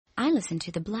I listen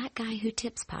to the Black Guy Who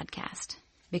Tips podcast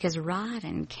because Rod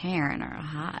and Karen are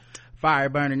hot. Fire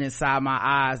burning inside my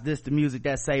eyes. This the music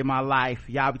that saved my life.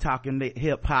 Y'all be talking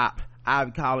hip hop. I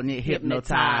be calling it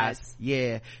hypnotize.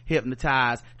 Yeah,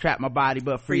 hypnotize. Trap my body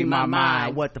but free my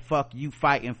mind. What the fuck you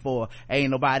fighting for? Ain't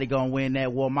nobody gonna win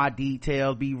that war. My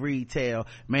details be retail.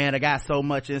 Man, I got so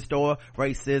much in store.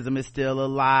 Racism is still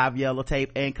alive. Yellow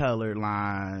tape and colored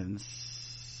lines.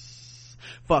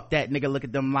 Fuck that nigga, look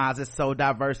at them lines. It's so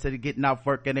diverse that they getting off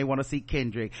work and they want to see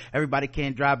Kendrick. Everybody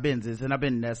can't drive Benzes and I've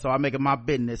been there, so I make it my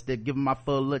business to give them my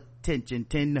full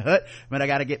attention. Hut, man, I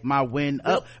gotta get my win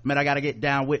up. Man, I gotta get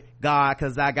down with God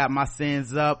cause I got my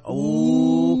sins up.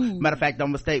 Ooh. Matter of fact,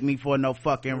 don't mistake me for no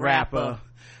fucking rapper.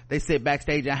 They sit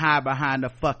backstage and hide behind the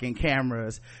fucking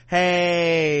cameras.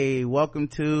 Hey, welcome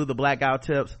to the Blackout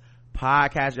Tips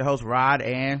podcast. Your host Rod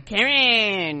and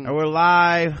Karen, and we're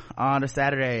live on a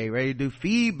Saturday, ready to do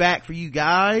feedback for you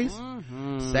guys.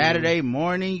 Saturday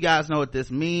morning, you guys know what this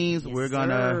means. We're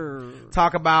gonna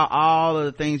talk about all of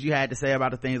the things you had to say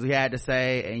about the things we had to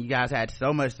say, and you guys had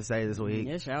so much to say this week.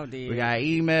 Yes, y'all did. We got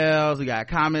emails, we got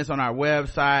comments on our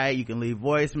website. You can leave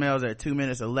voicemails at 2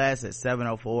 minutes or less at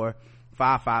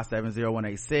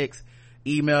 704-557-0186.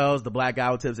 Emails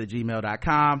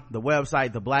theblackguywhotips@gmail.com. The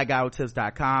website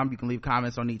theblackguywhotips.com. You can leave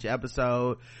comments on each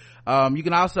episode. You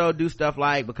can also do stuff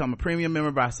like become a premium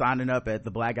member by signing up at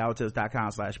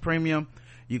theblackguywhotips.com/premium.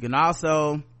 You can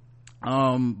also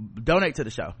donate to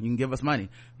the show. You can give us money.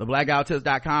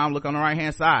 theblackguywhotips.com. Look on the right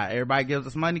hand side. Everybody gives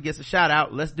us money, gets a shout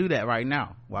out. Let's do that right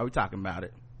now while we're talking about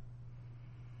it,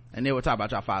 and then we'll talk about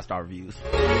y'all 5-star reviews.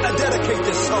 I dedicate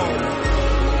this song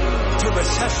to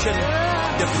recession,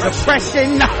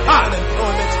 depression,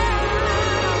 unemployment.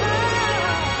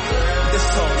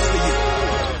 This song's for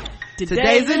you.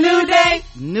 Today's a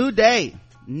new day,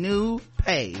 new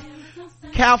pay.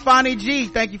 Calfani G,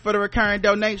 thank you for the recurring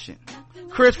donation.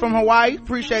 Chris from Hawaii,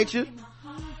 appreciate you.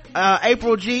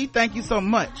 April G, thank you so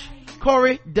much.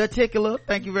 Corey Deticular,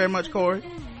 thank you very much, Corey.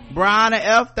 Brianna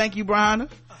F, thank you,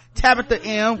 Brianna. Tabitha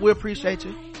M, we appreciate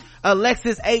you.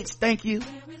 Alexis H, thank you.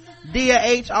 Dia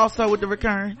H, also with the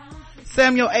recurring.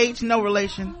 Samuel H, no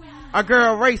relation. Our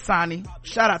girl Ray Sani,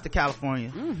 shout out to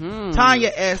California.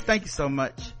 Tanya S, thank you so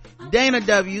much. Dana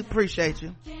W, appreciate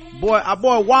you. Our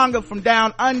boy Wanga from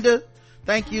down under,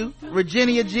 thank you.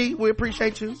 Virginia G, we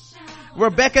appreciate you.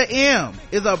 Rebecca M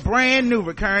is a brand new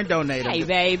recurring donator. Hey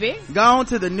baby, gone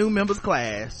to the new members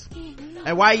class.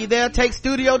 And while you're there, take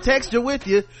Studio Texture with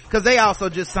you, cause they also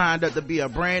just signed up to be a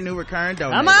brand new recurring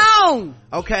donator. Come on.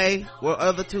 Okay, well,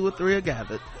 other 2 or 3 are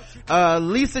gathered.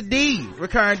 Lisa D,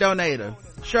 recurring donator.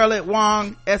 Charlotte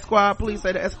Wong, Esquire, please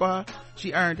say the Esquire.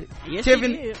 She earned it. Yes,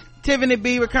 Tiffany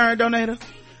B, recurring donator.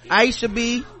 Aisha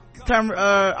B,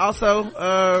 also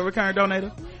recurring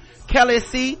donator. Kelly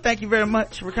C, thank you very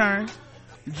much, recurring.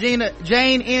 Jane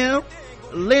M,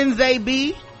 Lindsay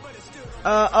B,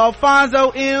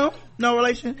 Alfonso M, no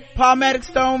relation. Palmetto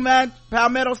Stone Magic,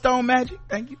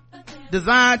 thank you.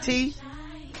 Design T,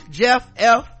 Jeff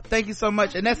F, thank you so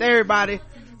much. And that's everybody.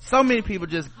 So many people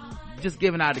just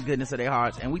giving out the goodness of their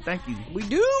hearts, and we thank you. We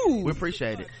do. We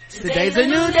appreciate it. Today's a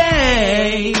new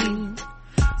day,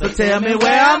 so tell me,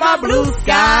 where are my blue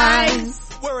skies?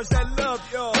 Where is that love,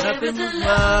 y'all? Nothing but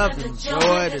love and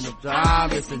joy and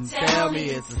optimism, and tell me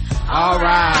it's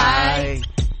alright.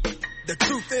 The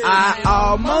truth is, I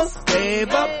almost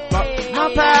gave up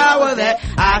my power that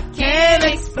I can't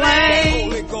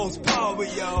explain. Holy Ghost power,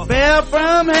 y'all. Fell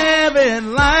from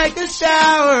heaven like a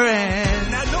shower,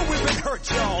 and I know we've been hurt,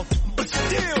 y'all, but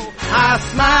still I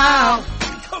smile.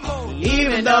 Come on.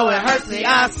 Even though it hurts me,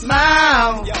 I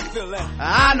smile. Y'all feel that?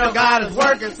 I know God is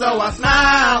working, so I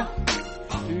smile.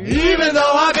 Even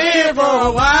though I've been here for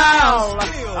a while,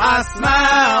 I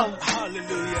smile.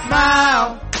 Hallelujah.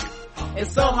 Smile.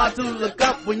 It's so hard to look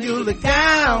up when you look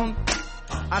down.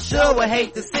 I sure would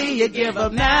hate to see you give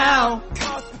up now.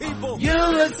 You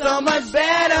look so much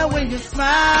better when you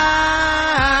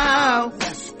smile.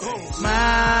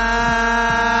 Smile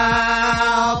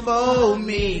for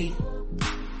me.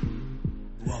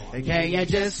 And can you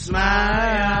just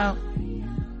smile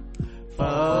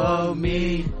for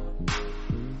me?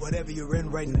 Whatever you're in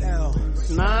right now,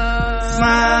 smile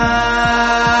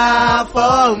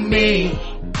for me.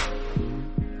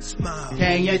 Smile.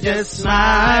 Can you just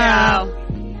smile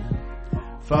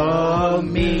for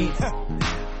me?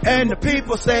 And the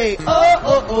people say, oh,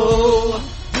 oh, oh,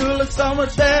 you look so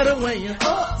much better when you,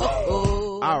 oh, oh,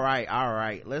 oh. All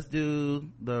right. Let's do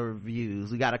the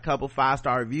reviews. We got a couple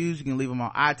 5-star reviews. You can leave them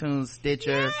on iTunes,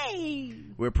 Stitcher. Yay.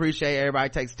 We appreciate everybody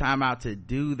takes time out to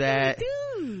do that. We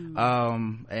do.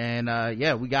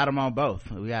 Yeah, we got them on both.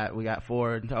 We got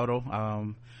 4 in total.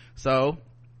 So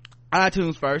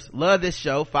iTunes first. Love this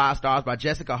show. 5 stars by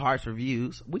Jessica Hart's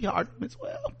reviews. We heart them as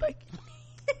well. Thank you.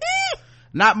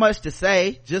 Not much to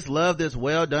say, just love this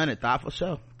well done and thoughtful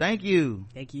show. Thank you.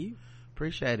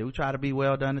 Appreciate it. We try to be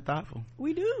well done and thoughtful.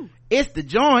 We do. It's the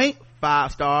Joint.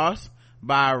 5 stars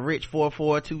by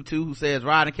Rich4422, who says,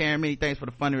 Rod and Karen, many thanks for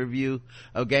the funny review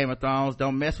of Game of Thrones.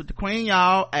 Don't mess with the queen,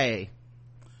 y'all. Hey,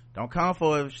 don't come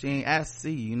for it if she ain't asked to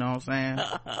see you. You know what I'm saying?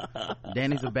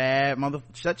 Danny's a bad mother.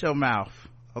 Shut your mouth.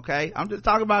 Okay, I'm just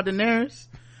talking about Daenerys.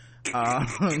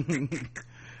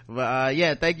 But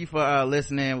yeah, thank you for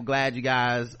listening. We're glad you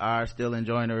guys are still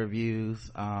enjoying the reviews,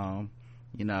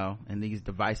 you know, in these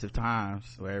divisive times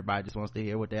where everybody just wants to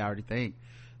hear what they already think.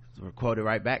 So we're quoted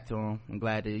right back to them. I'm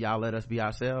glad that y'all let us be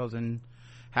ourselves and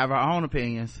have our own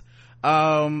opinions.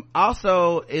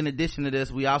 Also, in addition to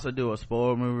this, we also do a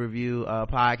spoiler movie review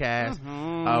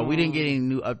podcast. We didn't get any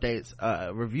new updates,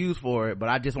 reviews for it, but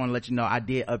I just want to let you know I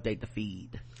did update the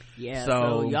feed. Yeah,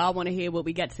 so y'all want to hear what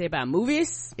we got to say about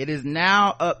movies? It is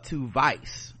now up to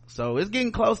Vice, so it's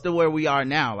getting close to where we are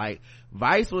now. Like,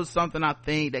 Vice was something I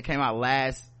think that came out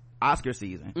last Oscar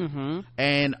season.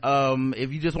 And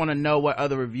if you just want to know what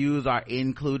other reviews are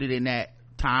included in that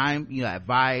time, you have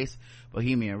Vice,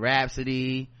 Bohemian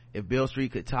Rhapsody, If Beale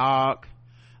Street Could Talk,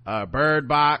 Bird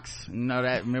Box, you know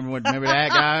that, remember that,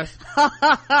 guys?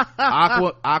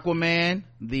 Aquaman,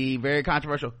 the very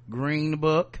controversial Green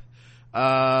Book.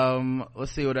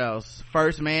 Let's see what else.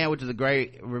 First Man, which is a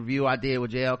great review I did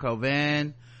with JL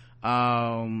Coven.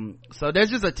 So there's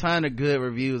just a ton of good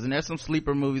reviews, and there's some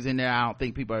sleeper movies in there I don't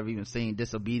think people have even seen.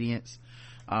 Disobedience,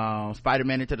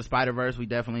 Spider-Man Into the Spider-Verse, we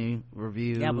definitely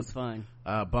reviewed. That was fun.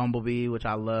 Bumblebee, which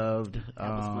I loved. That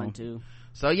was fun too.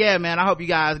 So yeah, man, I hope you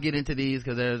guys get into these,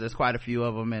 because there's quite a few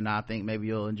of them, and I think maybe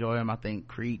you'll enjoy them. I think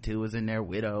Creed 2 is in there,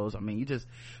 Widows. I mean, you just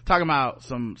talking about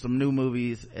some new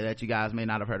movies that you guys may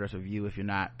not have heard us review if you're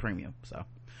not premium. So,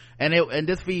 and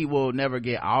this feed will never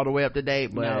get all the way up to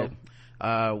date, but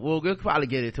we'll probably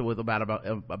get it to with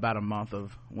about a month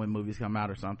of when movies come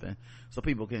out or something, so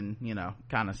people can, you know,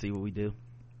 kind of see what we do.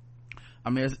 I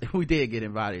mean, we did get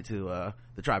invited to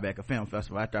the Tribeca Film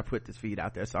Festival after I put this feed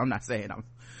out there, so I'm not saying I'm.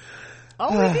 Oh,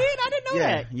 we did? I didn't know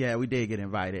that. Yeah, we did get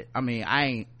invited. I mean, I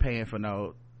ain't paying for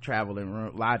no travel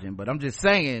and lodging, but I'm just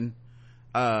saying,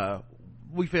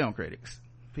 we film critics.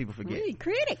 People forget. We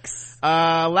critics.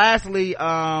 Lastly,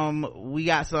 we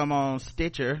got some on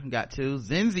Stitcher. Got 2.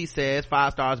 Zenzi says,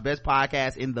 5 stars, best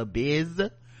podcast in the biz.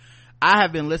 I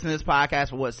have been listening to this podcast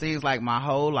for what seems like my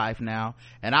whole life now,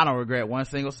 and I don't regret one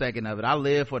single second of it. I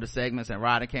live for the segments and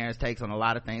Rod and Karen's takes on a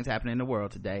lot of things happening in the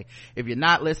world today. If you're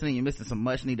not listening, you're missing some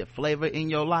much needed flavor in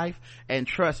your life, and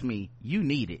trust me, you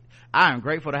need it. I am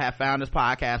grateful to have found this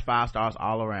podcast. 5 stars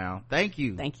all around. Thank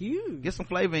you. Get some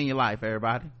flavor in your life,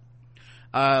 everybody.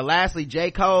 Lastly, J.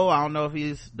 Cole, I don't know if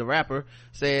he's the rapper,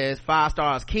 says 5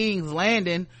 stars, King's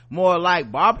Landing, more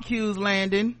like Barbecue's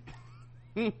Landing.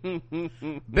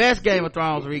 Best Game of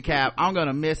Thrones recap. I'm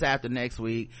gonna miss after next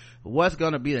week. What's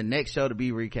gonna be the next show to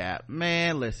be recapped?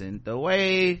 Man, listen, the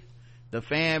way the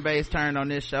fan base turned on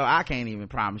this show, I can't even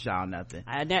promise y'all nothing.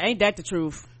 Ain't that the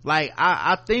truth? Like,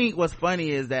 I think what's funny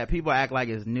is that people act like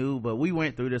it's new, but we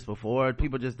went through this before.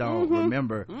 People just don't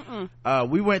remember.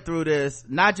 We went through this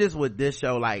not just with this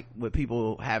show, like with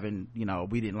people having, you know,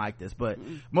 we didn't like this, but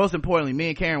most importantly, me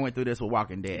and Karen went through this with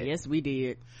Walking Dead. Yes, we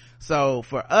did. So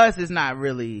for us, it's not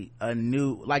really a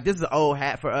new, like, this is an old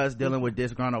hat for us, dealing with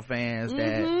disgruntled fans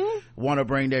that want to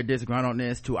bring their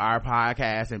disgruntledness to our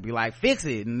podcast and be like, fix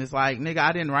it. And it's like, nigga,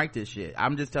 I didn't write this shit.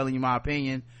 I'm just telling you my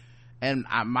opinion, and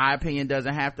my opinion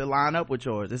doesn't have to line up with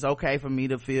yours. It's okay for me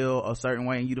to feel a certain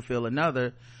way and you to feel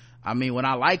another. I mean, when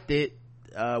I liked it,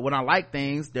 when I like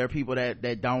things, there are people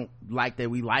that don't like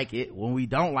that we like it. When we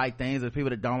don't like things, there's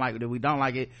people that don't like it that we don't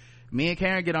like it. Me and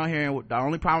Karen get on here, and the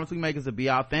only promise we make is to be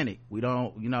authentic. We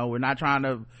don't, you know, we're not trying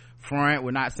to front,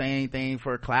 we're not saying anything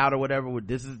for clout or whatever.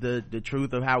 This is the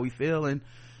truth of how we feel, and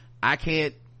I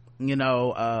can't, you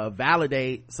know,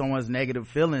 validate someone's negative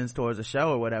feelings towards a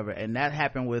show or whatever. And that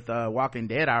happened with Walking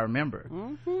Dead, I remember.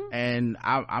 And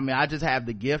I mean, I just have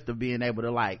the gift of being able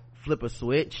to, like, flip a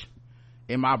switch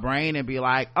in my brain and be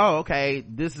like, oh, okay,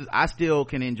 I still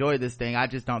can enjoy this thing, I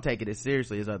just don't take it as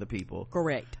seriously as other people.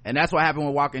 Correct. And that's what happened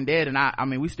with Walking Dead. And I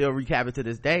mean, we still recap it to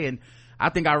this day, and I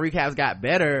think our recaps got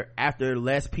better after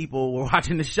less people were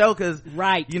watching the show, because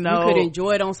you know, you could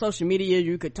enjoy it on social media,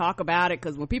 you could talk about it,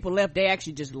 because when people left, they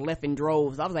actually just left in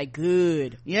droves. I was like,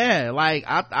 good. Yeah, like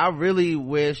I really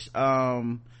wish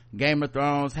Game of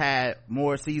Thrones had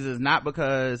more seasons, not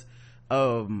because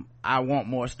I want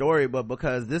more story, but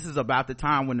because this is about the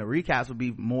time when the recaps would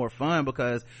be more fun,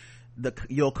 because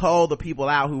you'll call the people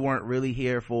out who weren't really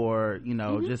here for,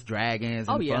 just dragons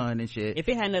and fun and shit. If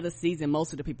it had another season,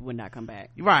 most of the people would not come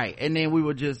back. Right. And then we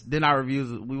would then our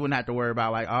reviews, we wouldn't have to worry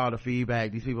about like, the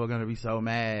feedback. These people are going to be so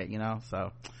mad,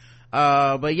 so.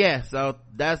 But yeah, so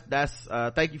that's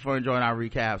thank you for enjoying our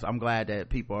recaps. I'm glad that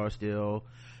people are still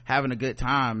having a good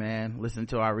time, man, listening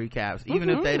to our recaps. Even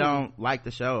if they don't like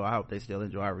the show, I hope they still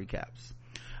enjoy our recaps.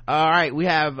 All right, we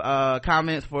have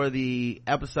comments for the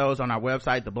episodes on our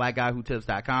website,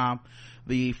 theblackguywhotips.com.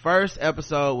 The first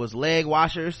episode was leg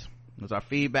washers. It was our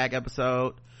feedback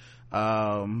episode.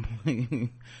 Wash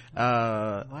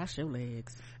your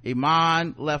legs.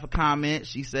 Iman left a comment.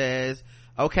 She says,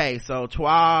 okay, so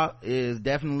Twa is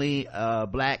definitely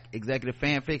black executive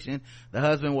fan fiction. The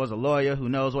husband was a lawyer who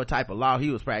knows what type of law he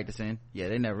was practicing. Yeah,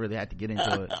 they never really had to get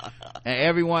into it. And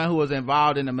everyone who was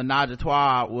involved in the menage a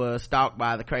trois was stalked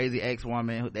by the crazy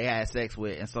ex-woman who they had sex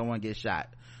with, and someone gets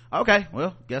shot. Okay,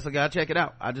 well, guess I gotta check it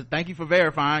out. I just thank you for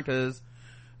verifying, because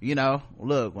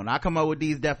look, when I come up with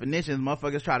these definitions,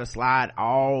 motherfuckers try to slide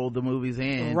all the movies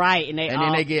in, right? And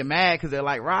then they get mad because they're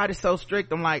like, Rod is so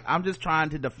strict. I'm like, I'm just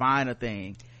trying to define a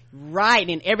thing, right?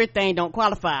 And everything don't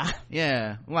qualify.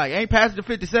 Yeah, like, ain't Passenger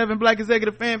 57 black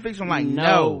executive fan fiction? I'm like,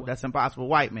 no, that's impossible,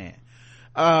 white man.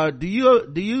 Do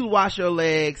you wash your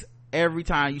legs every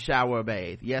time you shower or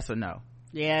bathe? Yes or no?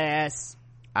 Yes.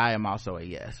 I am also a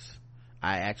yes.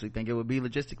 I actually think it would be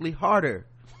logistically harder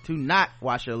to not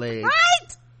wash your legs,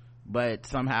 right? But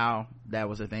somehow that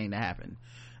was a thing that happened.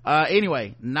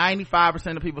 Anyway,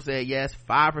 95% of people said yes,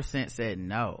 5% said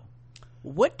no.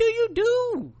 What do you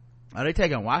do? Are they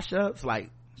taking wash ups?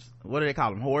 Like, what do they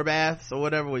call them, whore baths or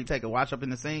whatever, where you take a wash up in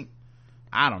the sink?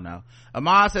 I don't know.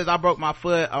 Amon says, I broke my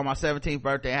foot on my 17th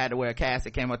birthday. I had to wear a cast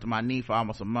that came up to my knee for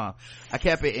almost a month. I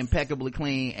kept it impeccably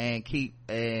clean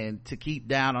and to keep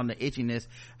down on the itchiness,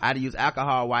 I had to use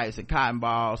alcohol wipes and cotton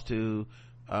balls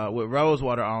with rose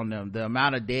water on them. The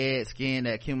amount of dead skin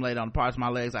that accumulated on the parts of my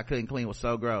legs I couldn't clean was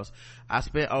so gross. I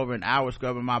spent over an hour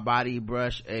scrubbing my body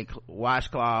brush and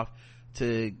washcloth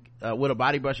with a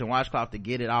body brush and washcloth to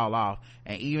get it all off.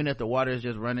 And even if the water is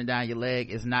just running down your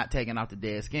leg, it's not taking off the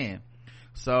dead skin.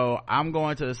 So I'm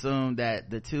going to assume that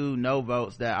the 2 no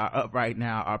votes that are up right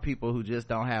now are people who just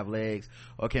don't have legs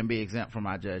or can be exempt from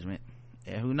my judgment.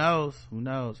 And who knows?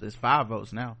 It's 5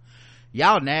 votes now.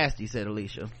 Y'all nasty, said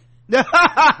Alicia.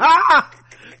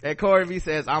 And Corey V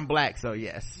says, I'm black, so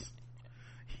yes.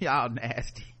 Y'all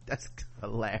nasty. That's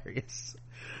hilarious.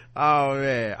 Oh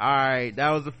man. All right, that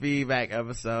was the feedback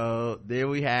episode. Then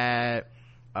we had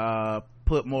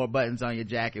put more buttons on your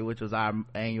jacket, which was our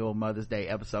annual Mother's Day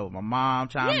episode with my mom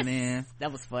chiming in.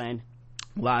 That was fun.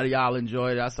 A lot of y'all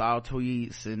enjoyed it. I saw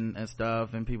tweets and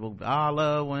stuff, and people, I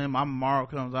love when my mom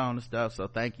comes on and stuff, so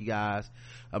thank you guys.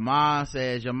 Amon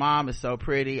says, your mom is so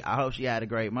pretty. I hope she had a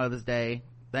great Mother's Day.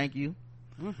 Thank you.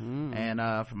 And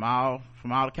from all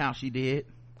accounts, she did.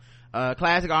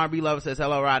 Classic R&B lover says,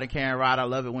 hello Rod and Karen. Rod, I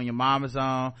love it when your mom is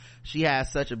on. She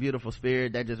has such a beautiful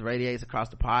spirit that just radiates across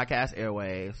the podcast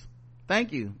airwaves.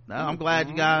 Thank you. I'm glad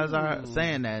you guys are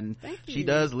saying that, and she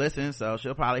does listen, so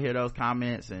she'll probably hear those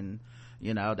comments. And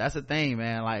that's the thing,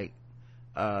 man. Like,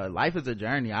 life is a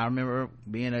journey. I remember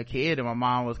being a kid, and my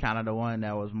mom was kind of the one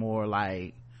that was more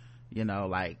like,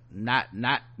 like not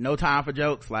no time for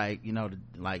jokes, like,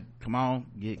 like, come on,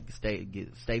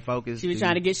 stay focused. She was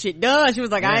trying to get shit done. She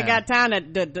was like, I ain't got time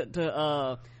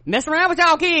to mess around with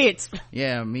y'all kids.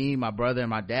 Yeah, me, my brother, and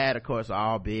my dad, of course,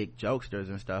 are all big jokesters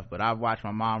and stuff, but I've watched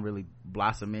my mom really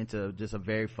blossom into just a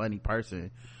very funny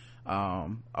person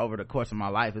over the course of my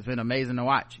life. It's been amazing to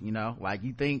watch. Like,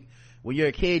 you think when you're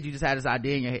a kid, you just have this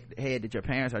idea in your head that your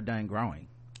parents are done growing.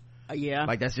 Yeah,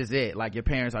 like that's just it. Like, your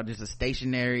parents are just a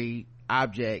stationary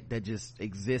object that just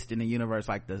exists in the universe,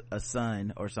 like a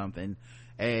sun or something,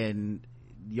 and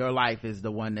your life is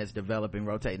the one that's developing,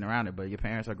 rotating around it, but your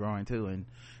parents are growing too, and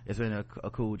it's been a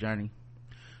cool journey.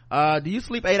 Do you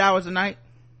sleep 8 hours a night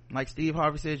like Steve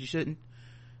Harvey says you shouldn't?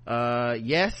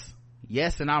 Yes,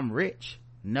 and I'm rich.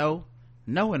 No,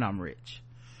 and I'm rich.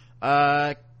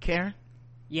 Karen?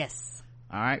 Yes.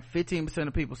 All right, 15%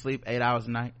 of people sleep 8 hours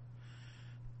a night,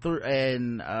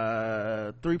 and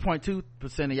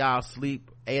 3.2% of y'all sleep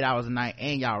 8 hours a night,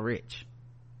 and y'all rich.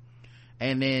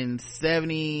 And then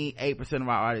 78% of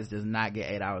our audience does not get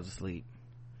 8 hours of sleep,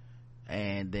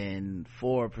 and then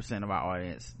 4% of our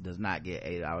audience does not get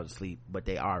 8 hours of sleep, but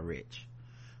they are rich.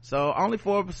 So only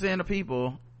 4% of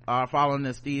people are following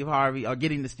the Steve Harvey or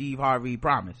getting the Steve Harvey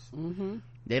promise.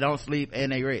 They don't sleep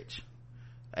and they rich.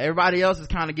 Everybody else is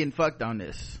kind of getting fucked on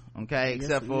this, okay? Yes,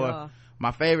 except for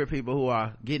my favorite people who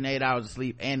are getting 8 hours of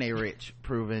sleep and they rich,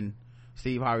 proving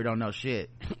Steve Harvey don't know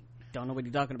shit. Don't know what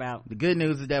you're talking about. The good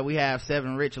news is that we have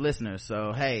 7 rich listeners,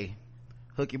 so hey,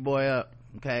 hook your boy up.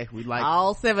 Okay, we like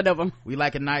all 7 of them. We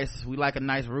like a nice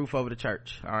roof over the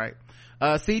church. All right.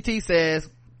 CT says,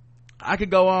 I could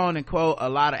go on and quote a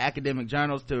lot of academic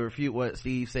journals to refute what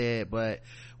Steve said, but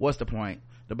what's the point?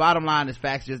 The bottom line is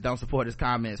facts just don't support his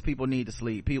comments. People need to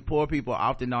sleep. Poor people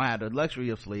often don't have the luxury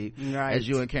of sleep, right, as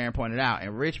you and Karen pointed out,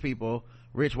 and rich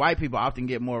white people often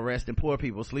get more rest than poor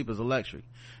people. Sleep is a luxury.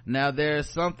 Now, there's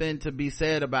something to be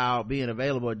said about being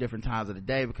available at different times of the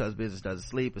day because business doesn't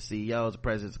sleep. As CEOs,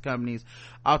 presidents of companies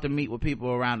often meet with people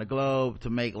around the globe to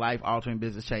make life-altering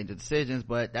business-changing decisions,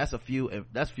 but that's few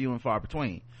and far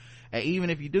between. And even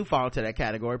if you do fall into that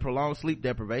category, prolonged sleep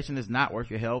deprivation is not worth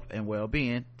your health and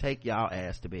well-being. Take y'all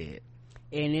ass to bed.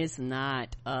 And it's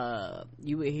not,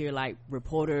 you would hear like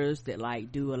reporters that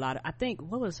like do a lot of, I think,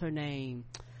 what was her name?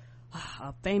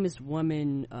 A famous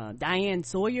woman, Diane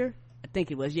Sawyer, I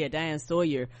think it was, Diane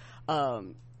Sawyer,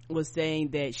 was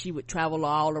saying that she would travel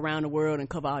all around the world and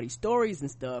cover all these stories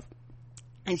and stuff.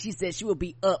 And she said she would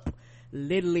be up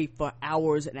literally for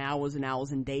hours and hours and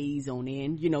hours and days on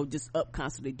end, just up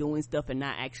constantly doing stuff and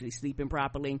not actually sleeping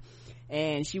properly.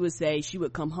 And she would say she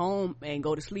would come home and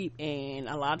go to sleep, and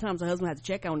a lot of times her husband had to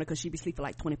check on her because she'd be sleeping for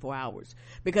like 24 hours,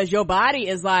 because your body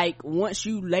is like, once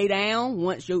you lay down,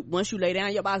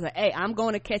 your body's like, hey, I'm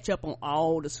going to catch up on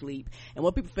all the sleep. And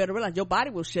what people fail to realize, your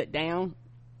body will shut down.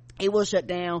 It will shut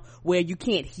down where you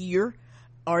can't hear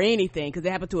or anything, because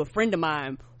it happened to a friend of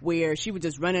mine where she was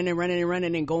just running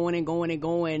and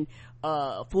going,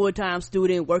 full-time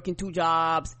student, working 2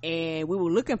 jobs, and we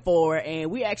were looking for her, and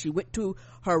we actually went to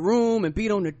her room and beat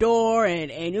on the door,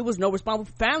 and it was no response.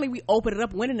 Finally we opened it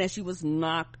up, went in there, she was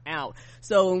knocked out.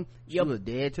 So she was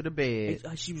dead to the bed.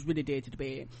 She was really dead to the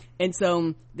bed. And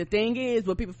so the thing is,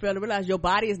 what people fail to realize, your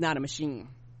body is not a machine.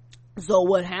 So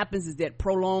what happens is that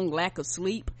prolonged lack of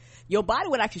sleep, your body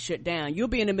would actually shut down. You'll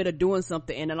be in the middle of doing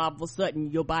something, and then all of a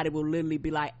sudden your body will literally be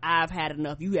like, I've had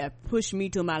enough, you have pushed me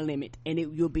to my limit, and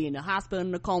you'll be in the hospital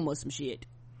in a coma or some shit.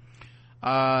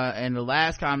 And the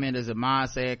last comment is Amon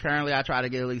said, currently I try to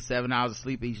get at least 7 hours of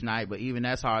sleep each night, but even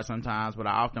that's hard sometimes. But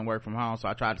I often work from home, so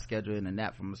I try to schedule in a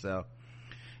nap for myself.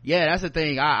 Yeah, that's the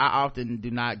thing. I often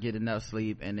do not get enough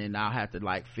sleep, and then I'll have to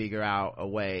like figure out a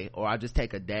way, or I'll just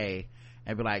take a day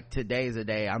and be like, today's a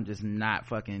day I'm just not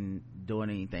fucking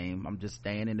doing anything. I'm just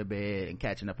staying in the bed and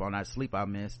catching up on that sleep I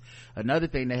missed. Another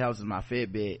thing that helps is my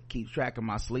Fitbit keeps track of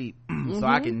my sleep so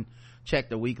I can check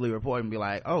the weekly report and be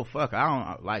like, oh fuck,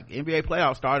 I don't, like, NBA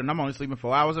playoffs started and I'm only sleeping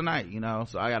 4 hours a night,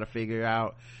 so I gotta figure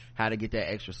out how to get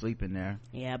that extra sleep in there.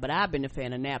 Yeah, but I've been a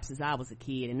fan of naps since I was a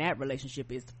kid, and that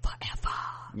relationship is forever.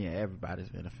 Yeah, everybody's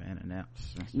been a fan of naps.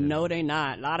 No, they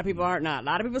not. A lot of people aren't not. A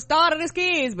lot of people started as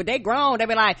kids, but they grown. They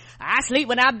be like, I sleep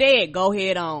when I'm dead. Go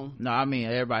ahead on. No, I mean,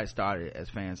 everybody started as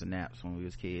fans of naps when we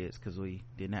was kids because we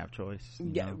didn't have choice.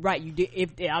 Yeah, right. You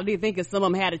did. I didn't think if some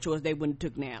of them had a choice, they wouldn't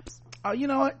have took naps. Oh, you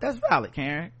know what? That's valid,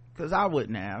 Karen. Because I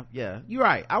wouldn't have. Yeah, you're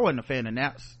right. I wasn't a fan of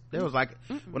naps. There was like,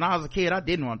 when I was a kid, I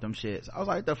didn't want them shits. I was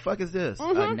like, the fuck is this?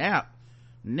 A nap?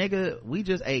 Nigga, we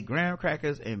just ate graham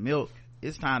crackers and milk.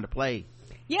 It's time to play.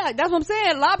 Yeah, that's what I'm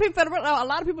saying. A lot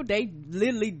of people, they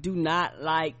literally do not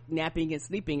like napping and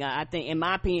sleeping. I think, in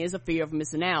my opinion, it's a fear of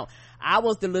missing out. I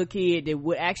was the little kid that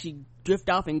would actually drift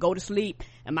off and go to sleep,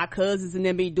 and my cousins and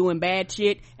them be doing bad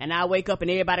shit, and I wake up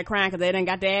and everybody crying because they done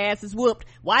got their asses whooped.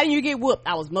 Why didn't you get whooped?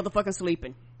 I was motherfucking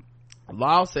sleeping.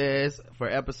 Law says, for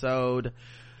episode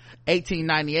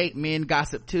 1898, men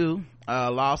gossip too.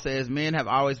 Law says men have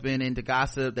always been into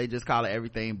gossip, they just call it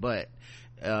everything but.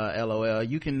 LOL.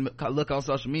 You can look on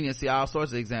social media and see all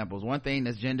sorts of examples. One thing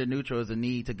that's gender neutral is the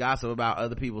need to gossip about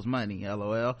other people's money.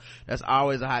 LOL. That's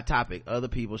always a hot topic. Other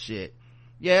people's shit.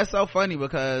 Yeah, it's so funny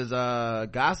because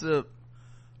gossip,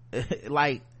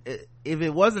 like, if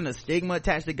it wasn't a stigma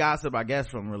attached to gossip, I guess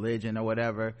from religion or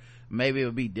whatever, maybe it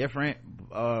would be different.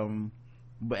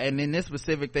 But and then this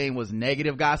specific thing was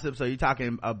negative gossip, so you're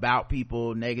talking about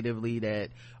people negatively that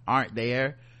aren't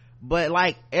there. But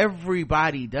like,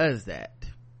 everybody does that.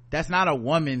 That's not a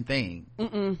woman thing.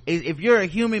 If you're a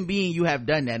human being, you have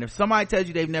done that. If somebody tells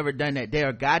you they've never done that, they're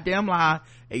a goddamn lie,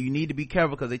 and you need to be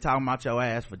careful because they talking about your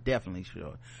ass for definitely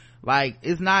sure. Like,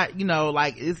 it's not,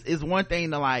 like, it's one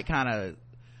thing to like kind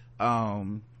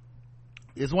of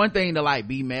it's one thing to like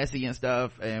be messy and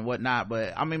stuff and whatnot,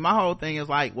 but I mean, my whole thing is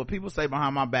like, what people say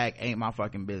behind my back ain't my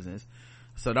fucking business,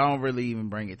 so don't really even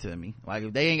bring it to me. Like,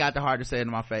 if they ain't got the heart to say it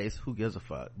in my face, who gives a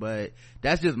fuck? But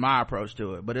that's just my approach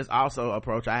to it. But it's also an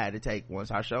approach I had to take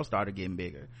once our show started getting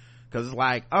bigger, because it's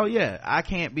like, oh yeah, I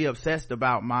can't be obsessed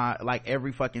about my, like,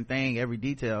 every fucking thing, every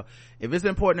detail. If it's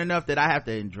important enough that I have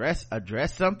to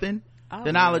address something,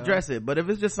 then I'll address it. But if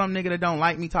it's just some nigga that don't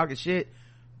like me talking shit,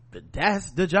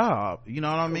 that's the job. You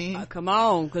know what I mean? Come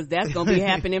on, because that's gonna be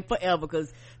happening forever,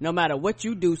 because no matter what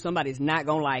you do, somebody's not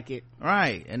gonna like it.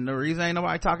 Right. And the reason ain't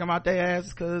nobody talking about their ass is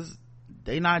because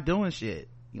they not doing shit.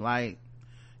 Like,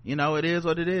 you know, it is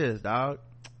what it is, dog.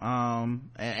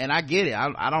 And I get it.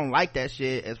 I don't like that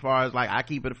shit, as far as like I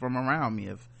keep it from around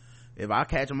me. If I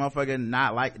catch a motherfucker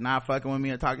not fucking with me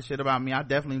and talking shit about me, I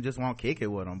definitely just won't kick it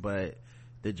with them. But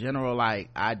the general like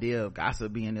idea of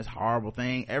gossip being this horrible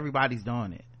thing, everybody's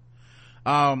doing it.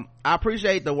 I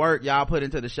appreciate the work y'all put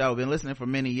into the show. Been listening for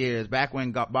many years, back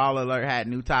when Ball Alert had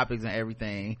new topics and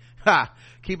everything.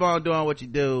 Keep on doing what you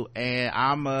do, and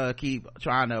I'm keep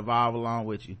trying to evolve along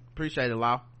with you. Appreciate it,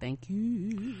 Law. Thank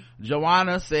you.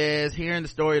 Joanna says, hearing the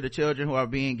story of the children who are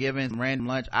being given random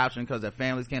lunch option because their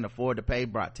families can't afford to pay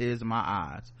brought tears to my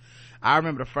eyes. I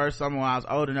remember the first summer when I was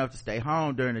old enough to stay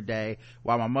home during the day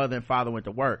while my mother and father went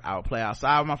to work. I would play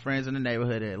outside with my friends in the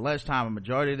neighborhood, and at lunchtime a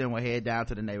majority of them would head down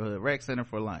to the neighborhood rec center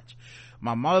for lunch.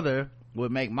 My mother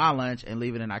would make my lunch and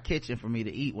leave it in our kitchen for me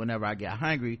to eat whenever I got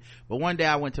hungry. But one day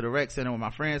I went to the rec center with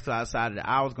my friends, so I decided that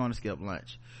I was going to skip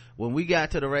lunch. When we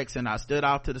got to the rec center, I stood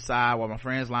off to the side while my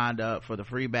friends lined up for the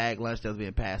free bag lunch that was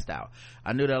being passed out.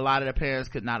 I knew that a lot of their parents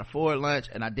could not afford lunch,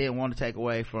 and I didn't want to take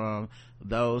away from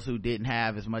those who didn't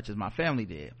have as much as my family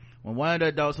did. When one of the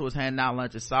adults who was handing out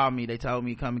lunches saw me, they told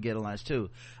me come and get a lunch too.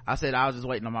 I said I was just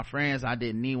waiting on my friends. I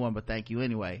didn't need one, but thank you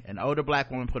anyway. An older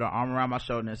black woman put her arm around my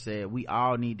shoulder and said, we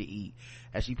all need to eat.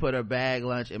 As she put her bag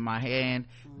lunch in my hand,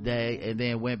 and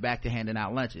then went back to handing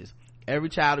out lunches. Every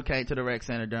child who came to the rec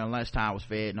center during lunchtime was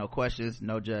fed, no questions,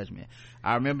 no judgment.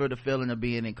 I remember the feeling of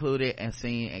being included and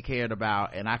seen and cared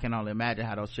about, and I can only imagine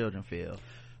how those children feel.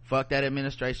 Fuck that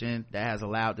administration that has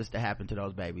allowed this to happen to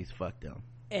those babies. Fuck them.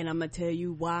 And I'm gonna tell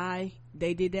you why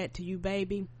they did that to you,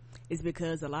 baby. It's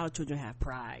because a lot of children have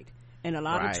pride, and a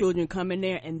lot of children come in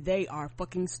there and they are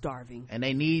fucking starving, and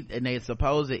they're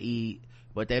supposed to eat,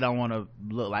 but they don't want to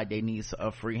look like they need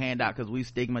a free handout, because we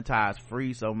stigmatize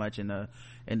free so much in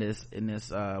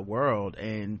this world,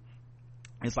 and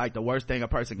it's like the worst thing a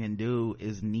person can do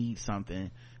is need something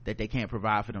that they can't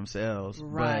provide for themselves.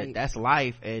 Right. But that's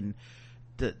life, and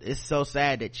it's so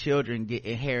sad that children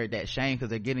inherit that shame, because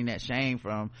they're getting that shame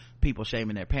from people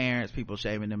shaming their parents, people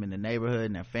shaming them in the neighborhood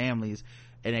and their families,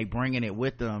 and they bringing it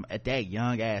with them at that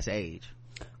young ass age.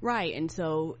 Right. And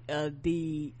so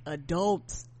the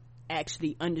adults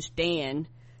actually understand,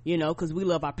 you know, because we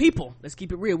love our people. Let's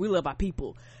keep it real, we love our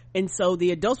people. And so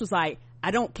the adults was like, I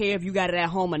don't care if you got it at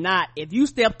home or not. If you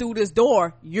step through this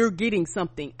door, you're getting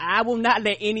something. I will not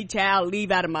let any child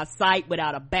leave out of my sight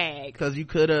without a bag. Because you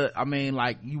could have, I mean,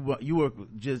 like, you were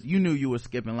just, you knew you were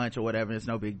skipping lunch or whatever, it's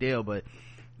no big deal, but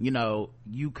you know,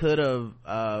 you could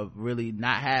have really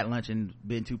not had lunch and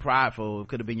been too prideful. It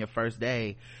could have been your first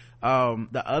day.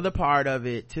 The other part of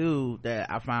it too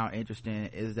that I found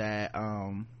interesting is that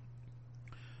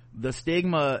the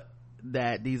stigma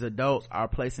that these adults are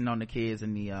placing on the kids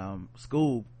in the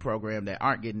school program that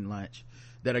aren't getting lunch,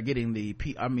 that are getting the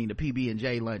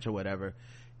PB&J lunch or whatever,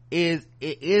 is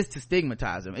to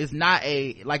stigmatize them. It's not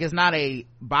a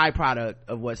byproduct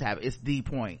of what's happening. It's the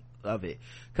point of it,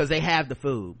 because they have the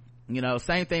food. You know,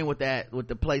 same thing with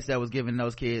the place that was giving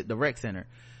those kids the rec center.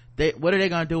 What are they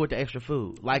gonna do with the extra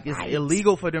food? Like, it's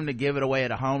illegal for them to give it away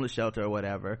at a homeless shelter or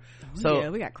whatever. So yeah,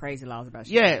 we got crazy laws about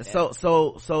shit. Yeah, like that.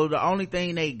 so the only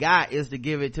thing they got is to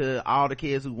give it to all the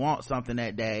kids who want something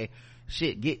that day.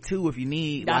 Shit, get two if you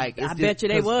need. I bet you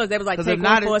they was like, take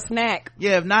one for a snack.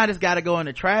 Yeah, if not, it's got to go in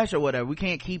the trash or whatever. We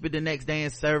can't keep it the next day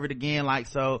and serve it again. Like,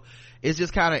 so it's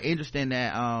just kind of interesting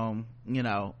that you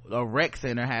know, a rec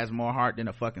center has more heart than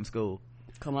a fucking school.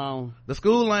 Come on. The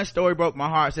school lunch story broke my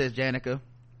heart, says Janica.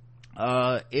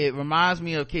 It reminds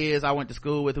me of kids I went to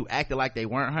school with who acted like they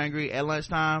weren't hungry at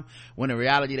lunchtime, when in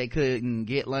reality they couldn't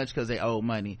get lunch because they owed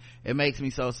money. It makes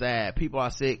me so sad. People are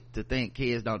sick to think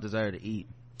kids don't deserve to eat.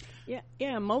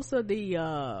 Yeah, most of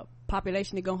the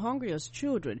population that go hungry is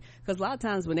children, because a lot of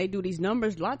times when they do these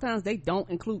numbers, a lot of times they don't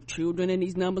include children in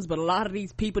these numbers, but a lot of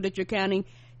these people that you're counting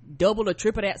double or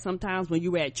triple that sometimes when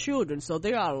you add children. So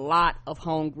there are a lot of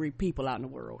hungry people out in the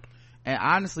world. And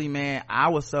honestly, man, I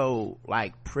was so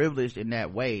like privileged in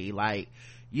that way. Like,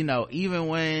 you know, even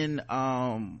when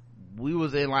we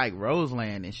was in like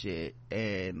Roseland and shit,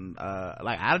 and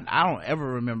like I don't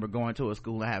ever remember going to a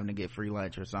school and having to get free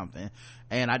lunch or something,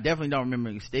 and I definitely don't remember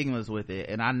any stigmas with it.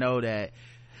 And I know that,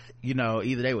 you know,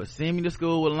 either they would send me to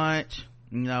school with lunch,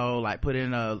 you know, like put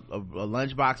in a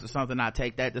lunch box or something, I'd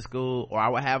take that to school, or I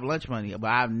would have lunch money. But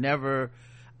I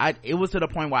it was to the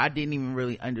point where I didn't even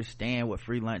really understand what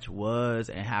free lunch was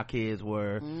and how kids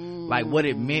were like what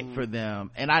it meant for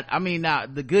them. And I mean, now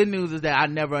the good news is that I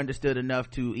never understood enough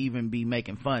to even be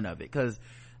making fun of it, because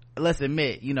let's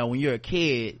admit, you know, when you're a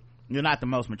kid, you're not the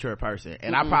most mature person,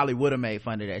 and I probably would have made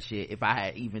fun of that shit if I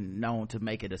had even known to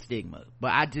make it a stigma,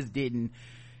 but I just didn't.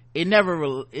 I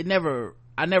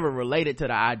never related to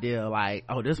the idea like,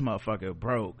 oh, this motherfucker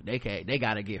broke, they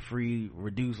gotta get free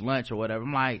reduced lunch or whatever.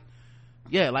 I'm like,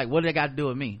 yeah, like what do they got to do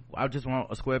with me? I just want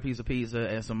a square piece of pizza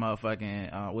and some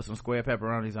motherfucking with some square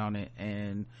pepperonis on it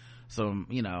and some,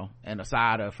 you know, and a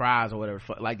side of fries or whatever.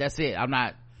 Like that's it.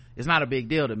 It's not a big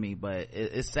deal to me, but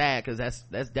it's sad because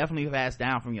that's definitely passed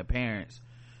down from your parents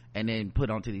and then put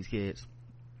onto these kids.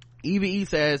 EVE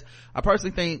says, I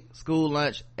personally think school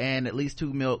lunch and at least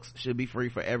 2 milks should be free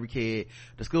for every kid.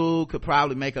 The school could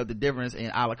probably make up the difference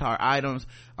in a la carte items.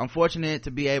 I'm fortunate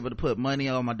to be able to put money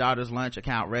on my daughter's lunch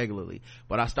account regularly,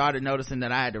 but I started noticing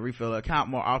that I had to refill the account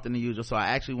more often than usual, so I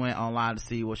actually went online to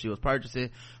see what she was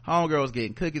purchasing. Homegirl was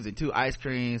getting cookies and 2 ice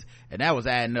creams, and that was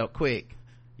adding up quick.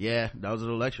 Yeah, those are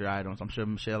the luxury items. I'm sure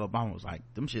Michelle Obama was like,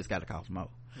 them shit's gotta cost more.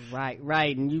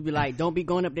 Right, and you be like, don't be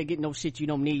going up there getting no shit you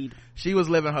don't need. She was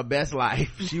living her best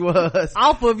life. She was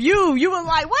off of you was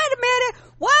like, wait a minute,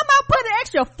 why am I putting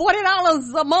extra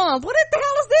 $40 a month? What the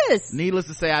hell is this? Needless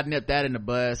to say, I nipped that in the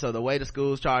bud. So the way the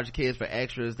schools charge the kids for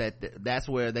extras, that's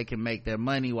where they can make their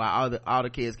money, while all the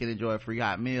kids can enjoy a free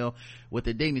hot meal with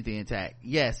their dignity intact.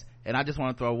 Yes, and I just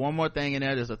want to throw one more thing in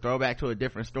there, just a throwback to a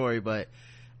different story, but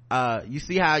you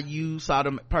see how you saw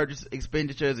them purchase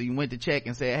expenditures and you went to check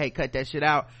and said, hey, cut that shit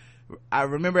out. I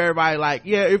remember everybody like,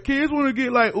 yeah, if kids want to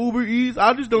get like Uber Eats,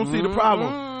 I just don't see the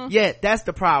problem. Yeah, that's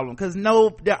the problem, because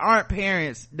there aren't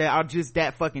parents that are just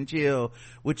that fucking chill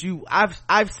with you.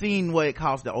 I've seen what it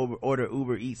costs to order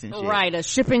Uber Eats and shit, right? A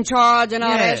shipping charge and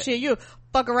all that shit. You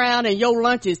fuck around and your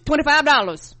lunch is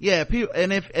 $25. Yeah,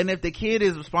 and if the kid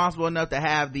is responsible enough to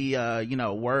have the you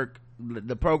know, work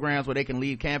the programs where they can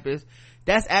leave campus,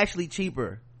 that's actually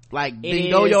cheaper. Like, then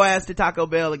go your ass to Taco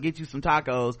Bell and get you some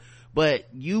tacos, but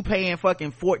you paying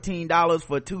fucking $14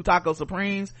 for 2 taco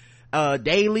supremes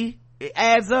daily, it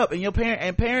adds up,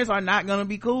 and parents are not gonna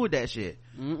be cool with that shit.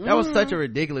 That was such a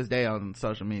ridiculous day on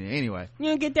social media. Anyway, you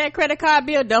don't get that credit card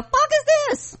bill, the fuck is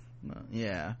this?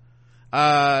 Yeah.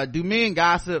 Do men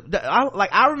gossip?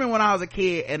 I remember when I was a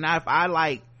kid, and if I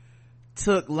like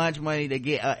took lunch money to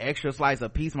get an extra slice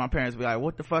of pizza, my parents would be like,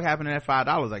 what the fuck happened to that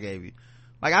 $5 I gave you?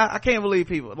 Like, I can't believe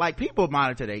people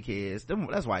monitor their kids.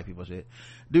 That's white people shit.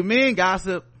 Do men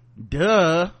gossip?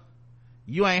 Duh.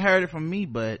 You ain't heard it from me,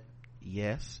 but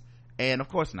yes. And of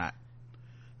course not.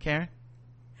 Karen?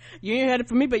 You ain't heard it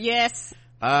from me, but yes.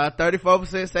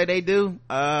 34% say they do.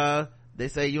 They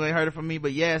say you ain't heard it from me,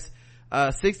 but yes.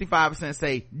 65%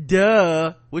 say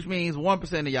duh, which means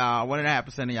 1% of y'all,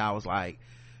 1.5% of y'all was like,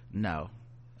 no.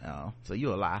 Oh, so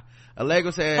you a lie.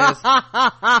 Allegra says,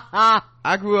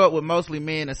 I grew up with mostly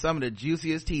men, and some of the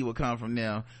juiciest tea would come from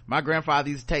them. My grandfather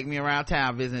used to take me around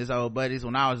town visiting his old buddies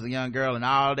when I was a young girl, and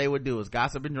all they would do was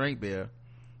gossip and drink beer.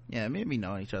 Yeah, me and me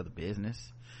knowing each other business.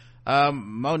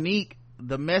 Monique,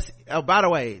 by the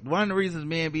way, one of the reasons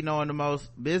men be knowing the most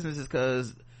business is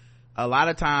because a lot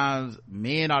of times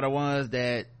men are the ones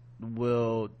that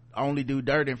will only do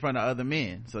dirt in front of other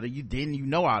men, so that you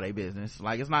know all their business.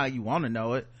 Like, it's not like you want to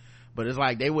know it, but it's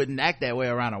like they wouldn't act that way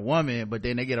around a woman, but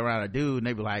then they get around a dude and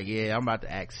they be like, yeah, I'm about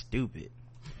to act stupid.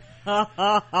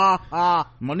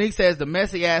 Monique says, the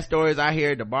messy ass stories I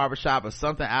hear at the barbershop are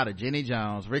something out of Jenny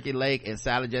Jones, Ricky Lake, and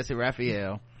Sally Jesse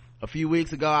Raphael. A few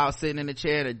weeks ago, I was sitting in the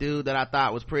chair, and a dude that I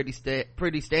thought was pretty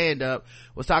stand up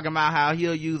was talking about how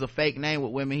he'll use a fake name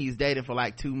with women he's dated for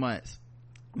like 2 months.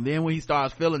 Then when he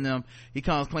starts feeling them, he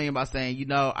comes clean by saying, you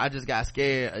know, I just got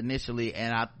scared initially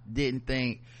and I didn't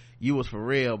think you was for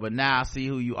real, but now I see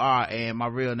who you are and my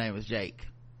real name is Jake.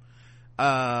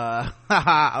 But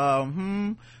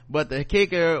the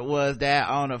kicker was that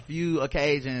on a few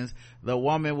occasions the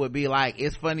woman would be like,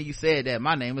 it's funny you said that,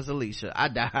 my name is Alicia, I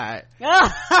died.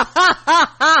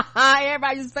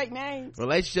 Everybody uses fake names.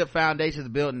 Relationship foundations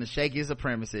built in the shakiest of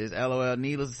premises. LOL.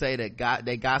 Needless to say that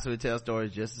they gossip and tell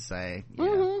stories just the same.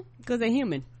 Because they're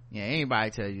human. Yeah, anybody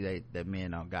tell you that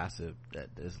men don't gossip,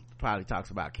 that this probably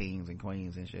talks about kings and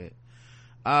queens and shit.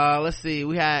 Let's see,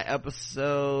 we had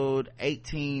episode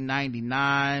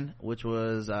 1899, which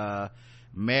was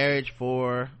marriage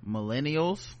for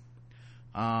millennials.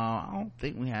 I don't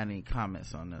think we had any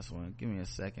comments on this one. Give me a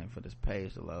second for this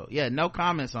page to load. Yeah, no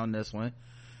comments on this one.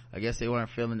 I guess they weren't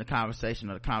feeling the conversation,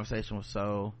 or the conversation was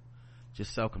so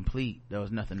complete there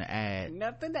was nothing to add.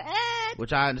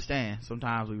 Which I understand.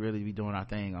 Sometimes we really be doing our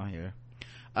thing on here.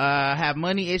 Have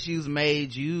money issues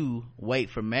made you wait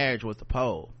for marriage was the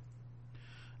poll.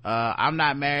 I'm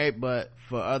not married, but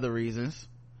for other reasons.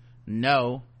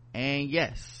 No and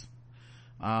yes.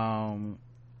 And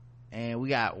we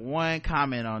got one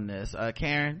comment on this.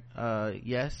 Karen,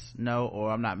 yes, no,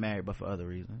 or I'm not married, but for other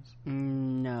reasons.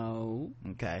 No.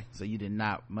 Okay, so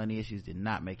money issues did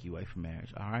not make you wait for marriage.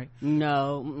 All right.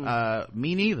 No.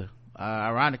 Me neither.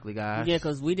 Ironically, guys. Yeah,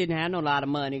 because we didn't have no lot of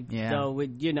money. Yeah. So it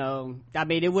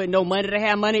wasn't no money to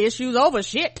have money issues over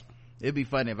shit. It'd be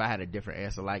funny if I had a different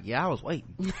answer, like, yeah, I was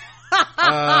waiting.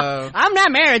 I'm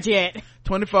not married yet.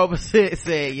 24%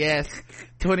 said yes,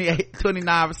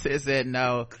 29% said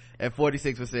no, and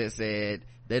 46% said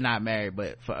they're not married,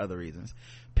 but for other reasons.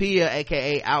 Pia,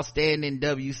 aka Outstanding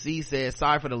WC, says,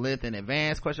 sorry for the length in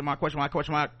advance, question mark.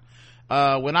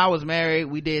 When I was married,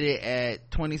 we did it at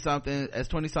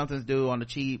 20-somethings do on the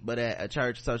cheap, but at a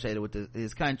church associated with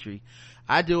his country.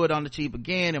 I do it on the cheap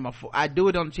again in my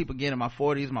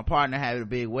 40s. My partner had a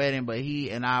big wedding, but he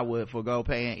and I would forgo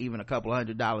paying even a couple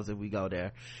 $100 if we go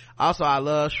there. Also, I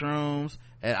love shrooms,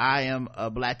 and I am a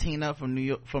Latina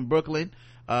from Brooklyn.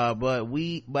 But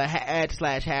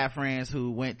had/have friends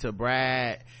who went to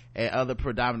Brad and other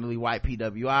predominantly white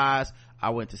PWIs. I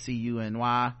went to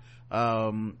CUNY.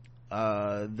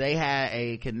 They had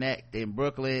a connect in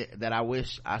Brooklyn that I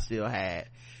wish I still had.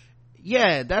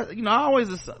 Yeah, that, I always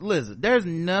listen, there's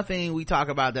nothing we talk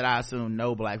about that I assume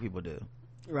no black people do.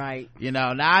 Right.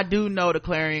 Now I do know the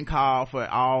clarion call for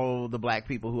all the black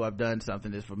people who have done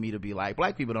something is for me to be like,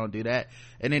 black people don't do that,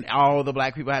 and then all the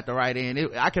black people have to write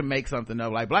in. I can make something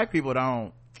up like, black people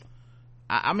don't.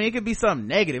 I mean, it could be something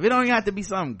negative. It don't even have to be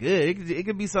something good. It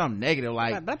could be something negative,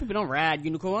 like black people don't ride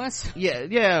unicorns.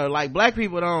 Yeah, like black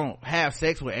people don't have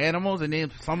sex with animals, and then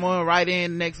someone write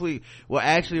in next week, well,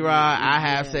 actually, Rod, I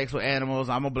have sex with animals.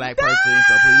 I'm a black person,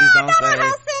 so please don't say.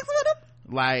 Have sex with them.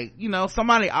 Like,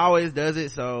 somebody always does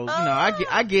it, so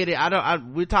I get it.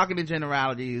 We're talking in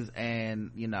generalities,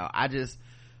 and I just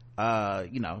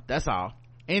that's all.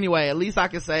 Anyway, at least I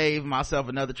can save myself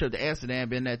another trip to Amsterdam.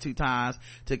 Been there 2 times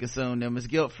to consume them. It's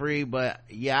guilt free, but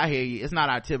yeah, I hear you. It's not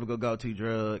our typical go-to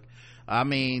drug. I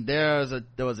mean, there was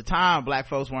a time black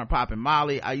folks weren't popping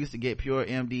Molly. I used to get pure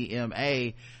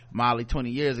MDMA Molly 20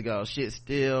 years ago. Shit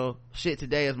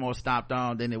today is more stomped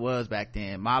on than it was back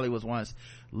then. Molly was once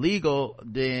legal,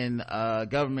 then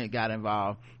government got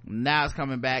involved. Now it's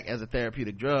coming back as a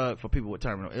therapeutic drug for people with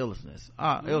terminal illnesses.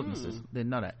 Didn't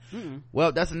know that.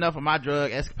 Well, that's enough of my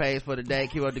drug escapades for today.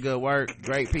 Keep up the good work.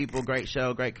 Great people, great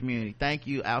show, great community. Thank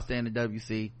you, Outstanding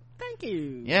WC. Thank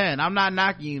you. Yeah, and I'm not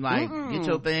knocking you, like, get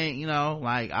your thing,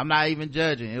 like, I'm not even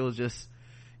judging. It was just,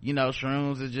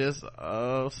 shrooms is just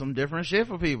some different shit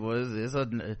for people.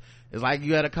 It's like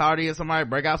you had a party and somebody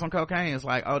break out some cocaine. It's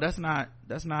like, oh, that's not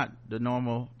the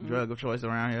normal drug of choice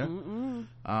around here.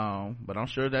 But I'm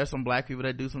sure there's some black people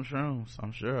that do some shrooms.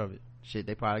 I'm sure of it. Shit,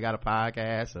 they probably got a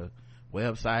podcast, a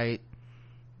website.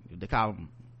 They call them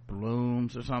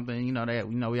blooms or something.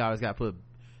 We always got to put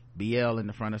BL in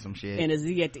the front of some shit and a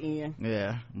Z at the end.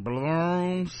 Yeah,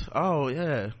 blooms. Oh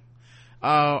yeah.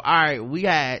 All right, we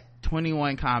had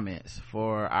 21 comments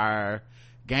for our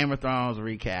Game of Thrones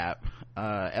recap,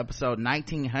 episode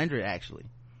 1900, actually.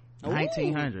 Ooh.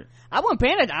 1900. I don't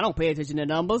pay attention to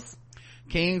numbers.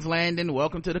 King's Landing,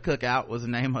 welcome to the cookout was the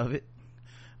name of it.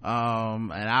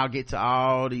 And I'll get to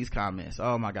all these comments.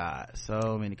 Oh my god,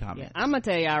 so many comments. Yeah, I'm gonna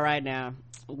tell y'all right now,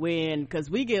 because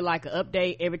we get like an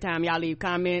update every time y'all leave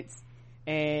comments,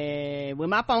 and when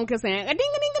my phone kept saying a ding a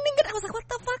ding a ding, I was like, what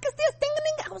the fuck is this? Ding a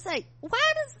ding. I was like, why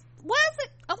is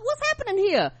it, what's happening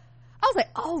here? I was like,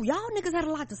 oh, y'all niggas had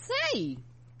a lot to say.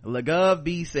 Legov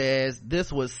B says,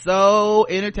 this was so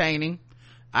entertaining.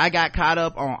 I got caught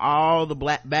up on all the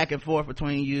back and forth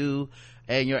between you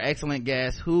and your excellent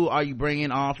guest. Who are you bringing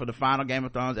on for the final Game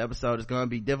of Thrones episode? It's going to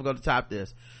be difficult to top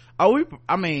this.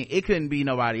 It couldn't be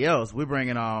nobody else. We're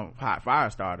bringing on Hot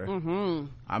Firestarter.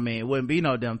 It wouldn't be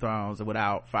no Dem Thrones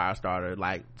without Firestarter,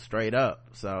 like, straight up.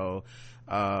 So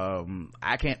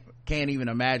I can't even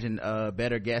imagine a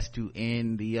better guest to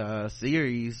end the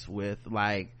series with,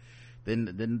 like, than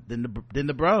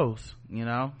the bros,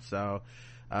 so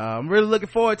I'm really looking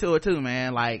forward to it too,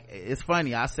 man. Like, it's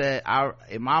funny,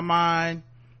 in my mind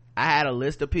I had a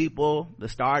list of people to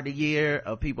start the year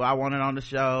of people I wanted on the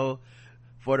show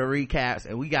for the recaps,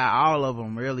 and we got all of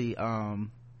them really.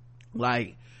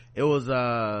 Like, it was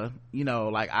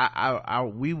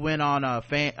we went on a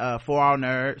For All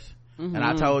Nerds, and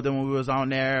I told them when we was on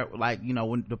there, like,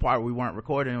 when the part we weren't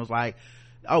recording, it was like,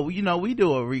 oh, you know, we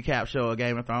do a recap show of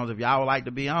Game of Thrones. If y'all would like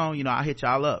to be on, you know, I'll hit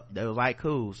y'all up. They was like,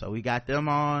 cool. So we got them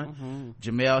on.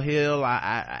 Jamel Hill, I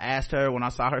asked her when I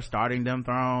saw her starting them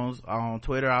Thrones on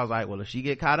Twitter, I was like, well, if she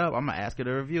get caught up, I'm gonna ask her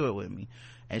to review it with me.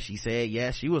 And she said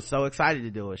yes. She was so excited to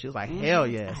do it. She was like, hell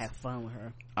yes. I had fun with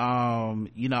her.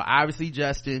 You know, obviously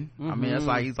Justin, I mean, it's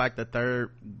like he's like the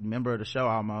third member of the show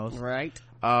almost, right?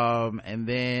 And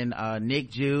then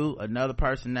Nick Jew, another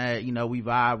person that, you know, we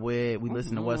vibe with. We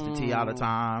listen to What's the Tea all the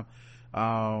time.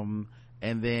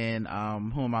 And then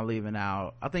who am I leaving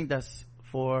out? I think that's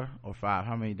 4 or 5.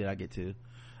 How many did I get to?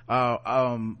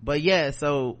 But yeah,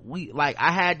 so we, like,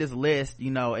 I had this list,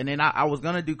 you know, and then I was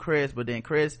gonna do Chris, but then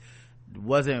Chris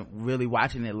wasn't really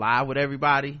watching it live with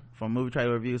everybody from Movie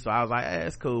Trailer Review, so I was like,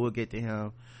 it's cool, we'll get to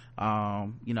him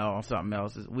you know, on something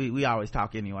else. We always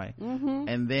talk anyway.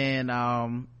 And then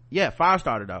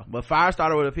Firestarter though, but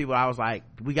Firestarter were the people I was like,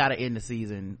 we gotta end the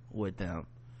season with them,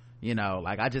 you know,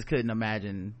 like I just couldn't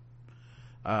imagine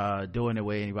doing it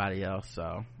with anybody else.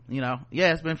 So, you know,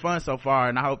 yeah, it's been fun so far,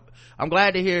 and I'm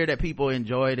glad to hear that people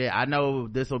enjoyed it. I know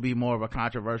this will be more of a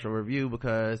controversial review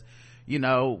because, you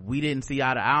know, we didn't see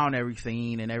eye to eye on every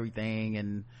scene and everything,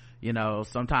 and you know,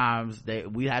 sometimes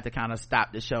we had to kind of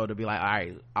stop the show to be like, all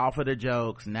right, off of the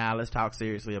jokes, now let's talk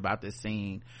seriously about this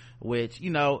scene, which,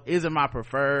 you know, isn't my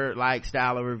preferred like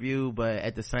style of review, but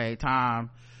at the same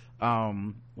time,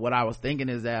 what I was thinking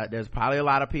is that there's probably a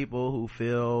lot of people who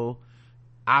feel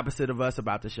opposite of us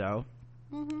about the show.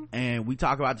 And we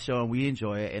talk about the show and we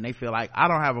enjoy it, and they feel like, I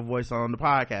don't have a voice on the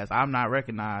podcast, I'm not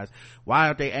recognized, why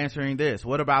aren't they answering this,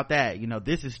 what about that, you know,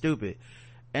 this is stupid.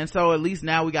 And so at least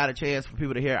now we got a chance for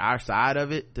people to hear our side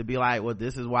of it, to be like, well,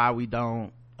 this is why we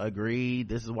don't agree,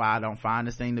 this is why I don't find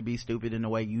this thing to be stupid in the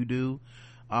way you do,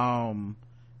 and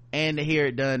to hear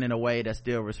it done in a way that's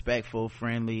still respectful,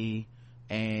 friendly,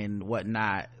 and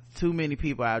whatnot. Too many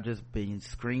people have just been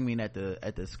screaming at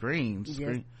the screams,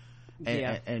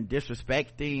 and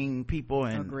disrespecting people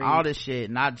and Agreed. all this shit,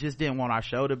 and I just didn't want our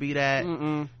show to be that.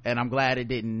 And I'm glad it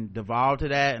didn't devolve to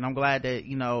that, and I'm glad that,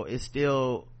 you know, it's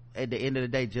still at the end of the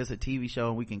day just a TV show,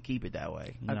 and we can keep it that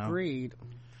way, you know? Agreed.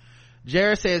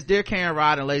 Jared says, dear Karen,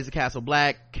 Rod, and Lazy Castle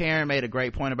Black, Karen made a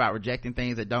great point about rejecting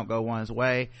things that don't go one's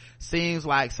way. Seems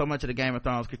like so much of the Game of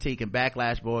Thrones critique and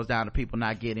backlash boils down to people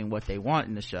not getting what they want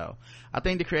in the show. I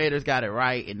think the creators got it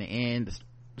right in the end.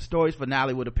 The story's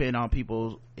finale will depend on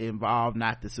people involved,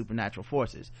 not the supernatural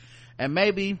forces. And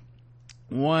maybe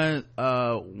the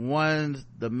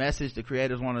message the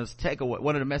creators want us to take away,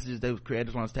 one of the messages the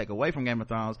creators want us to take away from Game of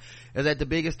Thrones is that the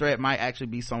biggest threat might actually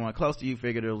be someone close to you,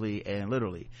 figuratively and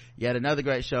literally. Yet another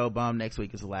great show. Bum, next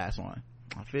week is the last one.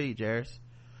 I feel you, Jairus.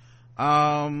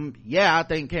 I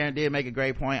think Karen did make a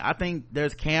great point. I think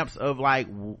there's camps of like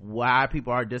why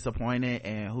people are disappointed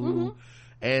and who,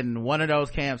 and one of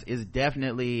those camps is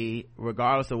definitely,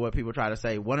 regardless of what people try to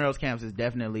say, one of those camps is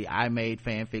definitely, I made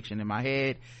fan fiction in my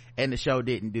head and the show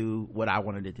didn't do what I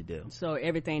wanted it to do. So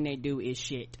everything they do is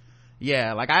shit.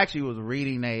 Yeah, like I actually was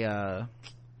reading a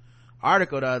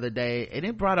article the other day, and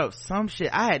it brought up some shit.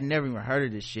 I had never even heard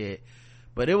of this shit,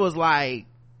 but it was like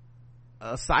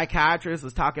a psychiatrist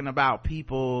was talking about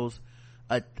people's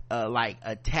like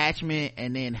attachment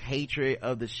and then hatred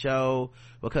of the show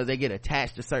because they get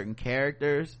attached to certain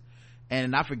characters,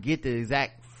 and I forget the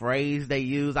exact phrase they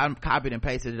use. I copied and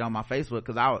pasted it on my Facebook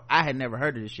because I had never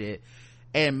heard of this shit,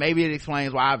 and maybe it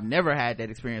explains why I've never had that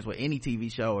experience with any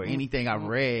TV show or anything I've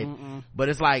read. But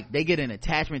it's like they get an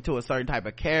attachment to a certain type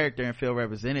of character and feel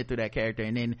represented through that character,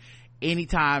 and then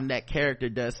anytime that character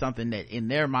does something that in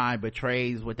their mind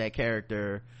betrays what that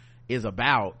character is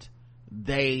about,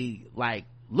 they like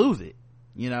lose it,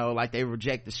 you know, like they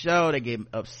reject the show, they get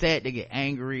upset, they get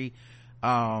angry,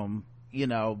 you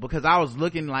know, because I was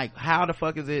looking like, how the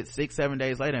fuck is it 6-7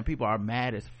 days later and people are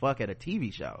mad as fuck at a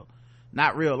TV show,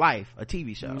 not real life, a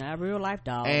TV show, not real life,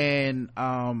 dog. And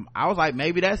I was like,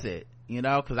 maybe that's it, you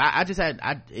know, because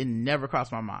it never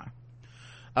crossed my mind.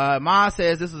 Ma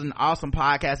says, this is an awesome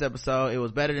podcast episode. It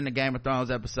was better than the Game of Thrones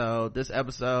episode. This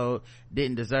episode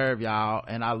didn't deserve y'all,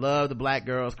 and I love the Black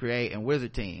Girls Create and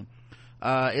Wizard team.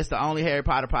 It's the only Harry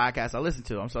Potter podcast I listen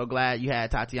to. I'm so glad you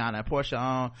had Tatiana and Portia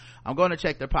on. I'm going to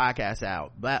check their podcast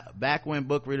out. Back when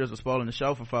book readers were spoiling the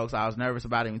show for folks, I was nervous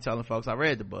about even telling folks I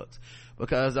read the books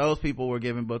because those people were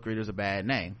giving book readers a bad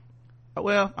name.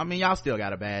 Well, I mean, y'all still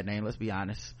got a bad name, let's be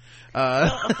honest.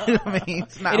 I mean,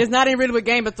 it is not even really with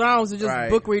Game of Thrones, it's just right.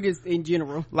 Book readers in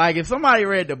general. Like, if somebody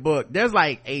read the book, there's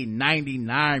like a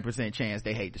 99% chance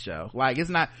they hate the show. Like, it's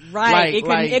not right.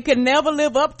 Like, it could never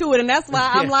live up to it, and that's why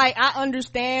yeah. I'm like, I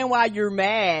understand why you're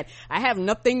mad. I have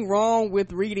nothing wrong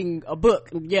with reading a book.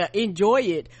 Yeah, enjoy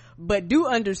it. but do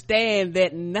understand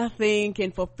that nothing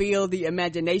can fulfill the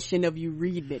imagination of you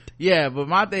reading it. Yeah, but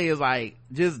my thing is like,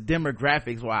 just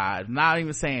demographics wise, not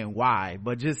even saying why,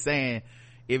 but just saying,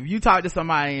 if you talk to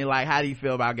somebody and like, how do you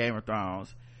feel about Game of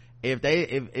Thrones? If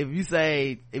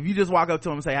you just walk up to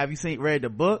them and say, have you read the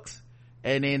books?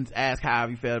 And then ask how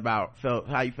you feel about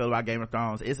Game of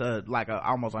Thrones, it's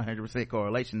almost 100%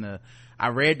 correlation to, I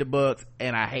read the books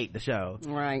and I hate the show.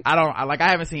 Right. I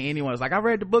haven't seen anyone that's like, I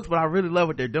read the books but I really love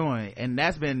what they're doing, and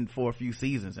that's been for a few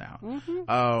seasons now.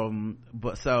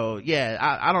 But so yeah,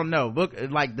 I don't know,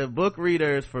 the book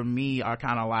readers for me are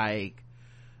kind of like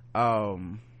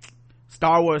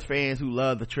Star Wars fans who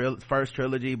love the first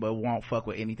trilogy but won't fuck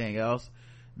with anything else.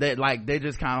 They're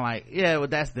just kind of like, yeah, well,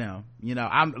 that's them,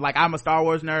 I'm a Star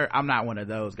Wars nerd. I'm not one of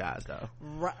those guys though.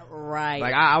 Right.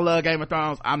 Like I love Game of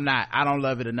Thrones. I don't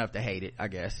love it enough to hate it, I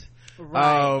guess.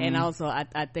 Right. And also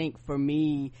I think for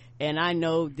me, and I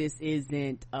know this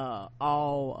isn't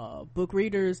all book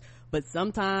readers, but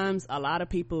sometimes a lot of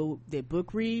people that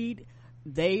book read,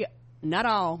 they're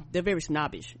very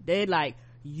snobbish. They're like,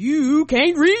 you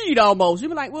can't read almost. You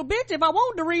be like, well, bitch, if I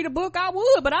wanted to read a book, I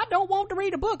would, but I don't want to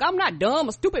read a book. I'm not dumb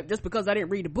or stupid just because I didn't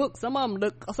read a book. Some of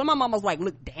them almost like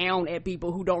look down at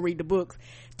people who don't read the books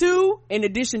too, in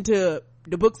addition to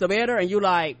the books are better, and you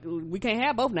like, we can't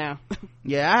have both now.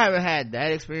 Yeah, I haven't had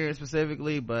that experience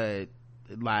specifically, but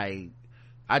like,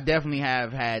 I definitely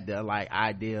have had the like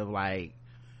idea of like,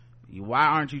 why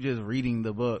aren't you just reading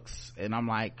the books? And I'm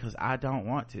like, cause I don't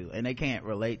want to. And they can't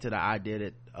relate to the idea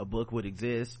that a book would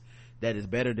exist that is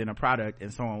better than a product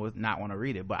and someone would not want to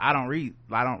read it. But I don't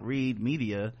read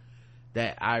media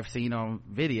that I've seen on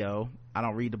video. I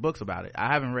don't read the books about it.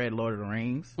 I haven't read Lord of the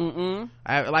Rings. Why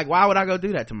would I go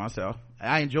do that to myself?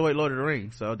 I enjoyed Lord of the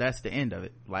Rings, so that's the end of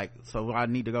it. Like, so I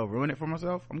need to go ruin it for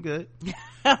myself? I'm good.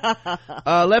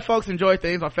 Let folks enjoy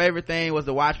things. My favorite thing was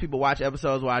to watch people watch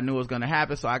episodes where I knew it was going to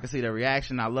happen so I could see their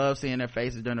reaction. I love seeing their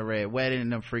faces during the Red Wedding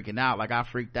and them freaking out. Like, I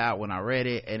freaked out when I read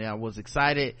it, and I was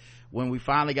excited when we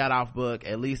finally got off book,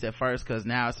 at least at first, because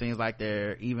now it seems like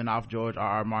they're even off George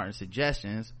R.R. Martin's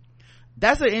suggestions.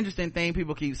 That's an interesting thing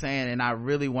people keep saying, and I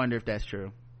really wonder if that's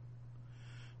true,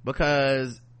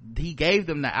 because he gave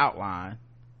them the outline.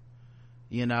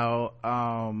 George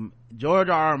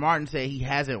R.R. Martin said he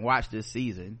hasn't watched this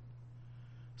season,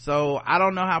 so I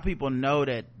don't know how people know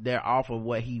that they're off of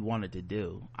what he wanted to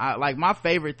do. My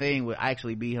favorite thing would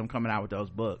actually be him coming out with those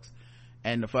books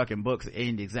and the fucking books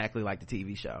end exactly like the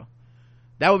TV show.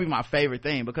 That would be my favorite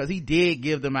thing, because he did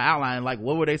give them an outline. Like,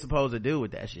 what were they supposed to do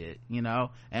with that shit, and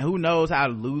who knows how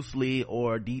loosely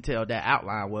or detailed that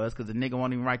outline was, because the nigga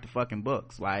won't even write the fucking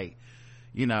books. Like,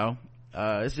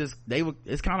 it's just,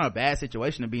 it's kind of a bad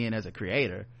situation to be in as a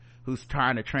creator who's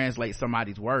trying to translate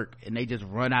somebody's work, and they just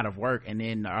run out of work and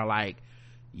then are like,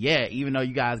 yeah, even though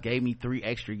you guys gave me 3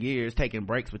 extra years taking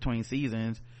breaks between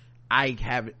seasons, I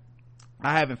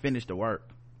haven't finished the work.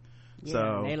 Yeah,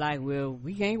 so they like, well,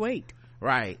 we can't wait.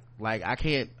 Right. Like, I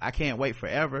can't wait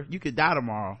forever. You could die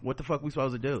tomorrow. What the fuck we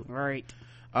supposed to do? Right.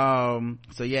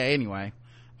 So yeah, anyway.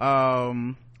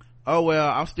 Oh well,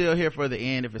 I'm still here for the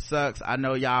end. If it sucks, I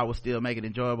know y'all will still make it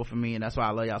enjoyable for me, and that's why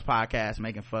I love y'all's podcast,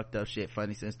 making fucked up shit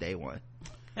funny since day one.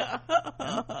 This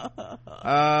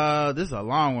is a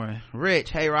long one.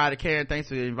 Rich, hey Rod and Karen, thanks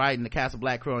for inviting the Castle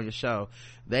Black crew on your show.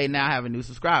 They now have a new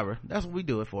subscriber. That's what we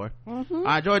do it for.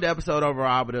 I enjoyed the episode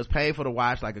overall, but it was painful to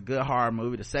watch, like a good horror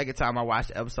movie. The second time I watched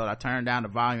the episode, I turned down the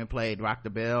volume and played Rock the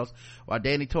Bells while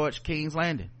Danny torched King's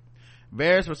Landing.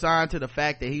 Varys resigned to the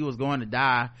fact that he was going to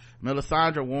die.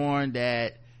 Melisandre warned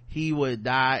that he would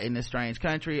die in this strange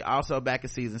country. Also, back in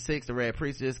season 6, the Red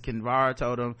Priestess Kinvara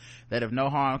told him that if no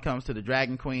harm comes to the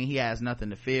Dragon Queen, he has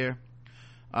nothing to fear.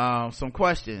 Some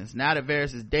questions. Now that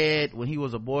Varys is dead, when he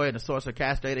was a boy and the sorcerer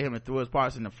castrated him and threw his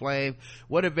parts in the flame,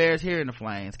 what did Varys hear in the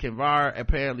flames? Kinvara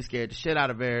apparently scared the shit out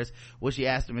of Varys when she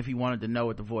asked him if he wanted to know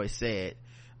what the voice said.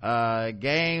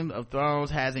 Game of Thrones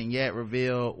hasn't yet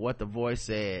revealed what the voice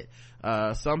said.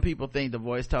 Some people think the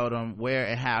voice told him where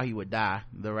and how he would die.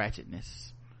 The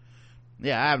ratchetness.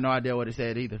 Yeah, I have no idea what it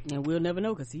said either, and we'll never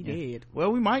know because he dead.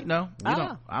 Well, we might know.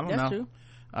 I don't know. True.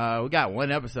 We got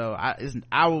one episode.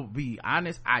 I will be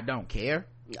honest, I don't care.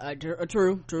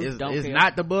 True. It's care.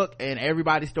 Not the book, and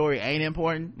everybody's story ain't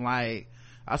important. Like,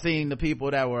 I've seen the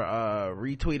people that were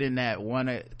retweeting that one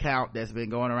account that's been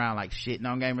going around like shitting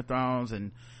on Game of Thrones,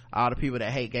 and all the people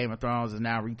that hate Game of Thrones is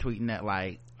now retweeting that,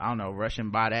 like, I don't know,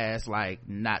 Russian bot ass, like,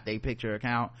 not they picture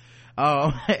account.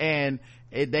 And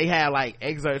they had like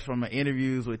excerpts from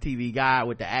interviews with TV Guide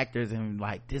with the actors, and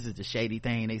like, this is the shady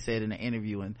thing they said in the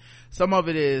interview, and some of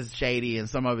it is shady and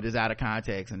some of it is out of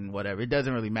context and whatever. It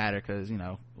doesn't really matter, because, you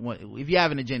know, if you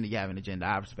have an agenda, you have an agenda.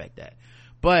 I respect that.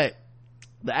 But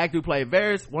the actor who played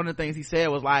Varys, one of the things he said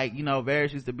was like, you know,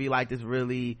 Varys used to be like this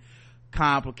really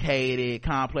complicated,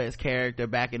 complex character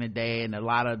back in the day, and a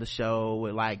lot of the show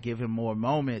would like give him more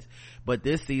moments, but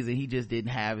this season he just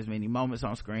didn't have as many moments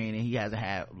on screen, and he hasn't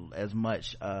had as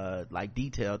much like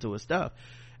detail to his stuff.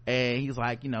 And he's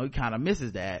like, you know, he kind of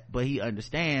misses that, but he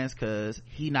understands because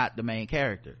he not the main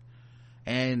character.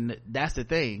 And that's the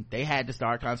thing, they had to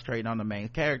start concentrating on the main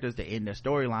characters to end their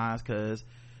storylines, because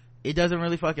it doesn't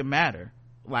really fucking matter.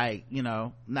 Like, you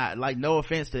know, not like, no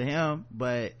offense to him,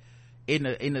 but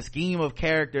in the scheme of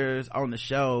characters on the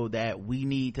show that we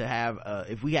need to have,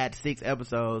 if we had 6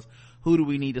 episodes, who do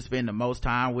we need to spend the most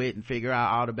time with and figure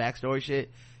out all the backstory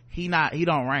shit? He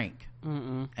don't rank.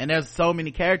 And there's so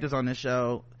many characters on this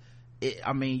show,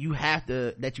 I mean, you have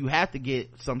to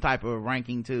get some type of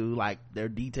ranking to, like, their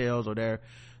details or their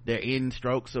end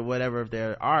strokes or whatever of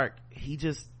their arc. He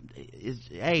just is,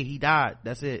 hey, he died,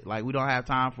 that's it. Like, we don't have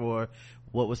time for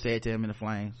what was said to him in the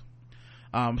flames.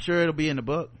 I'm sure it'll be in the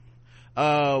book.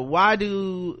 Why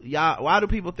do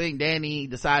people think Dany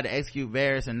decided to execute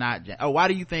Varys and not why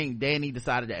do you think Dany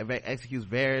decided to execute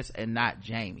Varys and not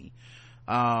Jaime?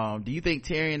 Do you think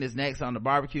Tyrion is next on the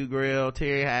barbecue grill?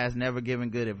 Tyrion has never given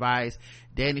good advice.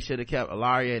 Dany should have kept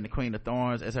Ellaria and the Queen of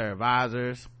Thorns as her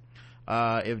advisors.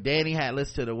 If Dany had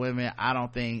listened to the women, I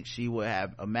don't think she would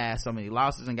have amassed so many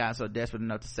losses and gotten so desperate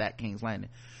enough to sack King's Landing.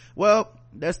 Well,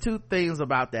 there's 2 things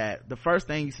about that. The first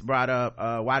thing you brought up,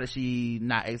 why did she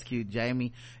not execute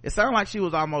Jaime? It sounded like she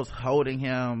was almost holding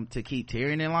him to keep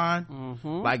Tyrion in line.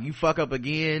 Like, you fuck up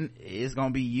again, it's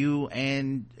gonna be you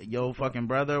and your fucking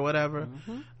brother or whatever.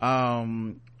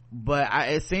 But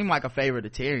it seemed like a favor to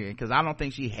Tyrion, because I don't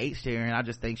think she hates Tyrion, I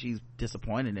just think she's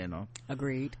disappointed in him.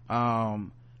 Agreed.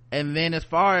 And then as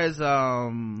far as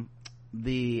no,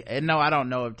 I don't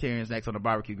know if Tyrion's next on the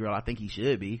barbecue grill. I think he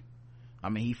should be. I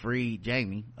mean, he freed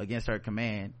Jaime against her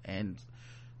command, and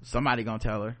somebody gonna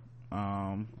tell her.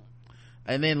 And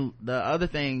then the other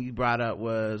thing you brought up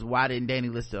was, why didn't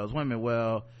Dany listen to those women?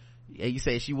 Well, you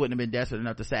say she wouldn't have been desperate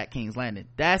enough to sack King's Landing.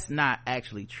 That's not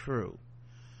actually true.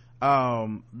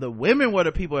 The women were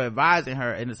the people advising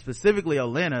her, and specifically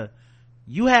Olenna.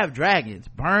 You have dragons,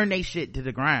 burn they shit to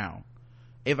the ground.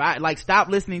 If stop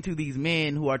listening to these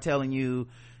men who are telling you,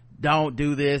 don't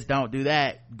do this, don't do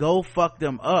that. Go fuck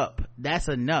them up. That's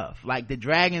enough. Like, the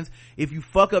dragons, if you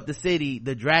fuck up the city,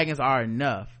 the dragons are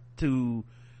enough to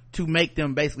make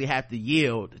them basically have to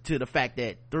yield to the fact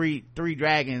that three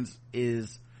dragons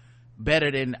is better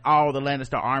than all the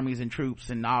Lannister armies and troops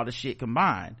and all the shit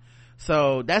combined.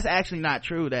 So that's actually not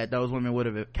true that those women would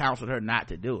have counseled her not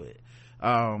to do it.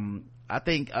 I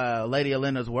think Lady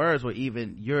Olenna's words were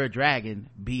even, you're a dragon,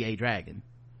 be a dragon.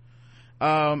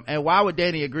 And why would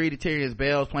Dany agree to Tyrion's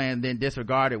Belle's plan, then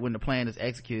disregard it when the plan is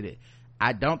executed?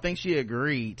 I don't think she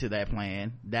agreed to that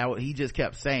plan. He just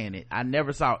kept saying it. I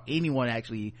never saw anyone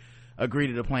actually agree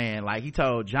to the plan. Like, he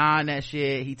told Jon that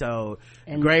shit, he told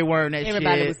Grey Worm that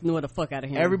everybody shit. was ignoring the fuck out of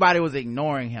him. Everybody was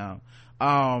ignoring him.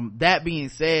 That being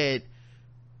said,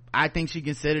 I think she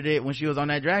considered it when she was on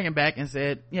that dragon back and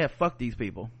said, yeah, fuck these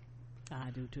people. I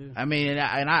do too. I mean,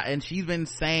 and she's been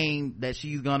saying that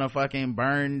she's gonna fucking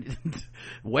burn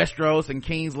Westeros and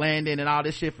King's Landing and all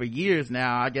this shit for years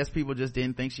now. I guess people just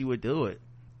didn't think she would do it.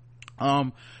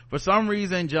 For some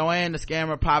reason, Joanne the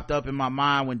scammer popped up in my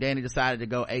mind when Dany decided to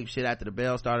go ape shit after the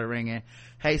bell started ringing.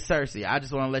 Hey Cersei, I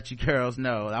just want to let you girls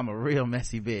know I'm a real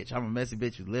messy bitch. I'm a messy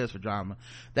bitch who lives for drama.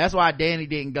 That's why Dany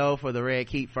didn't go for the Red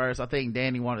Keep first. I think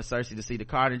Dany wanted Cersei to see the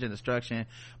carnage and destruction,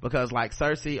 because like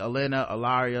Cersei, Olenna,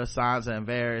 Ellaria, Sansa, and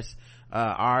Varys,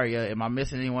 Arya, am I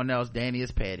missing anyone else? Dany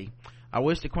is petty. I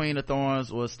wish the Queen of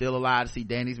Thorns was still alive to see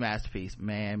Dany's masterpiece.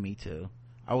 Man, me too.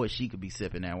 I wish she could be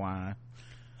sipping that wine.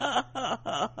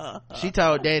 She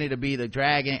told Dany to be the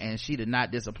dragon, and she did not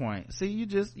disappoint. See, you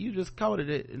just coded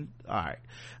it. And, all right.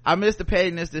 I miss the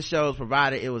pettiness this show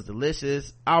provided. It was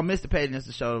delicious. I'll miss the pettiness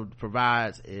the show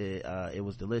provides. It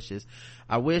was delicious.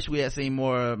 I wish we had seen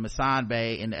more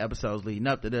Missandei in the episodes leading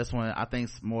up to this one. I think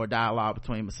more dialogue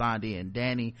between Missandei and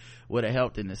Dany would have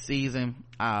helped in the season.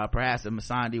 Perhaps if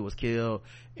Missandei was killed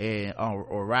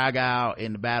or Rhaegal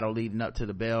in the battle leading up to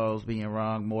the bells being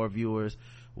rung, more viewers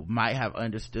might have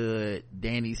understood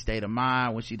Danny's state of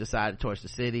mind when she decided to torch the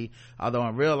city, although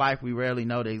in real life we rarely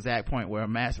know the exact point where a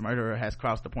mass murderer has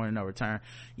crossed the point of no return.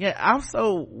 Yeah, I'm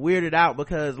so weirded out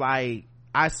because like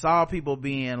I saw people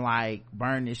being like,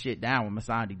 burn this shit down when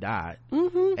Masandi died.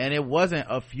 And it wasn't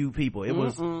a few people, it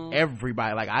was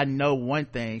everybody. Like, I know one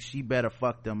thing, she better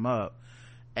fuck them up.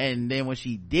 And then when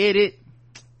she did it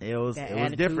was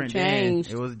different then.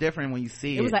 It was different when you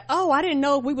see it. It was like, oh, I didn't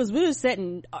know we was really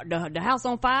setting the house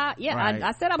on fire. Yeah, right.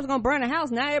 I said I was gonna burn the house.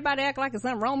 Now everybody act like it's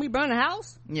something wrong with me burn the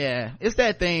house. Yeah, it's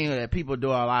that thing that people do a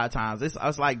lot of times.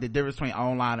 It's like the difference between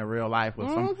online and real life. With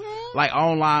some, like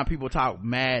online people talk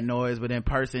mad noise, but in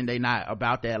person they not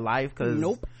about that life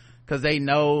because they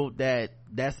know that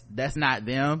that's not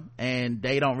them, and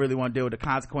they don't really want to deal with the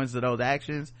consequences of those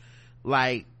actions.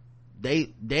 Like,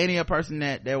 Danny a person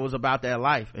that was about that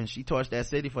life, and she torched that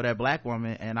city for that black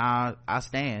woman, and I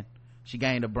stand. She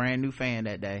gained a brand new fan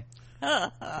that day.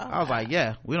 I was like,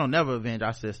 yeah, we don't never avenge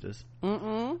our sisters.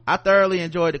 I thoroughly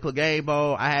enjoyed the Clegane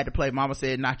Bowl. I had to play Mama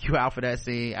Said Knock You Out for that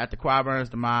scene. After Qyburn's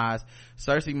demise,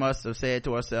 Cersei must have said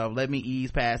to herself, let me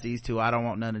ease past these two, I don't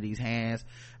want none of these hands.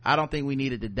 I don't think we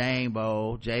needed the Dane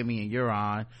Bowl, Jaime and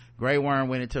Euron. Grey Worm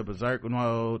went into berserk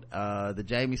mode. The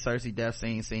Jaime Cersei death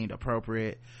scene seemed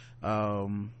appropriate.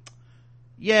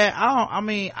 Yeah,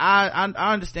 I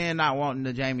understand not wanting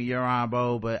the Jaime Euron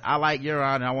Bowl, but I like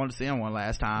Euron and I wanted to see him one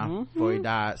last time before he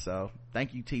died. So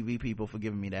thank you TV people for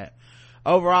giving me that.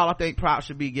 Overall, I think props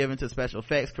should be given to special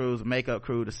effects crews, makeup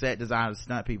crew, the set designers,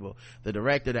 stunt people, the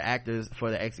director, the actors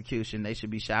for the execution. They should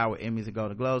be showered with Emmys and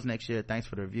Golden Globes next year. Thanks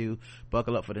for the review.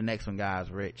 Buckle up for the next one, guys.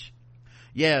 Rich.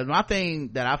 Yeah, my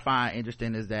thing that I find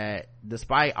interesting is that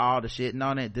despite all the shitting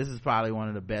on it, this is probably one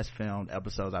of the best filmed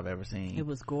episodes I've ever seen. It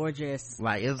was gorgeous.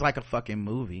 Like, it was like a fucking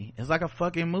movie. It's like a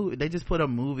fucking movie. They just put a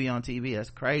movie on TV. That's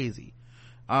crazy.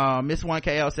 Miss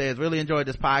 1KL says, really enjoyed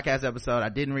this podcast episode. I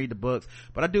didn't read the books,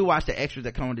 but I do watch the extras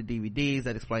that come with the DVDs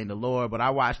that explain the lore, but I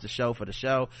watched the show for the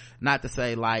show. Not to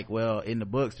say like, well, in the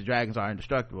books the dragons are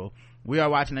indestructible. We are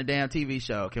watching a damn TV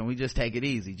show. Can we just take it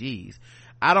easy? Jeez.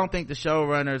 I don't think the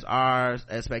showrunners are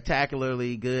as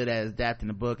spectacularly good at adapting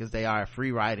the book as they are at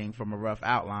free writing from a rough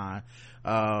outline.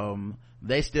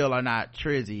 They still are not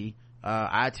trizzy.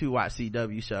 I too watch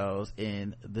CW shows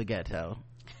in the ghetto.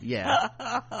 Yeah.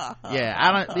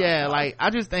 Like, I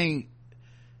just think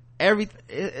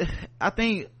I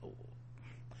think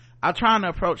I'm trying to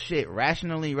approach shit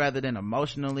rationally rather than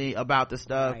emotionally about the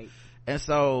stuff. Right. And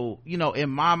so, you know,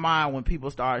 in my mind, when people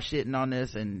start shitting on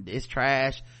this and it's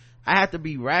trash, I have to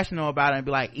be rational about it and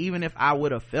be like, even if I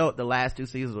would have felt the last 2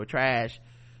 seasons were trash,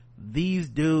 these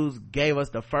dudes gave us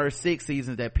the first 6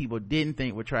 seasons that people didn't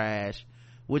think were trash,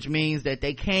 which means that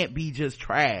they can't be just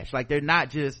trash. Like, they're not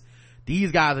just,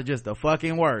 these guys are just the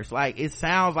fucking worst. Like, it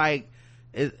sounds like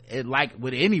it like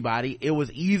with anybody, it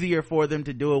was easier for them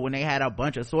to do it when they had a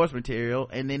bunch of source material,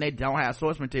 and then they don't have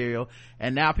source material,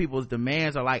 and now people's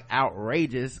demands are like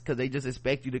outrageous because they just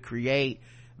expect you to create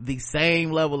the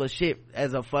same level of shit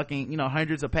as a fucking, you know,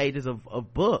 hundreds of pages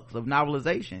of books, of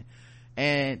novelization.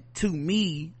 And to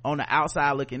me, on the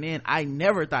outside looking in, I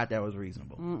never thought that was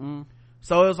reasonable.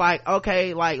 So it was like,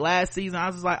 okay, like last season I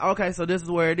was just like, okay, so this is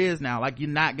where it is now. Like, you're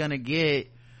not gonna get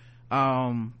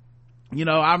you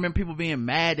know, I remember people being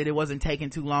mad that it wasn't taking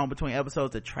too long between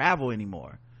episodes to travel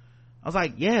anymore. I was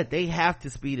like, yeah, they have to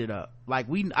speed it up. Like,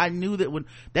 I knew that when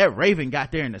that Raven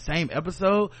got there in the same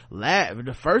episode,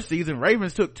 the first season,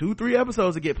 Ravens took 2-3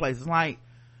 episodes to get places. Like,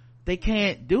 they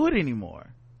can't do it anymore.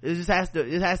 It just has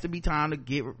to be time to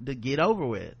get over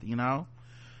with, you know?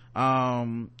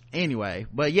 Anyway,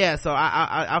 but yeah, so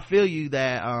I feel you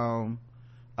that,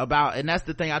 about, and that's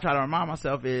the thing I try to remind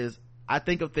myself is, I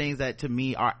think of things that to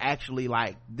me are actually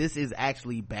like, this is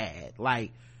actually bad.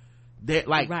 Like, they're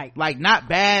like, right. Like not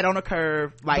bad on a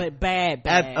curve, like, but bad.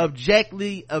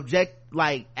 Abjectly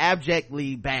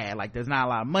bad. Like, there's not a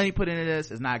lot of money put into this.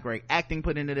 There's not great acting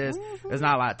put into this. There's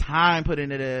not a lot of time put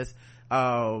into this.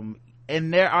 And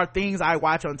there are things I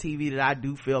watch on TV that I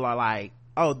do feel are like,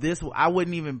 oh, this, I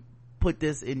wouldn't even put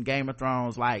this in Game of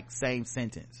Thrones, like, same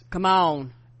sentence. Come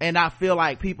on. And I feel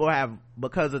like people have,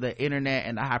 because of the internet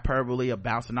and the hyperbole of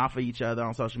bouncing off of each other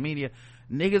on social media,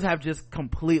 niggas have just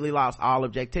completely lost all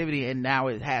objectivity, and now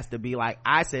it has to be like,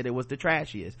 I said it was the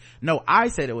trashiest. No, I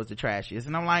said it was the trashiest.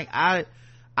 And I'm like,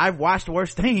 I've watched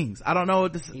worse things. I don't know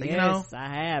what this, yes, you know?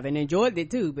 I have, and enjoyed it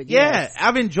too, but yeah, yes.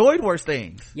 I've enjoyed worse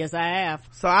things. Yes, I have.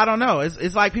 So I don't know.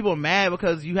 It's like people are mad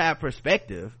because you have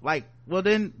perspective. Like, well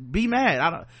then be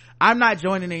mad. I'm not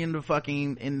joining in the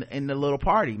fucking, in the little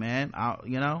party, man.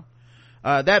 You know?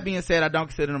 That being said, I don't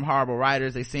consider them horrible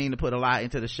writers. They seem to put a lot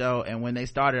into the show, and when they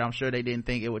started, I'm sure they didn't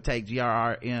think it would take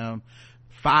GRRM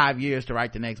 5 years to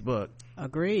write the next book.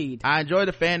 Agreed. I enjoy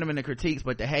the fandom and the critiques,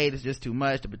 but the hate is just too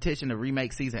much. The petition to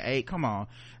remake season 8, come on.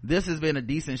 This has been a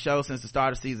decent show since the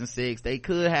start of season 6. They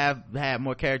could have had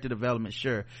more character development,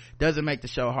 sure. Doesn't make the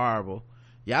show horrible.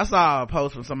 Yeah, I saw a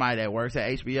post from somebody that works at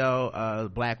HBO, a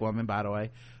black woman, by the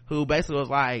way, who basically was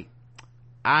like,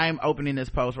 I'm opening this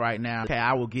post right now. Okay,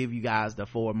 I will give you guys the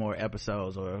 4 more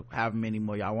episodes or however many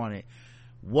more y'all wanted.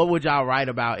 What would y'all write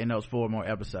about in those 4 more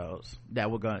episodes that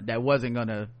was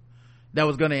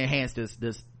gonna enhance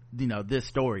this you know, this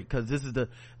story? Because this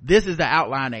is the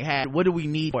outline they had. What do we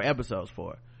need 4 episodes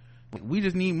for? We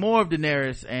just need more of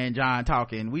Daenerys and Jon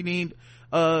talking. We need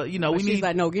she's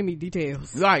like, no, give me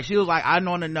details. Right, she was like, I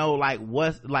want to know, like,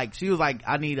 what's, like, she was like,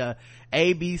 I need a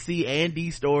B, C, and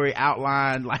D story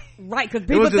outlined, like, right, because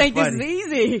people think this is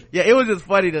easy. Yeah, it was just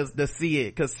funny to see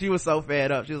it, because she was so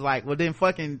fed up. She was like, well then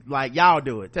fucking, like, y'all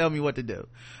do it, tell me what to do.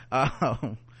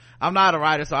 I'm not a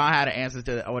writer, so I don't have the answers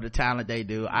to or the talent they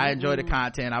do. I enjoy the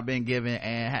content I've been given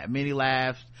and had many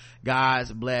laughs.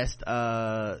 God's blessed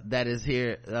that is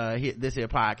here this here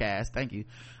podcast. Thank you.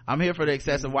 I'm here for the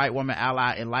excessive white woman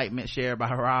ally enlightenment shared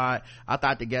by Rod. I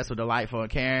thought the guests were delightful, and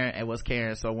Karen, and was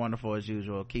Karen so wonderful as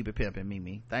usual. Keep it pimping,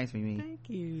 Mimi. Thanks, Mimi. Thank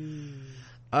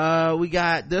you. We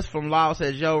got this from Law,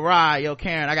 says, yo Rod, yo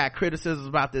Karen, I got criticisms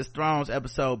about this Thrones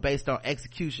episode based on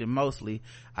execution mostly.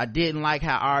 I didn't like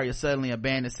how Arya suddenly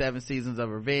abandoned 7 seasons of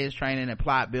revenge training and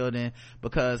plot building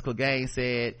because Clegane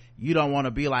said, you don't want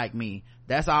to be like me.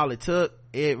 That's all it took.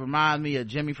 It reminds me of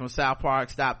Jimmy from South Park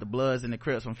stopped the Bloods and the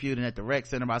Crips from feuding at the rec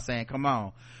center by saying, come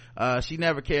on. She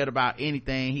never cared about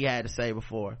anything he had to say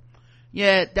before.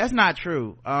 Yeah, that's not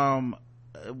true.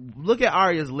 Look at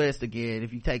Arya's list again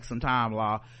if you take some time,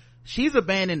 Law. She's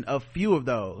abandoned a few of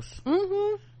those.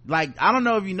 Like, I don't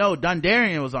know if you know,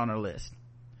 Dondarrion was on her list.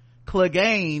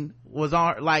 Clegane was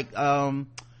on, like,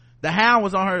 the Hound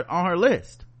was on her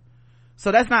list.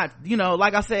 So that's not, you know,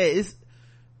 like I said, it's,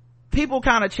 people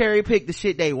kind of cherry pick the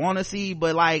shit they want to see,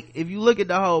 but like, if you look at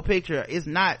the whole picture, it's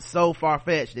not so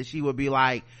far-fetched that she would be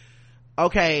like,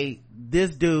 okay,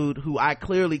 this dude who I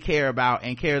clearly care about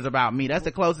and cares about me, that's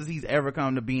the closest he's ever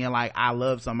come to being like, I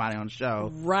love somebody on the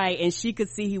show. Right, and she could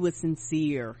see he was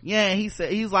sincere. Yeah, he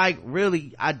said, he's like,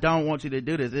 really, I don't want you to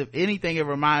do this. If anything, it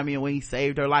reminded me of when he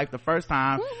saved her life the first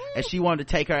time, and she wanted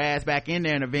to take her ass back in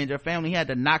there and avenge her family. He had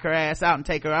to knock her ass out and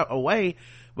take her away,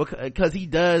 because he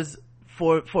does,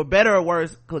 for better or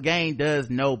worse, Clegane does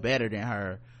know better than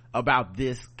her about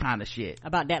this kind of shit,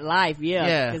 about that life.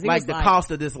 Yeah, like the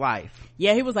cost of this life.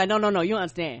 Yeah, he was like, no, you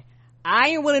understand, I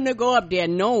ain't willing to go up there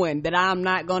knowing that I'm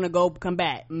not gonna come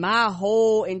back. My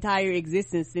whole entire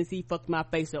existence since he fucked my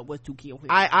face up was to kill him.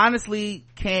 I honestly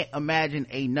can't imagine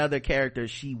another character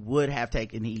she would have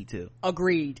taken heed to.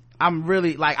 Agreed. I'm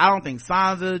really, like, I don't think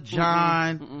Sansa,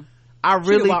 Jon, I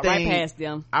really think right past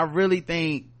them. I really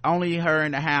think only her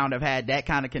and the Hound have had that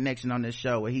kind of connection on this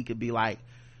show where he could be like,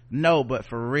 no, but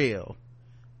for real,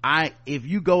 if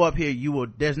you go up here, you will,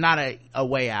 there's not a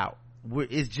way out.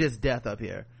 It's just death up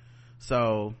here.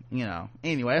 So, you know,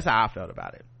 anyway, that's how I felt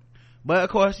about it. But of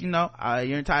course, you know,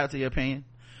 you're entitled to your opinion.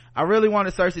 I really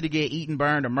wanted Cersei to get eaten,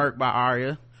 burned, or murked by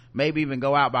Arya. Maybe even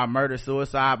go out by murder,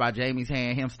 suicide by Jaime's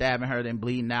hand, him stabbing her, then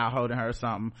bleeding out, holding her or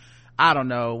something. I don't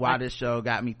know why this show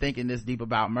got me thinking this deep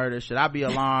about murder. Should I be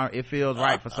alarmed? It feels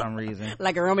right for some reason.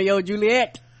 Like a Romeo and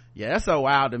Juliet. Yeah, that's so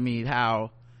wild to me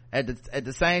how at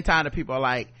the same time that people are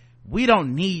like, we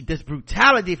don't need this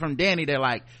brutality from Dany, they're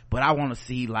like, but I want to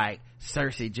see like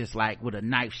Cersei just like with a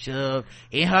knife shoved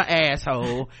in her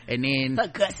asshole and then her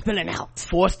gut spilling out,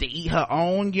 forced to eat her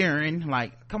own urine.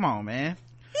 Like, come on, man.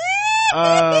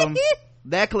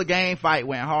 That Clegane fight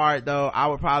went hard though. I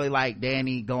would probably like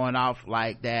Dany going off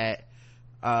like that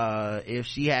if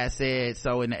she had said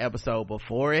so in the episode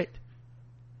before it,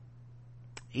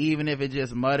 even if it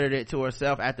just muttered it to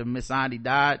herself after Missandei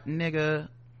died. Nigga,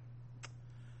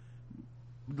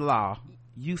 Law,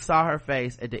 you saw her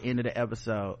face at the end of the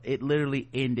episode. It literally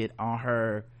ended on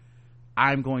her,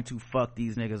 I'm going to fuck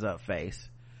these niggas up face.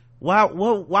 Why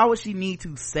would she need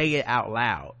to say it out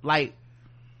loud? Like,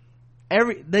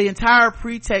 the entire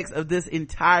pretext of this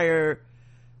entire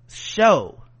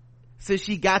show since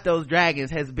she got those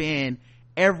dragons has been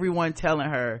everyone telling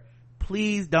her,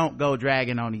 please don't go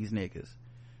dragging on these niggas.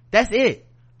 That's it.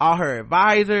 All her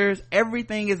advisors,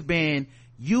 everything has been,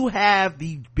 you have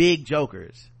the big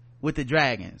jokers with the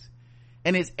dragons.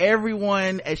 And it's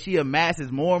everyone, as she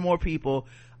amasses more and more people,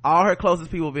 all her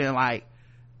closest people being like,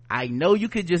 I know you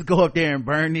could just go up there and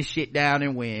burn this shit down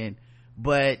and win,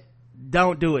 but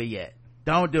don't do it yet.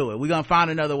 Don't do it. We're gonna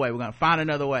find another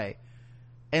way.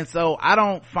 And so I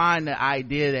don't find the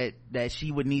idea that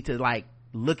she would need to like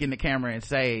look in the camera and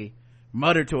say,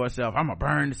 muttered to herself, I'm gonna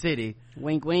burn the city.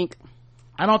 Wink wink.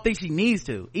 I don't think she needs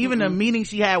to. Even the meeting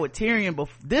she had with Tyrion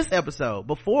this episode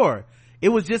before, it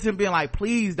was just him being like,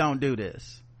 please don't do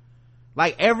this.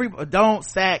 Like, don't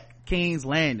sack King's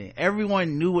Landing.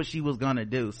 Everyone knew what she was gonna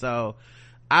do. So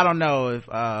I don't know if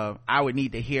I would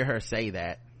need to hear her say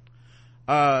that.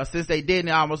 Since they didn't,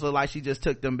 it almost looked like she just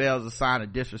took them bells as a sign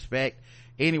of disrespect.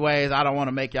 Anyways, I don't want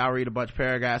to make y'all read a bunch of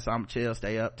paragraphs, so I'm chill,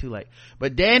 stay up, too late.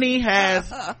 But Mimi says,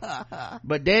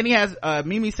 but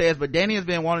Dany has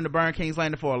been wanting to burn King's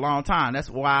Landing for a long time.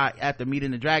 That's why after meeting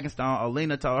the Dragonstone,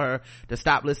 Olenna told her to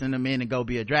stop listening to men and go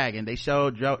be a dragon. They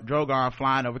showed Drogon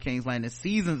flying over King's Landing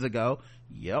seasons ago.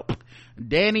 Yep.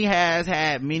 Dany has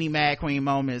had many Mad Queen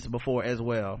moments before as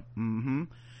well.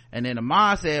 And then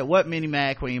Amon said, what many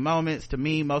Mad Queen moments? To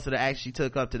me, most of the actions she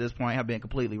took up to this point have been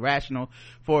completely rational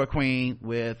for a queen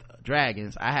with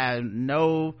dragons. I had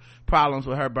no problems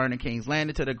with her burning King's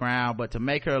Landing to the ground, but to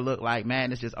make her look like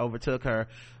madness just overtook her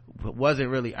wasn't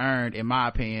really earned, in my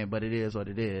opinion, but it is what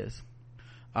it is.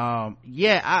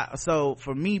 So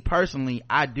for me personally,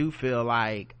 I do feel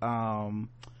like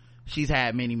she's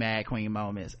had many Mad Queen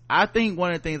moments. I think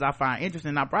one of the things I find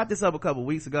interesting, I brought this up a couple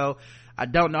weeks ago, I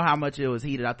don't know how much it was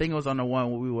heated. I think it was on the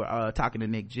one where we were talking to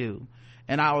Nick Jew,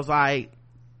 and I was like,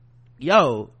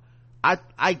 yo, I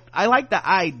like the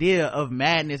idea of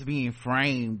madness being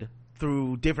framed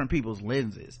through different people's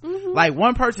lenses. Like,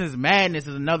 one person's madness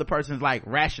is another person's like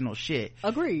rational shit.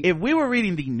 Agreed. If we were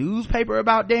reading the newspaper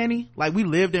about Dany, like we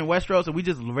lived in Westeros and we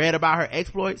just read about her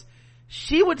exploits,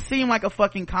 she would seem like a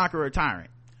fucking conqueror tyrant.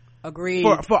 Agreed.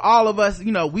 For all of us,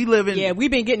 we live in... Yeah, we've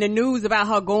been getting the news about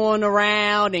her going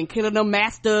around and killing them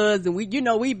masters, and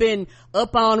we've been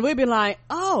up on, we've been like,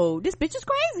 oh, this bitch is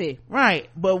crazy. Right.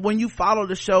 But when you follow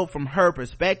the show from her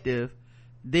perspective,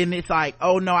 then it's like,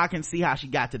 oh no, I can see how she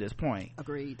got to this point.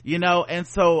 Agreed. And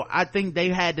so I think they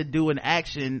had to do an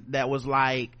action that was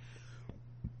like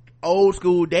old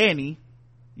school Dany,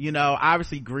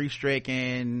 obviously grief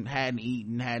stricken, hadn't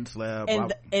eaten, hadn't slept,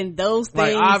 and those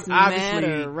things like, obviously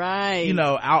matter, right?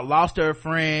 Lost her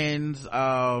friends,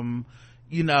 lost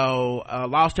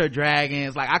her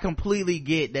dragons. Like, I completely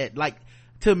get that. Like,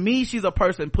 to me, she's a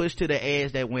person pushed to the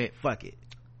edge that went fuck it,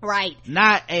 right?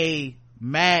 Not a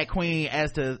Mad Queen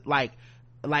as to like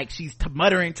she's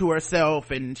muttering to herself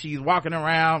and she's walking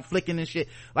around flicking and shit.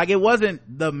 Like, it wasn't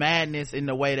the madness in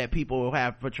the way that people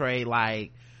have portrayed,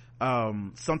 like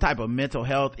some type of mental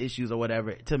health issues or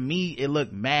whatever. To me, it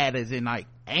looked mad as in like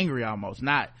angry almost,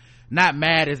 not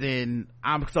mad as in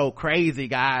I'm so crazy,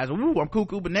 guys, ooh, I'm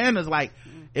cuckoo bananas. Like,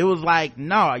 it was like,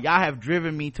 no, y'all have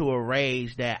driven me to a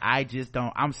rage that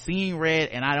I'm seeing red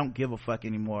and I don't give a fuck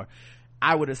anymore.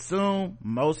 I would assume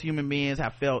most human beings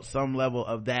have felt some level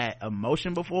of that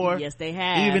emotion before. Yes, they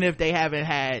have. Even if they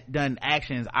haven't done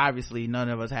actions. Obviously none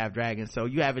of us have dragons, so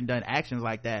you haven't done actions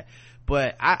like that.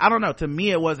 But I don't know, to me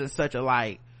it wasn't such a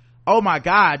like, oh my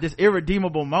god, this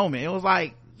irredeemable moment. It was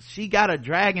like, she got a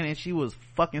dragon and she was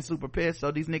fucking super pissed,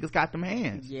 so these niggas got them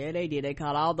hands. Yeah, they did. They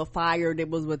caught all the fire that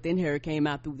was within her came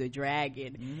out through the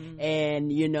dragon.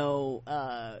 And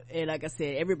and like I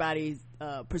said, everybody's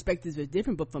perspectives is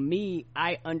different, but for me,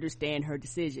 I understand her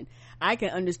decision. I can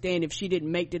understand if she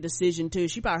didn't make the decision to,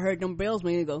 she probably heard them bells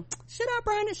ring and go, should I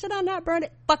burn it, should I not burn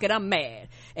it, fuck it, I'm mad.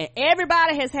 And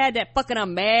everybody has had that fucking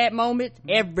I'm mad moment.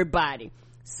 Everybody.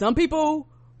 Some people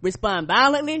respond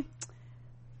violently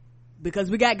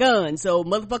because we got guns, so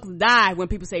motherfuckers die when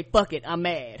people say fuck it, I'm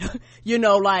mad.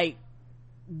 Like,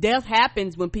 death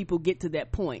happens when people get to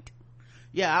that point.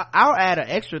 Yeah, I'll add an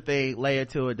extra layer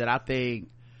to it that I think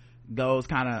goes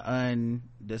kind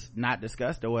of not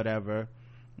discussed or whatever,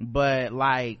 but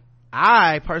like,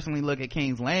 I personally look at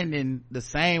King's Landing the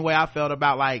same way I felt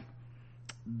about like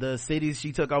the cities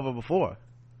she took over before.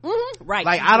 Right.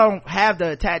 Like, I don't have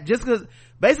the attack just because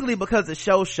the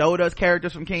show showed us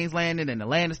characters from King's Landing and the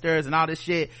Lannisters and all this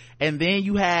shit, and then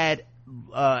you had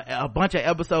a bunch of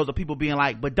episodes of people being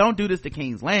like, but don't do this to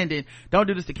King's Landing, don't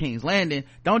do this to King's Landing,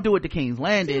 don't do it to King's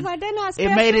Landing. Like, they're not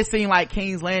special. It made it seem like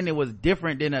King's Landing was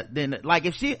different than like,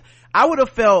 if I would have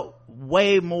felt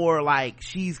way more like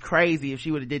she's crazy if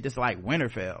she would have did this like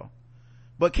Winterfell.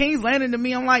 But King's Landing, to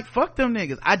me, I'm like, fuck them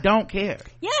niggas, I don't care.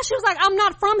 Yeah, she was like, I'm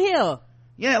not from here.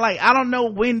 Yeah, like, I don't know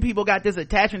when people got this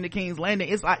attachment to King's Landing.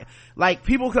 It's like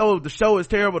people go, the show is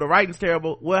terrible, the writing's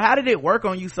terrible. Well, how did it work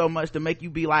on you so much to make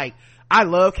you be like, I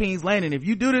love King's Landing, if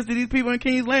you do this to these people in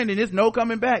King's Landing, there's no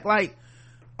coming back? Like,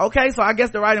 okay, so I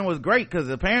guess the writing was great, because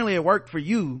apparently it worked for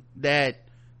you, that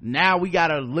now we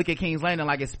gotta look at King's Landing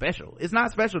like it's special. It's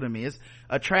not special to me. It's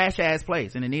a trash ass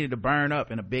place and it needed to burn up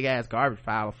in a big ass garbage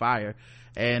pile of fire.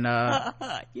 And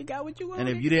you got what you wanted.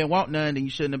 and if you didn't want none, then you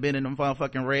shouldn't have been in them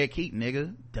fucking red keep,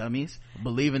 nigga. Dummies.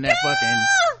 Believing that fucking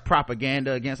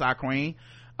propaganda against our queen.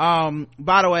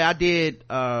 By the way, I did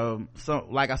so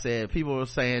like I said, people were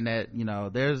saying that, you know,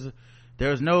 there's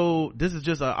no, this is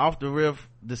just a off the riff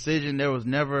decision. There was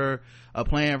never a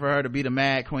plan for her to be the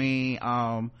Mad Queen.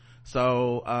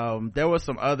 So there was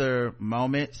some other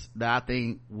moments that I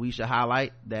think we should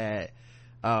highlight that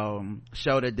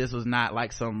show that this was not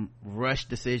like some rush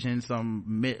decision,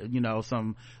 some, you know,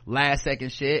 some last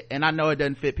second shit. And I know it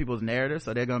doesn't fit people's narrative,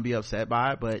 so they're gonna be upset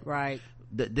by it, but right,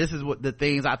 this is what the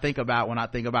things I think about when I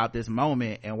think about this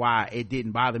moment and why it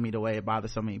didn't bother me the way it bothered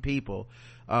so many people.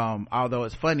 Although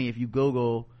it's funny, if you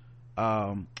Google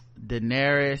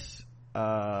Daenerys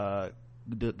the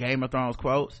Game of Thrones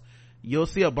quotes, you'll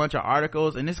see a bunch of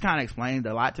articles, and this kind of explained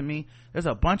a lot to me. There's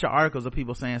a bunch of articles of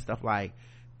people saying stuff like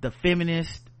the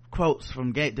feminist quotes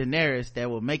from Daenerys that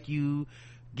will make you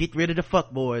get rid of the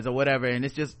fuckboys or whatever, and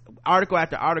it's just article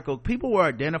after article. People were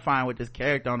identifying with this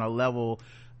character on a level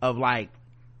of like,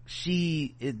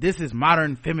 this is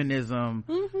modern feminism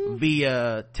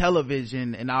via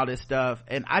television and all this stuff,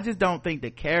 and I just don't think the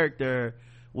character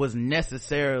was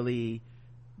necessarily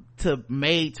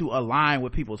made to align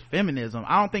with people's feminism.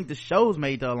 I don't think the show's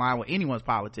made to align with anyone's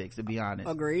politics, to be honest.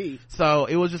 Agreed. So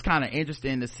it was just kind of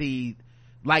interesting to see,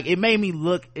 like, it made me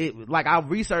look like I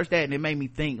researched that, and it made me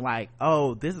think like,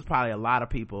 oh, this is probably a lot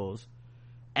of people's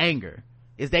anger,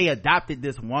 is they adopted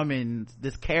this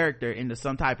character into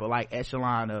some type of like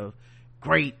echelon of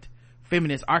great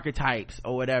feminist archetypes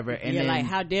or whatever, and then, like,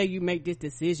 how dare you make this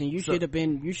decision? You should have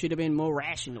been more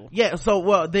rational. Yeah, so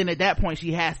well, then at that point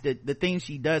she has to, the thing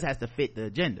she does has to fit the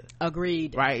agenda.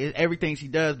 Agreed. Right, everything she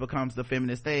does becomes the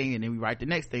feminist thing, and then we write the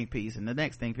next thing piece and the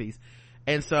next thing piece.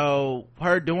 And so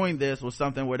her doing this was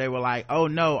something where they were like, oh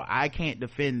no, I can't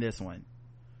defend this one.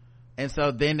 And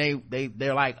so then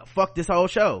they're like, fuck this whole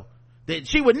show. That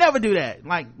she would never do that.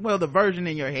 Like, well, the version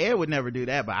in your head would never do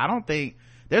that, but I don't think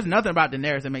there's nothing about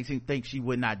Daenerys that makes you think she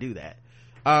would not do that.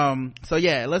 So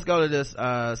yeah, let's go to this,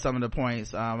 some of the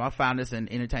points. I found this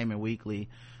in Entertainment Weekly.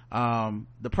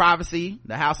 The Prophecy,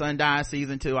 the House of Undying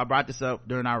season 2. I brought this up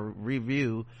during our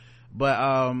review,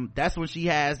 but that's when she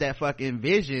has that fucking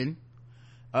vision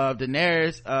of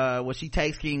Daenerys, where she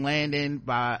takes King Landon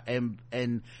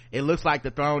and it looks like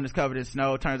the throne is covered in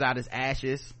snow. Turns out it's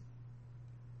ashes,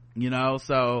 you know.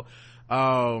 So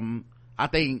I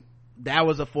think that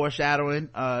was a foreshadowing.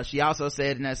 She also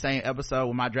said in that same episode,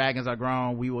 when my dragons are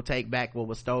grown, we will take back what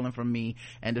was stolen from me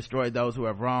and destroy those who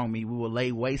have wronged me. We will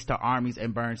lay waste to armies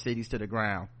and burn cities to the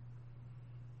ground.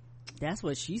 That's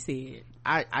what she said.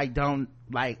 I don't,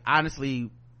 like, honestly,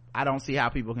 I don't see how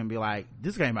people can be like,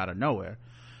 this came out of nowhere.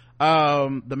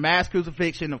 The mass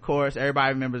crucifixion, of course,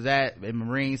 everybody remembers that in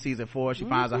Marine season 4. She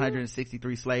finds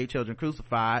 163 slave children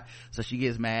crucified, so she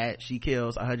gets mad. She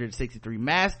kills 163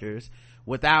 masters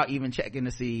without even checking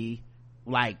to see,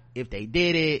 like, if they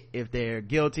did it, if they're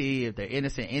guilty, if they're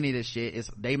innocent, any of this shit.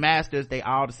 They masters, they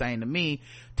all the same to me.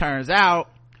 Turns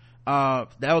out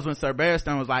that was when Sir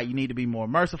Barristan was like, you need to be more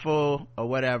merciful or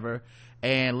whatever.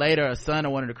 And later a son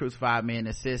of one of the crucified men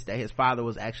insists that his father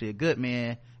was actually a good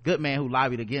man who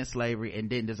lobbied against slavery and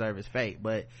didn't deserve his fate.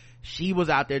 But she was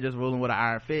out there just ruling with an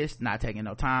iron fist, not taking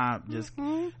no time, just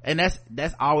and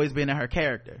that's always been in her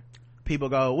character. People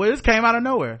go, well, this came out of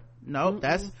nowhere. No,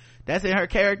 that's in her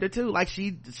character too. Like,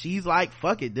 she's like,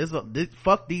 fuck it, this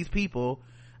fuck these people.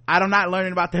 I'm not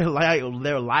learning about their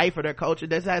life or their culture.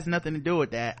 This has nothing to do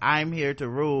with that. I'm here to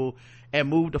rule and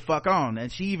move the fuck on.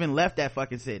 And she even left that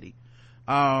fucking city.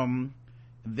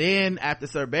 Then after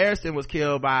Sir Barristan was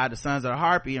killed by the Sons of the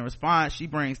Harpy, in response she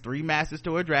brings 3 masters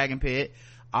to her dragon pit.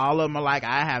 All of them are like,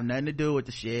 I have nothing to do with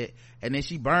the shit. And then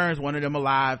she burns one of them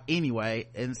alive anyway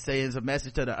and sends a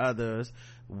message to the others,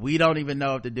 we don't even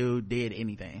know if the dude did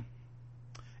anything.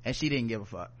 And she didn't give a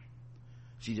fuck.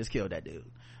 She just killed that dude.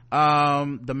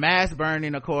 The mass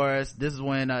burning, of course, this is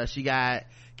when she got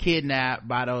kidnapped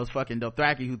by those fucking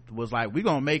Dothraki who was like, we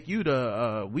gonna make you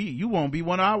you won't be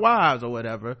one of our wives or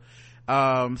whatever.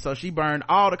 So she burned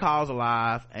all the Khals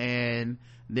alive and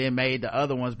then made the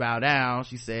other ones bow down.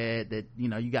 She said that, you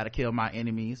know, you got to kill my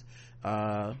enemies,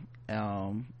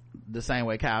 the same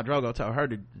way Khal Drogo told her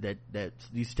that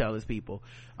used to tell his people.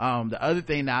 The other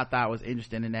thing that I thought was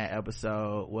interesting in that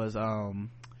episode was,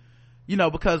 you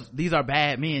know, because these are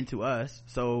bad men to us,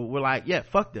 so we're like, yeah,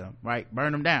 fuck them, right?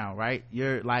 Burn them down, right?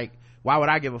 You're like, why would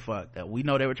I give a fuck? We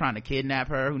know they were trying to kidnap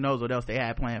her. Who knows what else they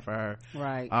had planned for her,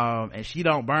 right? And she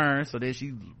don't burn, so then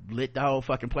she lit the whole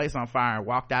fucking place on fire and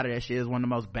walked out of that shit. Is one of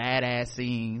the most badass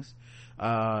scenes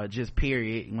just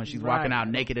period, when she's walking out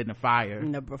naked in the fire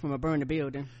from a burned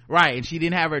building, right? And she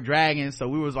didn't have her dragon, so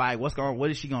we was like,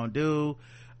 what is she gonna do?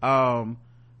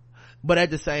 But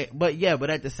at the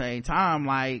same time,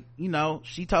 like, you know,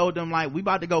 she told them, like, we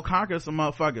about to go conquer some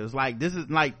motherfuckers. Like, this is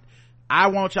like, I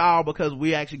want y'all because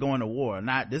we actually going to war.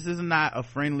 This is not a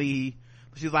friendly.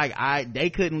 She's like,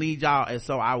 they couldn't lead y'all, and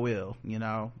so I will, you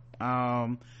know.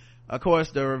 Of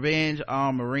course, the revenge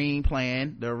Marine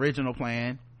plan, the original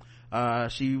plan,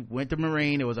 she went to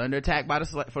Marine. It was under attack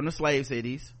from the slave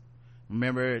cities.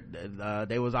 Remember,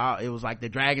 it was like the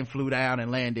dragon flew down and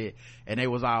landed, and they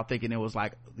was all thinking it was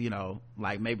like, you know,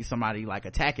 like maybe somebody like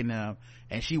attacking them,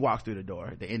 and she walks through the door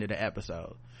at the end of the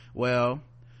episode. Well,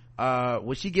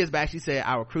 when she gets back, she said,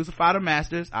 I will crucify the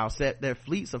masters, I'll set their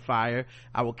fleets afire,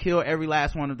 I will kill every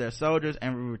last one of their soldiers,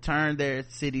 and return their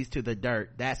cities to the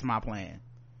dirt. That's my plan.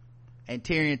 And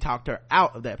Tyrion talked her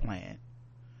out of that plan.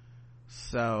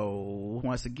 So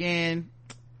once again,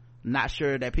 not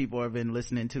sure that people have been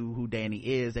listening to who Dany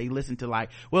is. They listen to, like,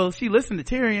 well, she listened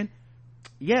to Tyrion,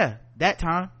 yeah, that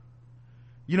time,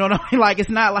 you know what I mean? Like, it's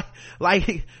not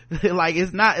like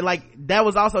it's not like that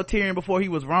was also Tyrion before he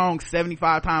was wrong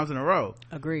 75 times in a row.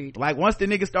 Agreed. Like, once the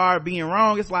nigga started being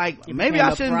wrong, it's like, maybe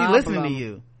I shouldn't be listening to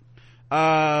you.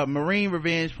 Marine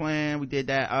revenge plan, we did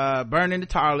that. Burning the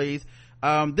Tarleys.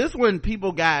 This one,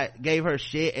 people gave her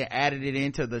shit and added it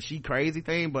into the she crazy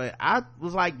thing, but I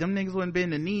was like, them niggas wouldn't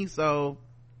bend the knee, so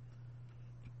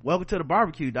welcome to the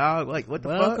barbecue, dog. Like, what the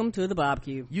fuck? Welcome to the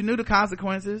barbecue. You knew the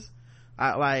consequences.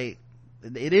 Like,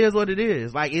 it is what it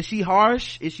is. Like, is she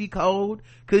harsh? Is she cold?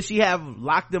 Could she have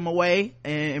locked them away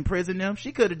and imprisoned them?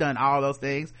 She could have done all those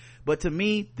things, but to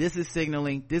me, this is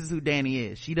signaling this is who Dany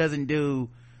is. She doesn't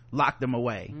do lock them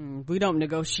away. We don't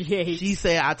negotiate. She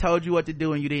said, I told you what to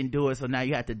do and you didn't do it, so now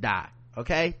you have to die.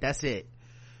 Okay, that's it.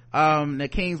 The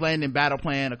King's Landing battle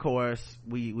plan, of course,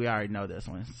 we already know this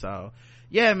one. So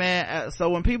yeah, man. So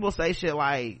when people say shit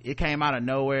like it came out of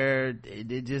nowhere,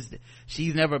 it just,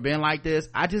 she's never been like this,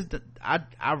 I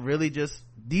really just,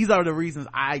 these are the reasons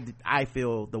I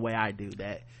feel the way I do,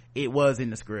 that it was in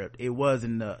the script, it was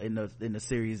in the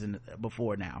series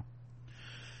before now.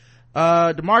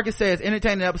 DeMarcus says,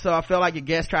 entertaining episode. I felt like your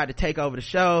guest tried to take over the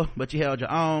show, but you held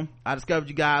your own. I discovered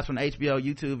you guys from the HBO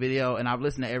YouTube video, and I've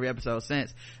listened to every episode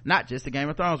since, not just the Game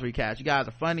of Thrones recast. You guys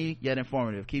are funny yet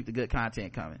informative. Keep the good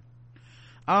content coming.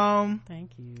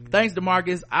 Thank you. Thanks,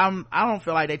 DeMarcus. I don't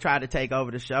feel like they tried to take over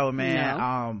the show, man.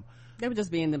 No. They were just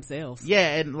being themselves.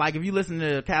 Yeah, and like, if you listen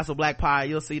to Castle Black Pie,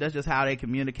 you'll see that's just how they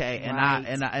communicate. Right.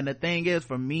 And the thing is,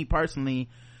 for me personally,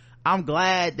 I'm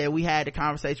glad that we had the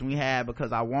conversation we had,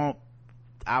 because I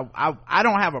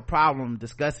don't have a problem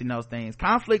discussing those things.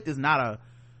 Conflict is not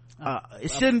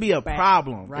it shouldn't be a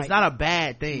problem. Right. It's not a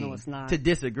bad thing. No, it's not. To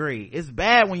disagree. It's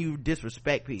bad when you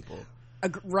disrespect people.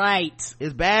 Right.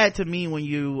 It's bad to me when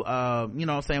you you know what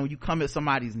I'm saying, when you come at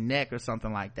somebody's neck or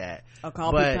something like that, or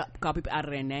call people out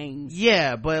of their names.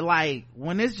 Yeah, but like,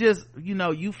 when it's just, you know,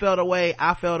 you felt away,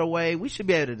 I felt away, we should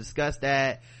be able to discuss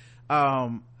that.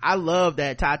 I love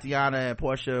that Tatiana and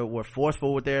Portia were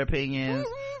forceful with their opinions.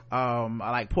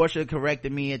 Like, Portia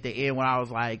corrected me at the end when I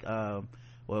was like, well,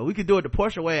 we could do it the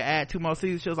Portia way and add 2 more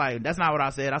seasons. She was like, that's not what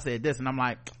I said this. And I'm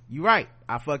like, you right,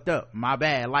 I fucked up, my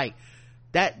bad. Like,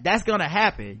 that's gonna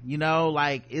happen, you know.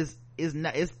 Like, it's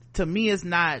to me, it's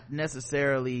not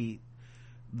necessarily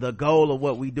the goal of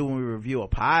what we do when we review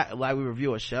we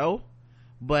review a show,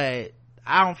 but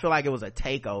I don't feel like it was a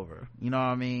takeover, you know what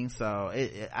I mean? So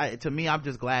to me, I'm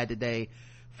just glad that they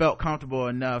felt comfortable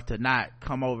enough to not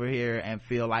come over here and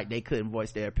feel like they couldn't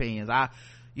voice their opinions.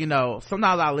 You know,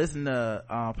 sometimes I listen to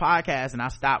podcasts and I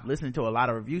stopped listening to a lot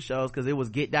of review shows because it was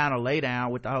get down or lay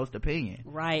down with the host opinion.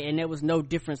 Right, and there was no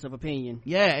difference of opinion.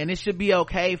 Yeah, and it should be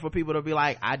okay for people to be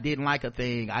like, I didn't like a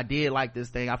thing, I did like this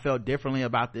thing, I felt differently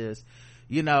about this.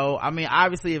 You know, I mean,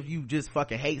 obviously if you just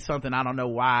fucking hate something, I don't know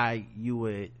why you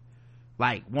would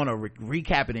like want to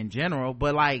recap it in general,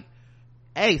 but like,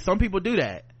 hey, some people do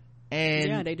that. And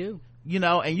yeah, they do. You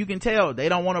know, and you can tell they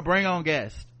don't want to bring on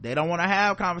guests, they don't want to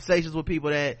have conversations with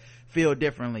people that feel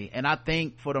differently. And I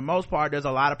think for the most part, there's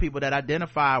a lot of people that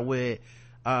identify with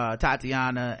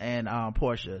Tatiana and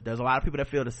Portia. There's a lot of people that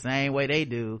feel the same way they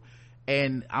do,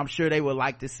 and I'm sure they would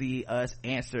like to see us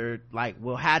answer like,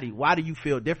 well, why do you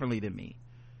feel differently than me?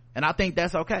 And I think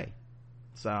that's okay.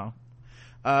 So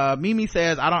Mimi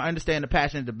says, I don't understand the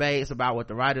passionate debates about what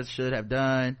the writers should have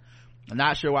done. I'm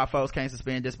not sure why folks can't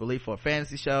suspend disbelief for a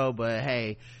fantasy show, but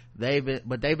hey, they've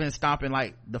been stomping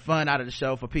like the fun out of the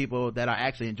show for people that are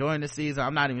actually enjoying the season.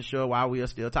 I'm not even sure why we are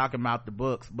still talking about the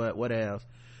books, but what else?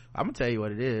 I'm gonna tell you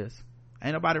what it is.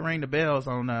 Ain't nobody ring the bells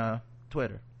on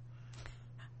Twitter.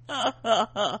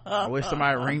 I wish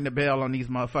somebody ring the bell on these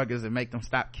motherfuckers and make them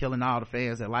stop killing all the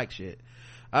fans that like shit.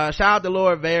 Shout out to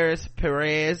Lord Varys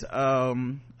Perez,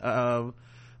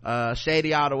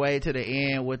 shady all the way to the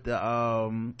end with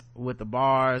the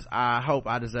bars. I hope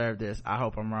I deserve this. I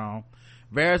hope I'm wrong.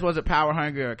 Varys wasn't power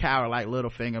hungry or a coward like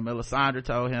Littlefinger. Melisandre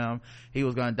told him he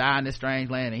was going to die in this strange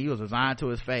land and he was resigned to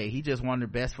his fate. He just wanted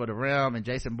the best for the realm, and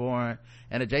a Jason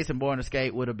Bourne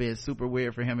escape would have been super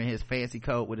weird for him in his fancy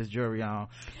coat with his jewelry on.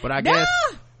 But I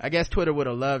guess Twitter would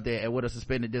have loved it and would have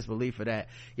suspended disbelief for that.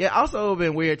 Yeah, also it would have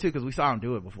been weird too because we saw him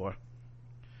do it before.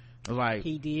 It was like,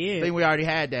 he did. I think we already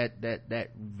had that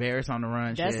Varys on the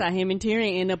run. That's shit. how him and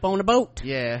Tyrion end up on the boat.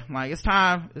 Yeah, like it's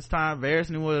time. Varys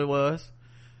knew what it was.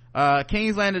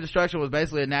 King's Land of Destruction was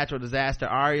basically a natural disaster.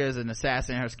 Arya is an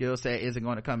assassin. Her skill set isn't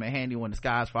going to come in handy when the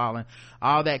sky's falling.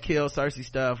 All that kill Cersei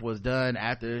stuff was done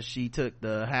after she took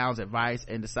the Hound's advice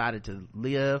and decided to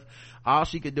live. All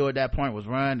she could do at that point was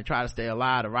run and try to stay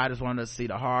alive. The writers wanted us to see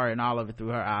the horror and all of it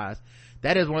through her eyes.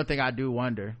 That is one thing I do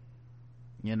wonder,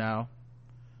 you know.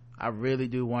 I really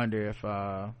do wonder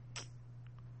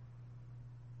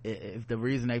if the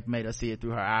reason they made us see it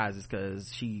through her eyes is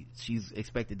because she's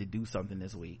expected to do something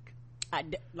this week.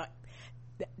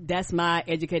 That's my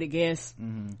educated guess.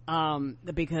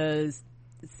 Because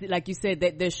like you said,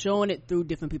 that they're showing it through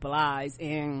different people's eyes,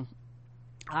 and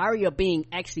Arya being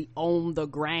actually on the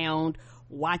ground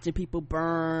watching people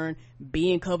burn,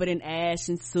 being covered in ash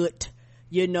and soot,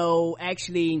 you know,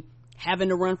 actually having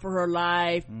to run for her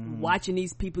life, watching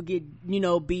these people get, you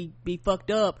know, be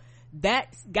fucked up.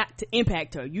 That's got to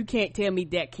impact her. You can't tell me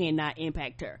that cannot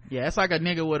impact her. Yeah, it's like a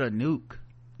nigga with a nuke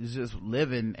is just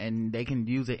living and they can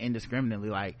use it indiscriminately.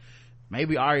 Like,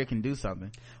 maybe Arya can do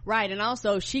something. Right, and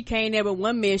also she came there with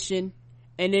one mission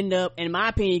and ended up, in my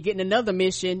opinion, getting another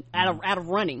mission out of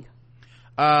running.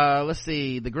 Let's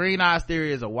see. The Green Eyes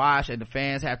theory is a wash and the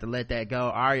fans have to let that go.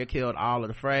 Arya killed all of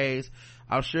the Freys.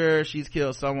 I'm sure she's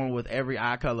killed someone with every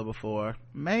eye color before.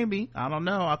 Maybe. I don't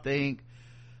know.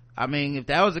 I mean, if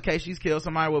that was the case, she's killed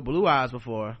somebody with blue eyes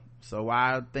before. So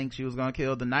why think she was gonna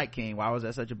kill the Night King? Why was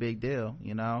that such a big deal?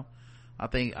 You know, I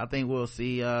think we'll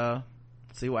see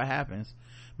what happens.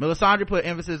 Melisandre put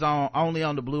emphasis only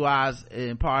on the blue eyes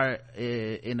in part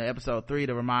in the episode 3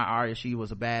 to remind Arya she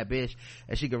was a bad bitch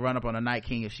and she could run up on the Night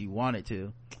King if she wanted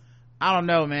to. I don't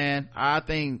know, man. I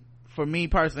think for me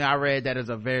personally, I read that as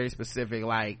a very specific,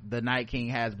 like, the Night King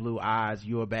has blue eyes,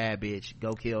 you a bad bitch,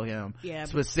 go kill him. Yeah,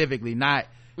 specifically, not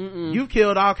you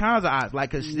killed all kinds of eyes,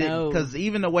 like, cause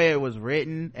even the way it was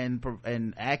written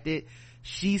and acted,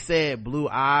 she said blue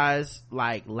eyes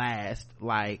like last,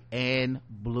 like, and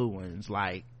blue ones,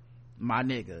 like, my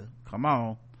nigga, come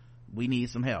on, we need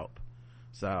some help.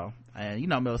 So, and you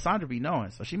know, Melisandre be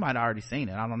knowing, so she might have already seen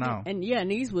it. I don't know.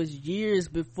 And these was years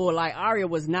before, like, Arya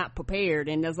was not prepared,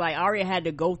 and it's like Arya had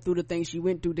to go through the things she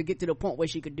went through to get to the point where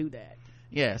she could do that.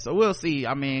 Yeah, so we'll see.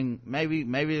 I mean, maybe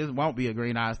it won't be a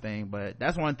Green Eyes thing, but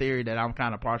that's one theory that I'm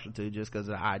kind of partial to, just because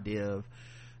of the idea of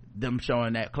them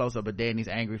showing that close up of Dany's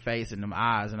angry face and them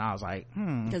eyes, and I was like,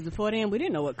 because before then we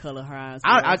didn't know what color her eyes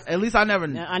was. At least I never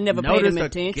paid them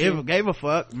attention. Gave a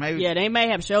fuck. Maybe, yeah, they may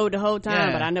have showed the whole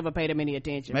time, but I never paid them any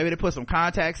attention. Maybe they put some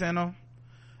contacts in them.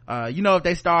 You know, if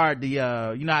they start the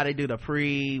you know how they do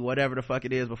the whatever the fuck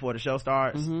it is before the show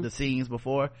starts, the scenes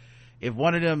before, if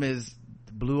one of them is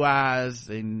blue eyes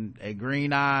and a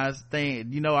green eyes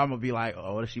thing, you know, I'm gonna be like,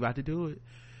 oh, is she about to do it?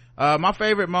 My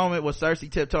favorite moment was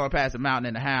Cersei tiptoeing past the Mountain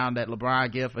and the Hound. That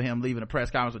LeBron gift for him leaving the press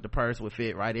conference with the purse would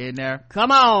fit right in there. Come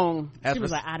on. She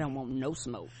was like, I don't want no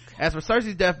smoke. As for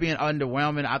Cersei's death being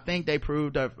underwhelming, I think they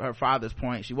proved her father's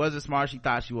point. She wasn't smart she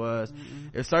thought she was.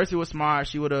 If Cersei was smart,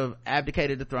 she would have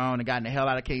abdicated the throne and gotten the hell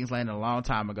out of King's Landing a long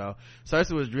time ago.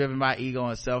 Cersei was driven by ego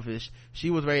and selfish.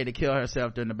 She was ready to kill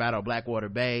herself during the Battle of Blackwater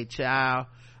Bay. Child,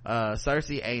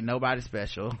 Cersei ain't nobody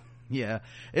special. Yeah,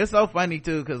 it's so funny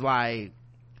too, because, like,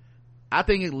 I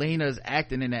think Lena's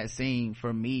acting in that scene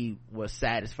for me was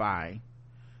satisfying,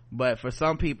 but for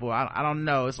some people, I don't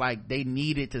know, it's like they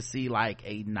needed to see like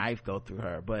a knife go through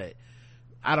her. But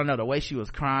I don't know, the way she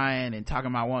was crying and talking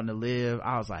about wanting to live,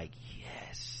 I was like,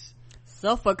 yes,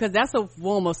 suffer, because that's a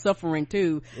form of suffering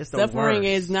too. Suffering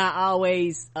is not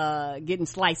always getting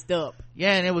sliced up.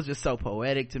 Yeah, and it was just so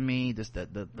poetic to me, just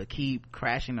the keep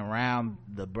crashing around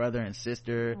the brother and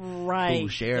sister who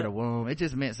shared a womb. It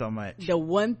just meant so much. The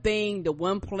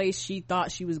one place she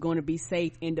thought she was going to be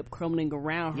safe ended up crumbling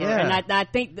around her. Yeah. And I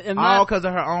think all because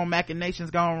of her own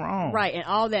machinations gone wrong. Right, and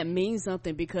all that means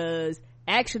something, because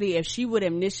actually if she would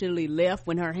have initially left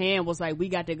when her hand was like, we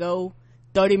got to go,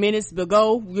 30 minutes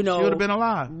ago, you know, she would have been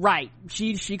alive. Right.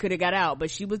 She could have got out,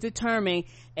 but she was determined,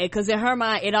 because in her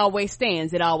mind, it always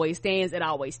stands.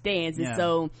 And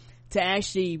so to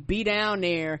actually be down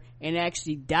there and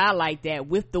actually die like that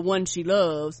with the one she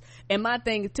loves. And my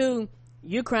thing too,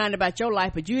 you're crying about your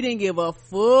life, but you didn't give a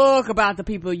fuck about the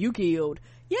people you killed.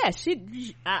 Yeah,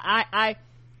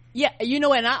 yeah, you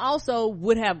know, and I also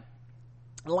would have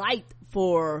liked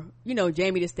for, you know,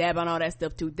 Jamie to stab and all that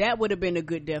stuff too. That would have been a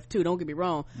good death too, don't get me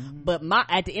wrong. But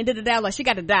at the end of the day, I was like, she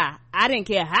got to die. I didn't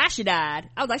care how she died.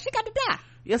 I was like, she got to die.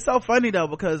 It's so funny though,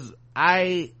 because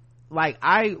me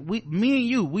and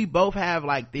you, we both have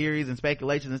like theories and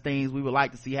speculations and things we would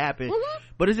like to see happen.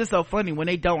 But it's just so funny when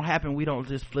they don't happen, we don't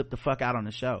just flip the fuck out on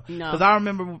the show. No, because I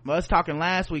remember us talking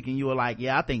last week and you were like,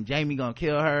 yeah, I think Jamie gonna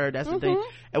kill her, that's the thing.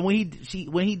 And when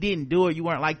he didn't do it, you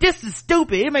weren't like, this is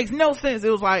stupid, it makes no sense.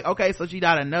 It was like, okay, so she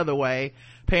died another way.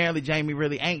 Apparently Jamie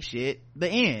really ain't shit. The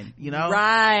end, you know,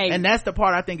 right? And that's the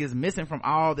part I think is missing from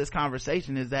all this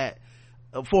conversation, is that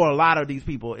for a lot of these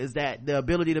people, is that the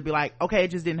ability to be like, okay,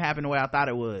 it just didn't happen the way I thought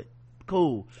it would.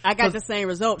 Cool, I got the same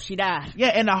result, she died. Yeah,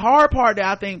 and the hard part that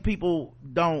I think people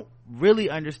don't really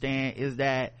understand is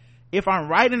that if I'm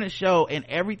writing a show and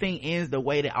everything ends the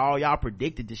way that all y'all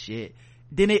predicted the shit,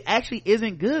 then it actually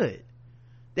isn't good.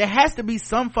 There has to be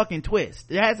some fucking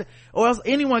twist. Or else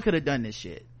anyone could have done this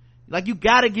shit. Like, you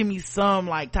gotta give me some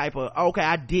like type of, okay,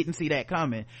 I didn't see that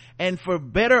coming. And for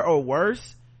better or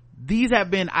worse, these have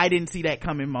been I didn't see that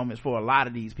coming moments for a lot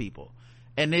of these people.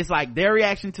 And it's like their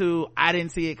reaction to I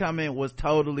didn't see it coming was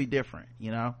totally different,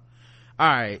 you know?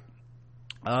 Alright.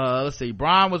 Let's see.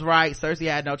 Bronn was right. Cersei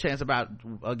had no chance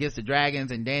against the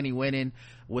dragons, and Dany winning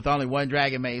with only one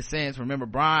dragon made sense. Remember,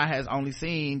 Bronn has only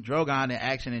seen Drogon in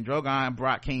action, and Drogon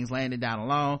brought King's Landing down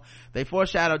alone. They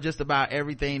foreshadowed just about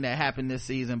everything that happened this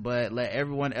season, but let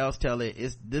everyone else tell it.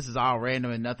 This is all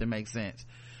random and nothing makes sense.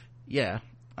 Yeah.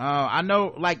 I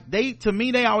know, like, to me,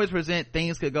 they always present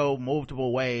things could go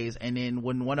multiple ways, and then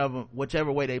when one of them,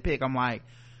 whichever way they pick, I'm like,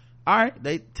 all right,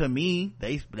 they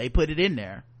put it in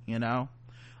there, you know?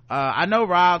 I know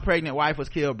Rob's pregnant wife was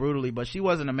killed brutally, but she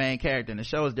wasn't a main character, and the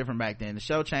show was different back then. The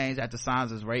show changed after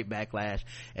Sansa's rape backlash,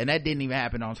 and that didn't even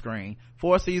happen on screen.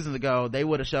 4 seasons ago, they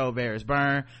would have showed Varys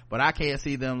burn, but I can't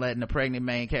see them letting the pregnant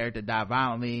main character die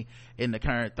violently in the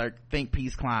current think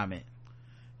peace climate.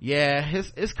 Yeah,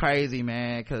 it's crazy,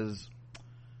 man, because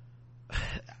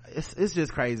it's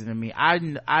just crazy to me.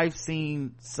 I've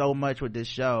seen so much with this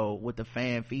show, with the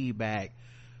fan feedback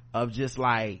of just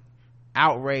like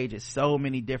outrage at so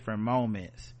many different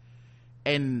moments,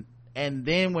 and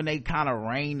then when they kind of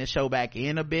rein the show back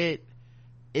in a bit,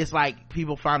 it's like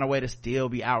people find a way to still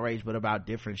be outraged but about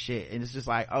different shit, and it's just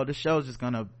like, oh, the show's just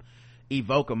gonna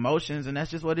evoke emotions, and that's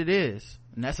just what it is,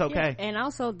 and that's okay. Yeah, and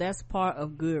also that's part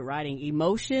of good writing.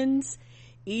 Emotions,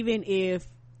 even if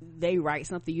they write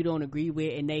something you don't agree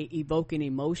with and they evoke an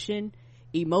emotions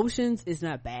is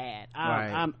not bad.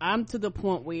 I'm to the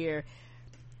point where,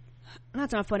 I'm not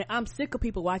trying to funny, I'm sick of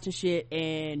people watching shit,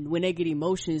 and when they get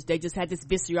emotions, they just have this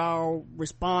visceral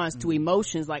response to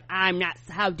emotions, like,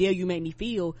 how dare you make me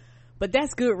feel. But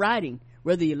that's good writing.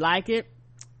 Whether you like it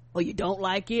or you don't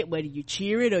like it, whether you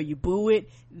cheer it or you boo it,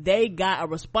 they got a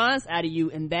response out of you,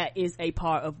 and that is a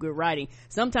part of good writing.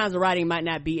 Sometimes the writing might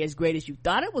not be as great as you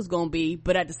thought it was going to be,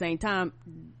 but at the same time,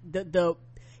 the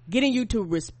getting you to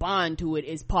respond to it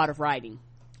is part of writing.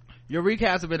 Your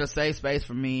recaps have been a safe space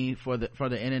for me from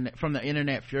the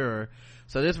internet furor.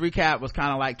 So this recap was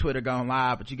kind of like Twitter gone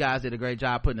live, but you guys did a great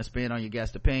job putting a spin on your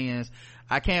guest opinions.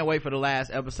 I can't wait for the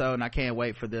last episode, and I can't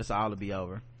wait for this all to be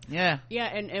over. Yeah,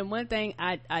 and one thing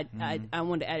I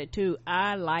wanted to add it too.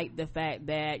 I like the fact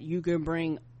that you can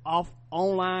bring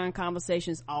online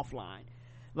conversations offline.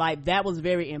 Like, that was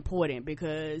very important,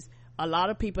 because a lot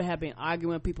of people have been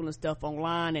arguing with people and stuff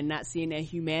online and not seeing their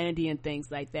humanity and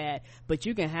things like that. But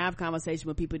you can have conversation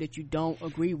with people that you don't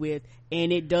agree with,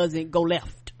 and it doesn't go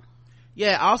left.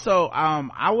 Yeah, also,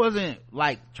 I wasn't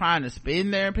like trying to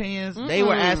spin their opinions. They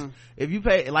were asked, if you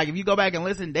go back and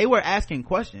listen, they were asking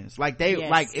questions. Like,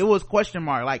 like, it was question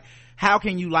mark, like, how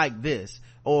can you like this?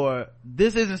 Or,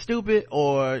 this isn't stupid?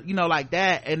 Or, you know, like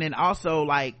that. And then also,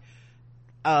 like,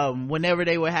 whenever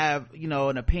they would have, you know,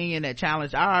 an opinion that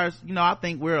challenged ours, you know, I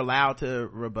think we're allowed to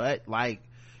rebut. Like,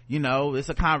 you know, it's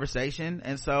a conversation,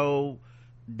 and so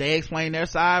they explain their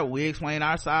side, we explain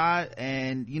our side,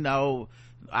 and, you know,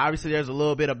 obviously there's a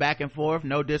little bit of back and forth,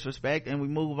 no disrespect, and we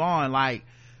move on. Like,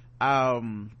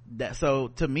 so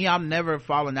to me, I'm never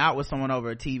falling out with someone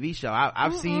over a TV show.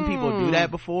 I've seen people do that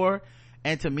before,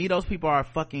 and to me, those people are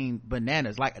fucking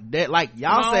bananas. Like,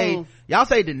 y'all say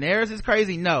Daenerys is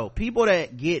crazy. No, people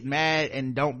that get mad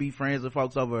and don't be friends with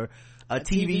folks over a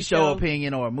TV show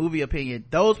opinion or a movie opinion.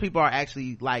 Those people are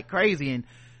actually like crazy, and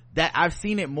that I've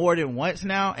seen it more than once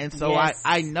now, and so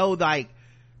I know like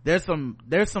there's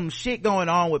some shit going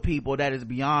on with people that is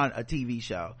beyond a TV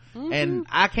show. And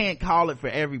I can't call it for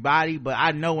everybody, but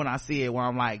I know when I see it where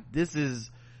I'm like, this is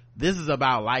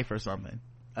about life or something.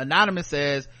 Anonymous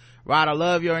says, Rod, I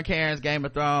love your and Karen's Game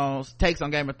of Thrones takes on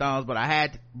Game of Thrones, but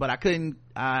I couldn't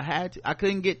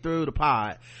get through the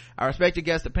pod. I respect your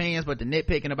guest opinions, but the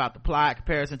nitpicking about the plot,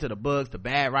 comparison to the books, the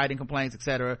bad writing complaints,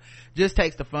 etc., just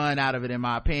takes the fun out of it, in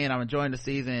my opinion. I'm enjoying the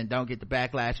season and don't get the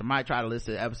backlash. I might try to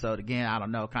listen to the episode again. I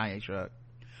don't know. Kanye shrug.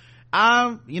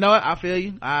 You know what? I feel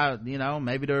you.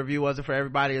 Maybe the review wasn't for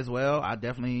everybody as well. I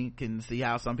definitely can see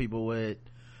how some people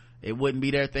it wouldn't be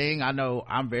their thing. I know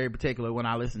I'm very particular when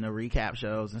I listen to recap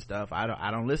shows and stuff. I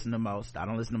don't listen to most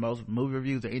movie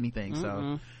reviews or anything.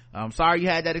 So I'm sorry you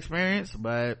had that experience,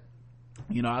 but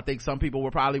I think some people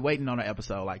were probably waiting on an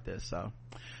episode like this. So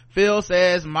Phil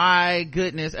says, my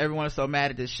goodness, everyone is so mad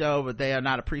at this show, but they are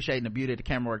not appreciating the beauty of the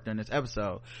camera work during this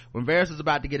episode. When Varys was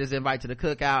about to get his invite to the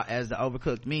cookout as the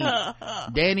overcooked meat,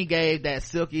 Dany gave that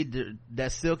silky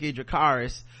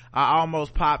Dracarys. I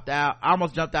almost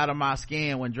jumped out of my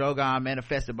skin when Drogon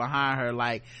manifested behind her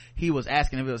like he was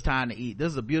asking if it was time to eat.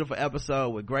 This is a beautiful episode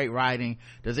with great writing.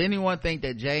 Does anyone think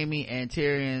that Jaime and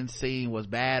Tyrion's scene was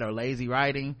bad or lazy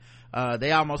writing?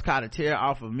 They almost caught a tear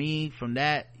off of me from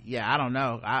that. Yeah, I don't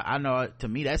know. I know, to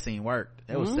me that scene worked.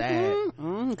 It was sad.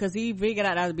 Cause he figured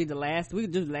out that would be the last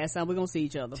time we're gonna see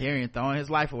each other. Tyrion throwing his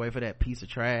life away for that piece of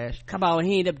trash. Come on,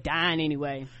 he ended up dying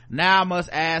anyway. Now I must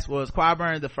ask, was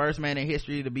Qyburn the first man in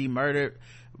history to be murdered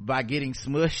by getting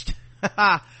smushed?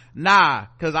 Nah,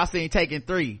 cause I seen Taken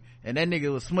 3 and that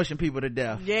nigga was smushing people to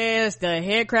death. Yes, the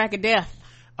head crack of death.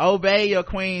 Obey your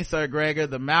queen, Sir Gregor.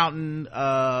 The mountain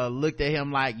looked at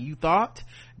him like, you thought,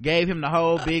 gave him the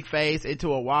whole big face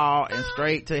into a wall and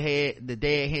straight to the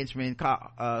dead henchman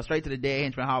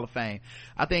Hall of Fame.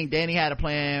 I think Dany had a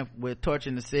plan with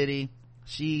torching the city.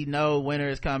 She know winter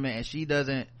is coming and she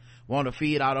doesn't want to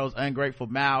feed all those ungrateful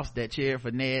mouths that cheer for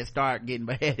Ned Stark getting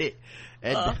beheaded.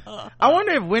 And I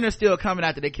wonder if winter's still coming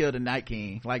after they kill the Night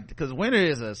King, like, because winter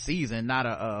is a season, not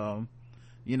a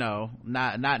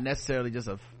not necessarily just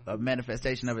a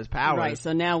manifestation of his powers. Right,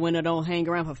 so now winter don't hang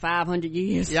around for 500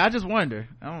 years. Yeah, I just wonder.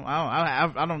 I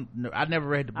don't know. I never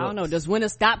read the books. I don't know. Does winter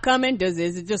stop coming? Is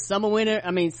it just summer,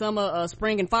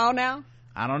 spring and fall now?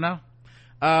 I don't know.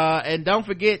 And don't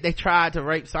forget they tried to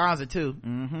rape Sansa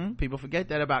too. People forget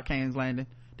that about King's Landing.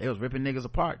 They was ripping niggas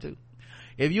apart too.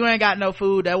 If you ain't got no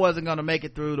food, that wasn't gonna make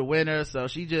it through the winter, so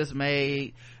she just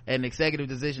made an executive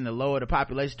decision to lower the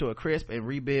population to a crisp and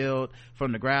rebuild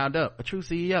from the ground up. A true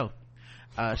CEO.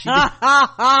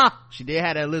 She did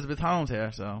have that Elizabeth Holmes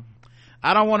hair, so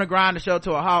I don't want to grind the show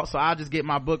to a halt, so I'll just get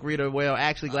my book reader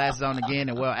glasses on again.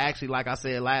 And like I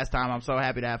said last time, I'm so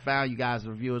happy to have found you guys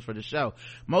reviewers for the show.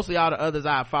 Mostly all the others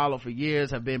I've followed for years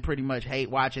have been pretty much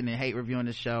hate watching and hate reviewing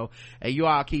the show, and you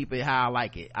all keep it how I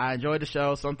like it. I enjoy the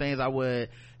show. Some things I would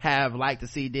have liked to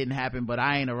see didn't happen, but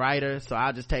I ain't a writer, so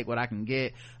I'll just take what I can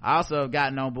get. I also have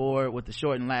gotten on board with the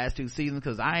shortened last 2 seasons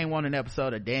because I ain't want an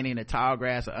episode of Dany in the tall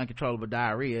grass or uncontrollable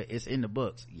diarrhea. It's in the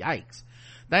books. Yikes.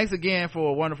 Thanks again for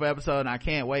a wonderful episode, and I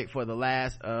can't wait for the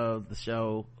last of the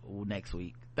show next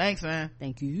week. Thanks, man.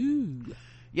 Thank you.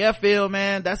 Yeah, Phil,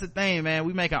 man, that's the thing, man.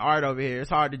 We making art over here. It's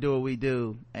hard to do what we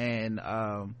do, and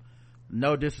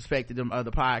no disrespect to them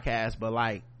other podcasts, but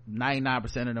like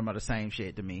 99% of them are the same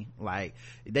shit to me. Like,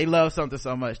 they love something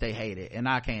so much they hate it, and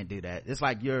I can't do that. It's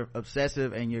like you're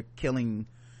obsessive and you're killing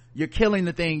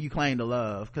the thing you claim to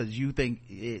love because you think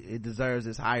it deserves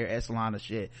this higher echelon of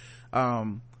shit.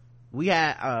 We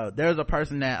had there's a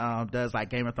person that does like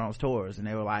Game of Thrones tours, and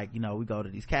they were like, we go to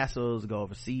these castles, go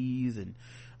overseas and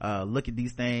look at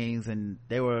these things, and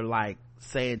they were like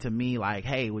saying to me like,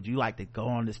 hey, would you like to go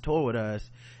on this tour with us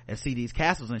and see these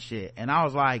castles and shit? And I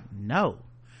was like, no.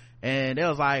 And they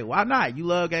was like, why not? You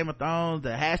love Game of Thrones, the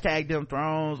hashtag them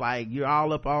thrones, like you're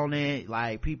all up on it,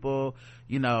 like people,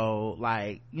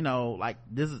 like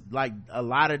this is like a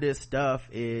lot of this stuff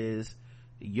is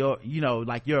you're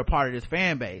a part of this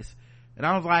fan base. And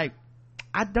I was like,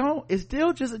 it's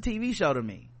still just a TV show to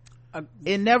me.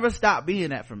 It never stopped being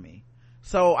that for me.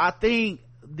 So I think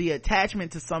the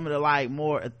attachment to some of the like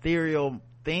more ethereal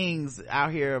things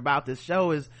out here about this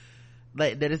show is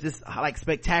like that is this like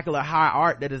spectacular high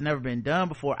art that has never been done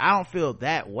before. I don't feel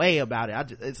that way about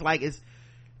it.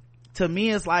 To me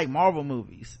it's like Marvel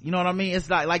movies, you know what I mean? It's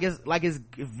it's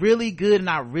really good, and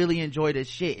I really enjoy this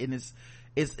shit, and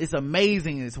it's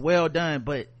amazing, it's well done,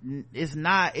 but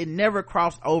it never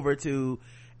crossed over to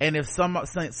and if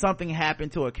something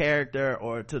happened to a character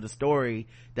or to the story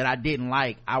that I didn't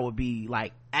like, I would be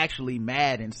like actually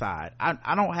mad inside.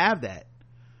 I don't have that.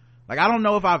 Like, I don't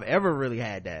know if I've ever really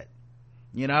had that,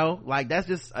 you know? Like, that's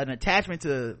just an attachment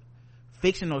to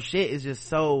fictional shit is just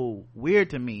so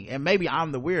weird to me. And maybe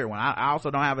I'm the weird one. I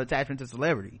also don't have an attachment to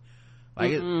celebrity,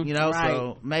 like you know, right.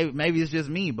 So maybe it's just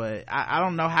me, but I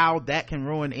don't know how that can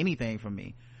ruin anything for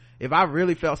me. If I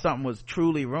really felt something was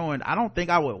truly ruined, I don't think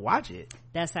I would watch it.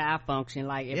 That's how I function.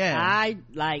 Like, if I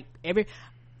like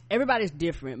everybody's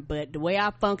different, but the way I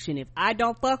function, if I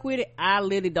don't fuck with it, I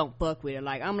literally don't fuck with it.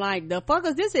 Like, I'm like, the fuck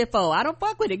is this here for? I don't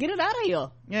fuck with it. Get it out of here.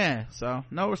 Yeah. So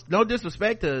no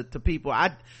disrespect to people.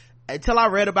 Until I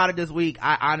read about it this week,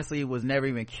 I honestly was never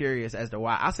even curious as to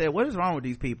why. I said, what is wrong with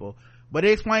these people? But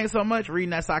it explains so much. Reading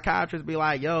that psychiatrist be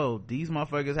like, yo, these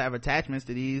motherfuckers have attachments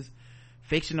to these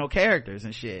fictional characters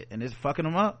and shit, and it's fucking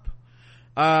them up.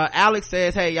 Alex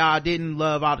says, hey y'all, I didn't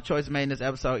love all the choices made in this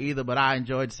episode either, but I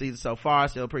enjoyed the season so far. I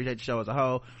still appreciate the show as a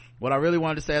whole. What I really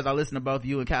wanted to say is I listened to both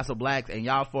you and Castle Blacks, and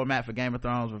y'all's format for Game of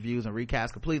Thrones reviews and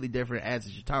recaps completely different as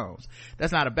is your tones.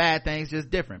 That's not a bad thing, it's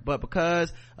just different. But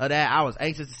because of that, I was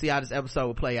anxious to see how this episode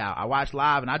would play out. I watched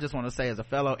live, and I just want to say, as a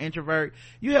fellow introvert,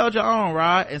 you held your own,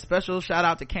 Rod, and special shout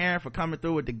out to Karen for coming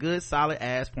through with the good solid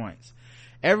ass points.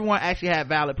 Everyone actually had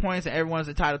valid points, and everyone's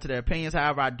entitled to their opinions.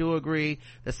 However, I do agree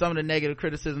that some of the negative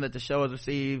criticism that the show has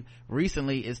received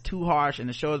recently is too harsh, and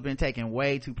the show has been taken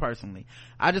way too personally.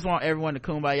 I just want everyone to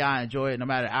kumbaya and enjoy it no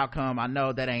matter the outcome. I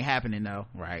know that ain't happening though,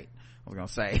 right? I was gonna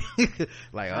say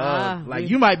like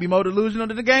you might be more delusional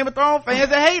than the Game of Thrones fans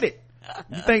that hate it.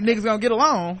 You think niggas gonna get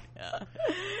along?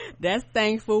 That's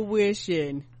thankful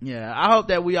wishing. Yeah, I hope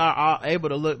that we are all able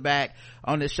to look back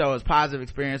on this show as positive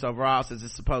experience overall, since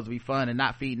it's supposed to be fun and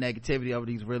not feed negativity over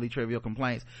these really trivial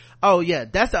complaints. Oh yeah,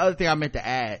 that's the other thing I meant to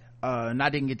add, and I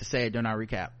didn't get to say it during our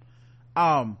recap.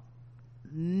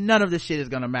 None of this shit is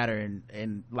gonna matter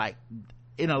in like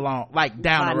in a long, like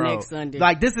down the road. Next Sunday.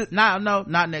 Like, this is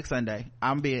not next Sunday.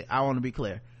 I want to be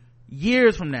clear.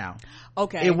 Years from now,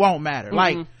 okay, it won't matter.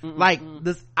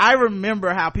 This, I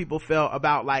remember how people felt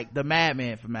about like the Mad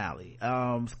Men finale,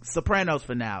 Sopranos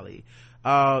finale,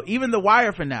 even the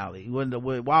Wire finale with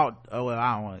Walt. Oh, well,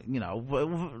 I don't want, you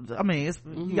know, I mean,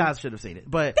 you guys should have seen it,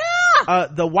 but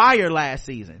the Wire last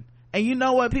season. And you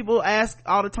know what people ask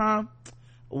all the time?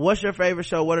 What's your favorite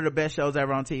show? What are the best shows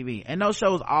ever on TV? And those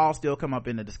shows all still come up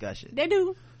in the discussion. They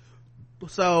do.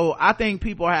 So I think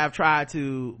people have tried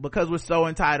to, because we're so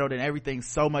entitled and everything's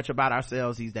so much about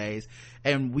ourselves these days,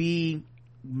 and we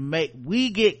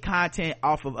get content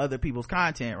off of other people's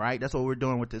content, right? That's what we're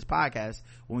doing with this podcast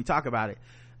when we talk about it.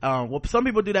 Well, some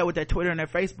people do that with their Twitter and their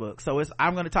Facebook. So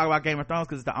I'm going to talk about Game of Thrones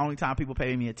because it's the only time people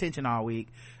pay me attention all week.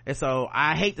 And so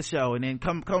I hate the show, and then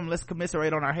come let's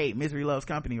commiserate on our hate. Misery loves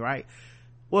company, right?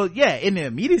 Well, yeah, in the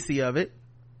immediacy of it,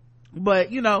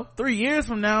 but you know, 3 years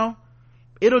from now,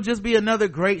 it'll just be another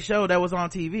great show that was on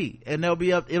TV, and it'll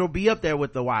be up there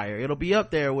with The Wire. It'll be up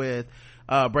there with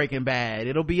Breaking Bad.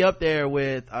 It'll be up there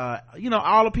with you know,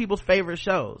 all of people's favorite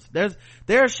shows.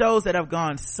 There are shows that have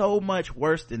gone so much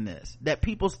worse than this that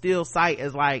people still cite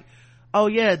as like, oh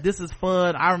yeah, this is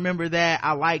fun, I remember that,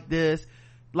 I like this.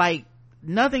 Like,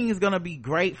 nothing is gonna be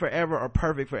great forever or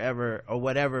perfect forever or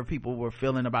whatever people were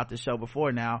feeling about the show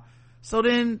before now. So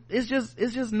then it's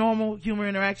just normal human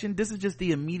interaction. This is just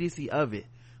the immediacy of it.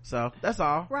 So that's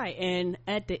all. Right. And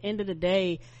at the end of the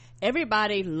day,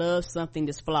 everybody loves something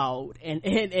that's flawed. And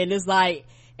it's like,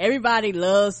 everybody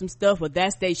loves some stuff, but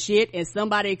that's their shit. And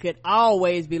somebody could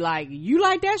always be like, you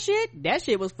like that shit? That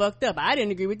shit was fucked up. I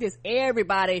didn't agree with this.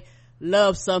 Everybody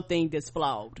loves something that's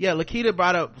flawed. Yeah, Lakita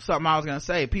brought up something I was gonna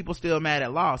say. People still mad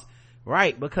at Lost.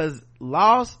 Right, because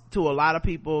Lost, to a lot of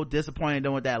people, disappointed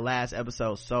them with that last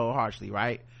episode so harshly,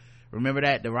 right? Remember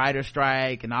that, the writer's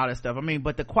strike and all that stuff. I mean,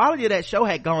 but the quality of that show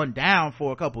had gone down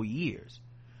for a couple years.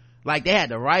 Like, they had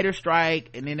the writer's strike,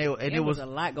 and then it was a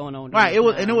lot going on. Right, it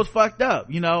was fucked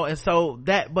up, you know. And so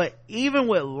that, but even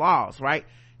with Lost, right,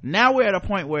 now we're at a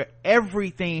point where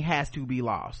everything has to be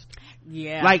lost.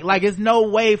 Yeah, like it's no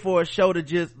way for a show to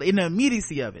just, in the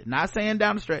immediacy of it, not saying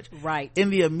down the stretch, right, in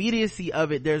the immediacy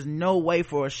of it, there's no way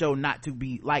for a show not to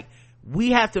be like,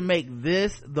 we have to make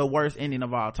this the worst ending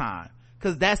of all time,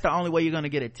 because that's the only way you're going to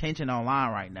get attention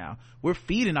online right now. We're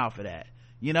feeding off of that,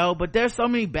 you know. But there's so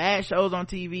many bad shows on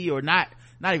TV, or not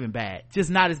even bad,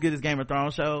 just not as good as Game of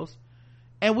Thrones shows,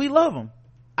 and we love them.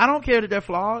 I don't care that they're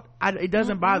flawed. It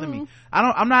doesn't bother me.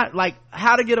 I'm not like,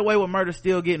 How to Get Away with Murder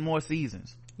still getting more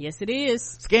seasons. Yes, it is.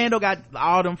 Scandal got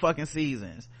all them fucking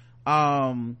seasons.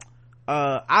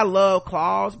 I love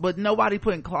Claws, but nobody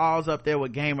putting Claws up there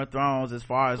with Game of Thrones as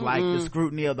far as like the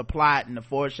scrutiny of the plot and the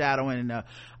foreshadowing and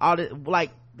all the,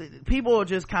 like, people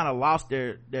just kind of lost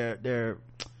their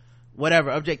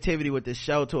whatever objectivity with this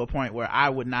show to a point where I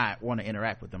would not want to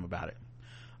interact with them about it.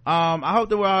 I hope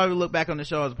that we'll all look back on the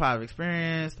show as a positive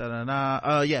experience.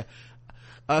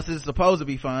 Since it's supposed to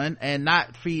be fun and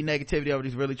not feed negativity over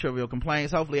these really trivial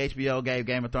complaints. Hopefully HBO gave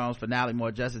Game of Thrones finale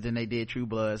more justice than they did True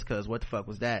Bloods, because what the fuck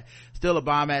was that? Still a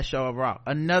bomb ass show overall.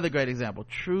 Another great example,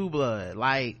 True Blood.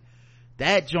 Like,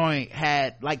 that joint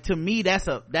had, like, to me that's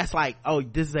like, oh,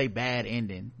 this is a bad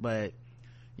ending. But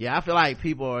yeah, I feel like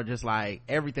people are just like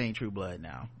everything True Blood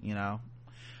now, you know.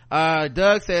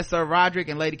 Doug says Sir Roderick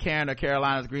and Lady Karen are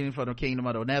Carolina's greeting for the Kingdom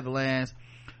of the Netherlands.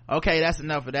 Okay, that's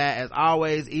enough of that. As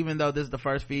always, even though this is the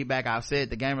first feedback I've said,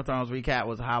 the Game of Thrones recap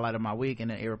was a highlight of my week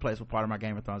and an irreplaceable part of my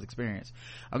Game of Thrones experience.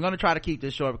 I'm going to try to keep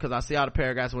this short because I see all the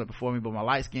paragraphs that went before me, but my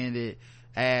light-skinned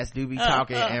ass do be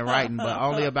talking and writing, but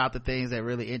only about the things that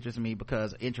really interest me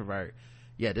because introvert.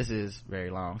 Yeah, this is very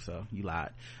long, so you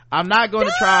lied. I'm not going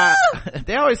to try.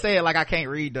 They always say it like I can't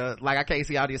read like I can't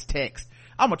see all this text.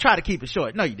 I'm gonna try to keep it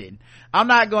short. No, you didn't. I'm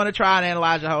not going to try and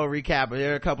analyze the whole recap, but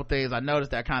there are a couple things I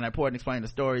noticed that are kind of important to explain the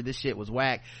story. This shit was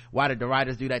whack. Why did the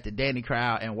writers do that to Danny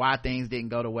crowd, and why things didn't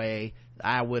go the way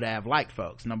I would have liked,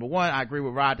 folks? Number one, I agree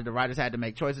with Rod that the writers had to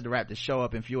make choices to wrap the show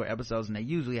up in fewer episodes than they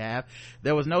usually have.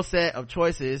 There was no set of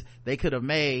choices they could have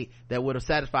made that would have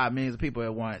satisfied millions of people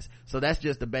at once. So that's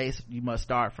just the base you must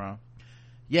start from.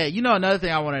 Yeah, you know, another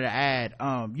thing I wanted to add,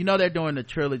 you know, they're doing the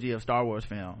trilogy of Star Wars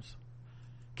films.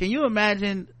 Can you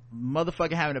imagine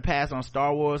motherfucking having to pass on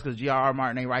Star Wars because J.R.R.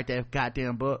 Martin ain't write that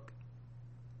goddamn book?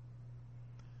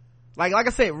 Like I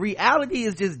said, reality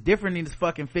is just different in this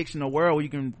fucking fictional world where you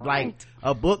can, like,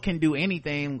 a book can do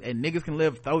anything and niggas can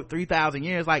live 3,000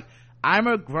 years. Like, I'm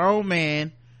a grown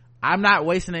man. I'm not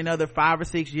wasting another 5 or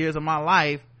 6 years of my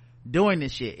life doing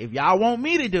this shit. If y'all want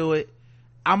me to do it,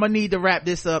 I'm gonna need to wrap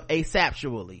this up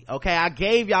asaptually. Okay, I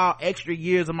gave y'all extra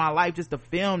years of my life just to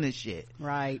film this shit.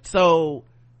 Right. So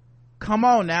come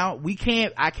on now,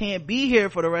 I can't be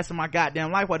here for the rest of my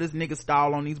goddamn life while this nigga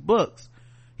stall on these books.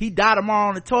 He died tomorrow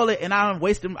on the toilet and I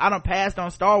done passed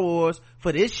on Star Wars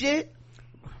for this shit.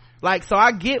 Like, so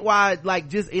I get why, like,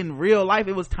 just in real life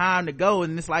it was time to go.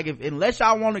 And it's like, unless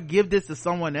y'all want to give this to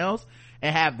someone else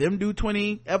and have them do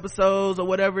 20 episodes or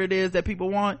whatever it is that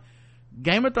people want,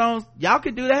 Game of Thrones, y'all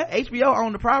could do that. HBO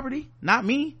own the property, not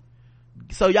me.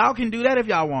 So y'all can do that if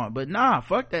y'all want, but nah,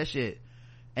 fuck that shit.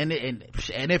 And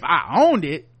if I owned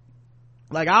it,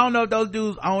 like, I don't know if those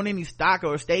dudes own any stock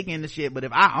or stake in the shit, but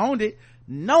if I owned it,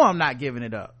 no, I'm not giving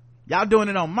it up. Y'all doing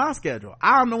it on my schedule.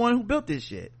 I'm the one who built this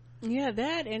shit. Yeah,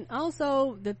 that, and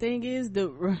also the thing is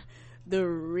the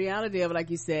reality of it, like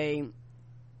you say,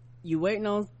 you waiting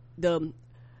on the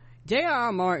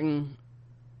J.R.R. Martin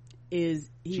is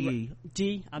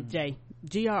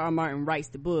J.R.R. Martin writes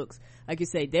the books. Like you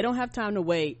say, they don't have time to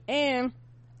wait, and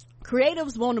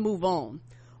creatives want to move on.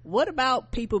 What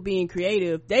about people being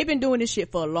creative? They've been doing this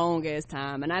shit for a long ass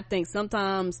time, and I think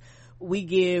sometimes we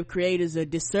give creators a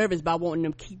disservice by wanting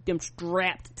them keep them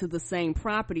strapped to the same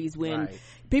properties when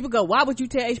people go, why would you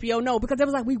tell HBO no? Because they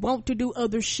was like, we want to do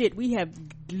other shit. We have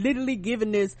literally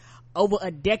given this over a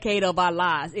decade of our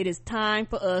lives. It is time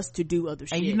for us to do other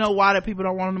shit. And you know why the people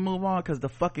don't want them to move on? Because the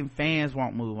fucking fans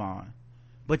won't move on.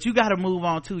 But you gotta move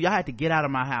on too. Y'all had to get out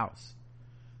of my house.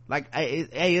 Like,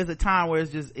 it's a time where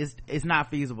it's not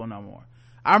feasible no more.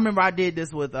 I remember I did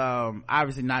this with,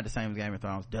 obviously not the same as Game of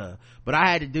Thrones, duh. But I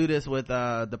had to do this with,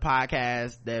 the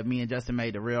podcast that me and Justin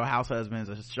made, The Real House Husbands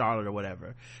of Charlotte or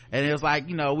whatever. And it was like,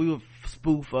 you know, we would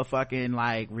spoof a fucking,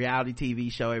 like, reality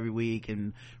TV show every week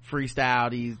and freestyle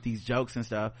these jokes and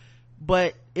stuff.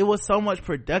 But it was so much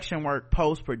production work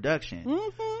post-production.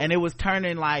 Mm-hmm. And it was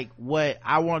turning, like, what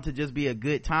I want to just be a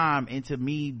good time into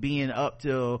me being up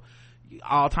till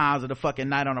all times of the fucking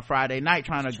night on a Friday night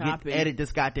trying to edit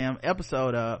this goddamn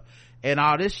episode up and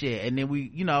all this shit. And then we,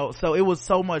 you know, so it was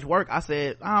so much work. I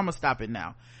said, I'm gonna stop it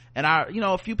now. And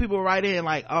a few people write in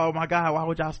like, oh my god, why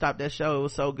would y'all stop that show? It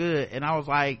was so good. And I was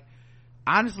like,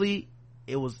 honestly,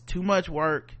 it was too much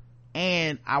work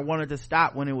and I wanted to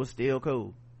stop when it was still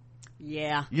cool.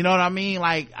 Yeah, you know what I mean?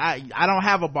 Like, I don't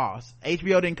have a boss.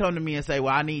 HBO didn't come to me and say,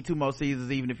 well, I need 2 more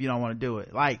seasons even if you don't want to do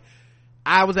it. Like,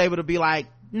 I was able to be like,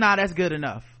 nah, that's good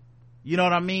enough. You know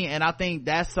what I mean? And I think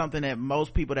that's something that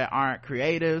most people that aren't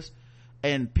creatives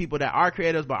and people that are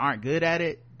creatives but aren't good at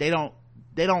it, they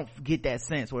don't get that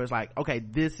sense where it's like, okay,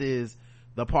 this is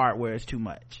the part where it's too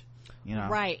much, you know?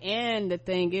 Right. And the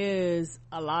thing is,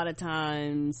 a lot of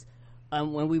times,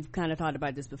 when we've kind of talked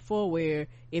about this before, where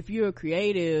if you're a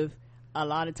creative, a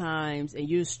lot of times, and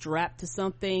you're strapped to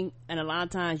something, and a lot of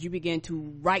times you begin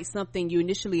to write something you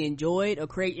initially enjoyed or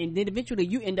create, and then eventually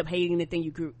you end up hating the thing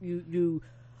you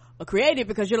created,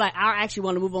 because you're like, I actually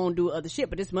want to move on and do other shit,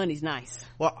 but this money's nice.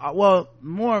 Well,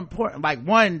 more important, like,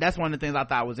 that's one of the things I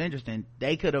thought was interesting.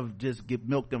 They could have just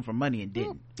milked them for money and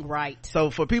didn't. Right. So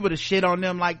for people to shit on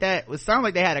them like that, it sounds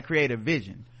like they had a creative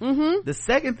vision. The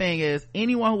second thing is,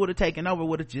 anyone who would have taken over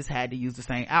would have just had to use the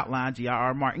same outline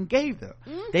J.R.R. Martin gave them.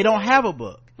 They don't have a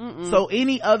book. So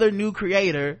any other new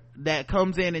creator that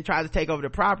comes in and tries to take over the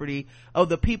property of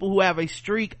the people who have a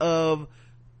streak of,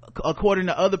 according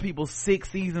to other people, 6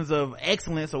 seasons of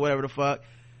excellence or whatever the fuck,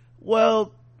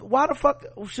 well, why the fuck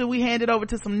should we hand it over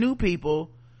to some new people,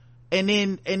 and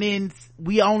then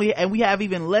we have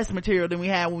even less material than we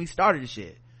had when we started the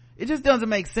shit? It just doesn't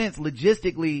make sense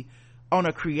logistically on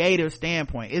a creative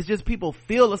standpoint. It's just people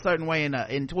feel a certain way in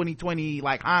 2020,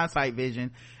 like, hindsight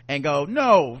vision, and go,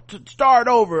 no, start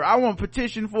over, I want to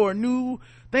petition for a new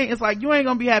thing. It's like, you ain't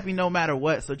gonna be happy no matter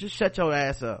what, so just shut your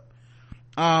ass up.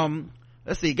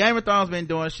 Let's see, Game of Thrones been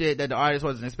doing shit that the audience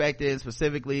wasn't expecting.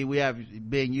 Specifically, we have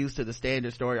been used to the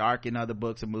standard story arc in other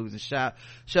books and movies and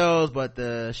shows, but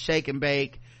the shake and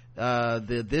bake,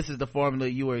 this is the formula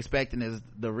you were expecting, is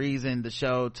the reason the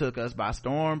show took us by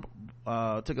storm.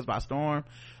 When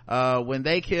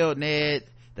they killed Ned,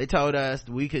 they told us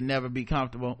we could never be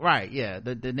comfortable. Right, yeah,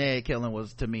 the Ned killing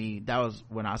was, to me, that was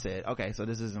when I said, okay, so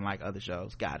this isn't like other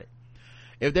shows. Got it.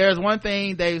 If there's one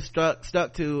thing they've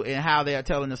stuck to in how they are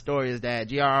telling the story, is that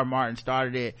J.R.R. Martin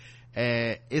started it,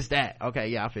 and it's that. Okay,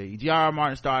 yeah, I feel you. J.R.R.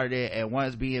 Martin started it, and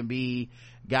once B&B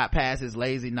got past his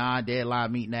lazy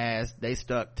non-deadline meeting ass, they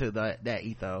stuck to that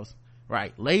ethos.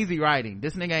 Right, lazy writing.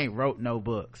 This nigga ain't wrote no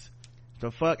books.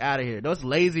 The fuck out of here. That's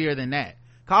lazier than that.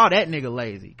 Call that nigga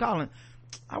lazy. I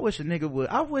wish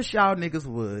y'all niggas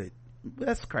would.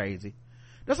 That's crazy.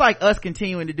 That's like us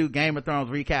continuing to do Game of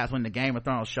Thrones recaps when the Game of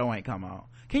Thrones show ain't come on.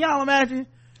 Can y'all imagine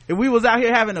if we was out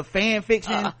here having a fan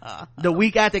fiction the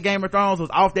week after Game of Thrones was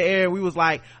off the air? We was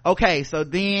like, okay, so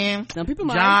then some people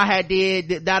John had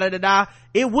did da da da da.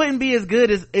 It wouldn't be as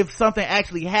good as if something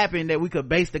actually happened that we could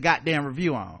base the goddamn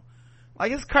review on.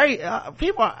 Like, it's crazy.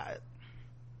 People I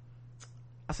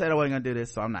said I wasn't gonna do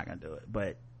this, so I'm not gonna do it,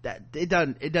 but that it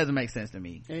doesn't make sense to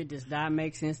me. It does not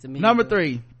make sense to me. Number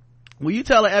 3, when you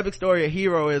tell an epic story of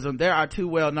heroism, there are 2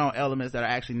 well-known elements that are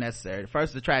actually necessary. The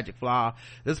first is the tragic flaw.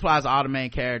 This applies to all the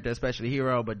main characters, especially the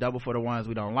hero, but double for the ones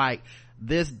we don't like.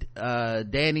 This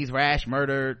Dany's rash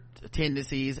murder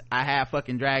tendencies, I have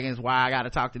fucking dragons, why I gotta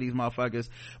talk to these motherfuckers,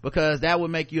 because that would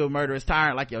make you a murderous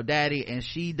tyrant like your daddy, and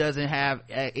she doesn't have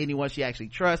anyone she actually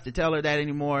trusts to tell her that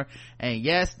anymore. And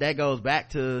yes, that goes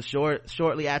back to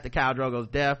shortly after Khal Drogo's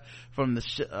death, from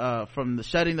the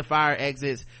shutting the fire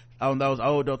exits on those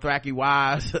old Dothraki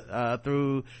wives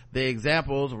through the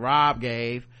examples Rob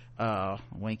gave.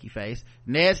 Winky face.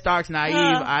 Ned Stark's naive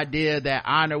idea that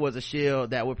honor was a shield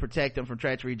that would protect him from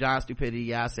treachery. John's stupidity.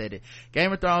 Yeah, I said it.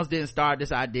 Game of Thrones didn't start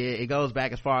this idea. It goes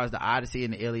back as far as the Odyssey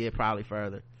and the Iliad, probably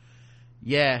further.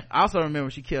 Yeah, I also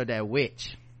remember she killed that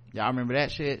witch. Y'all remember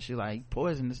that shit? She like,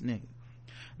 poison this nigga.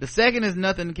 The second is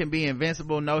nothing can be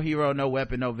invincible. No hero, no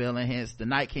weapon, no villain. Hence the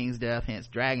Night King's death. Hence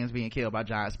dragons being killed by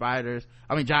giant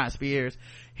spears.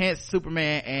 Hence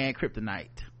Superman and Kryptonite.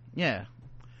 Yeah.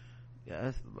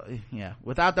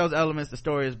 Without those elements, the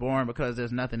story is boring because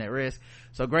there's nothing at risk.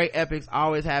 So great epics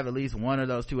always have at least one of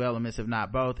those 2 elements, if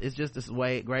not both. It's just the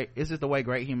way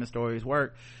great human stories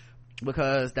work,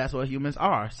 because that's what humans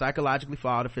are: psychologically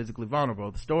flawed and physically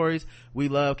vulnerable. The stories we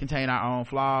love contain our own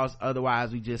flaws,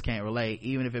 otherwise we just can't relate,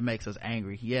 even if it makes us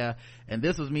angry. Yeah, and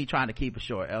this was me trying to keep it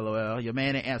short. LOL. Your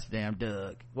man in Amsterdam,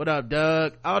 Doug. What up,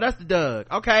 Doug? Oh, that's the Doug.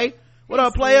 Okay, what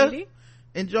up, player? Sweetie.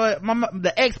 Enjoy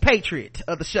the expatriate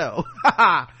of the show.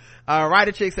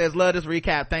 Writer Chick says, love this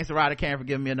recap. Thanks to Ryder Karen for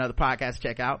giving me another podcast to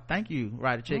check out. Thank you,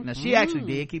 Ryder Chick. Now, she actually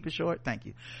did keep it short. Thank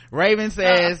you. Raven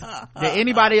says, did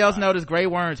anybody else notice Grey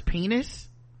Worm's penis?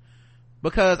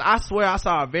 Because I swear I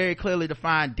saw a very clearly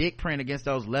defined dick print against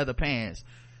those leather pants.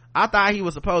 I thought he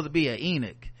was supposed to be an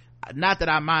eunuch. Not that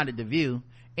I minded the view.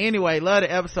 Anyway, love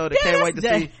the episode. Can't wait to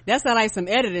see. That sounds like some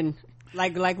editing.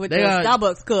 Like with the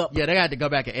Starbucks cup. Yeah, they got to go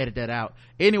back and edit that out.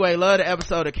 Anyway, love the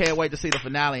episode. I can't wait to see the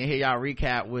finale and hear y'all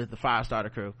recap with the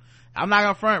Firestarter crew. I'm not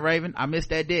gonna front, Raven. I missed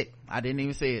that dick. I didn't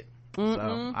even see it. So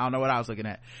I don't know what I was looking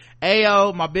at.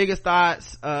 Ayo, my biggest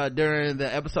thoughts during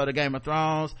the episode of Game of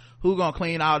Thrones: who gonna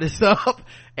clean all this up?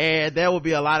 And there will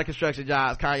be a lot of construction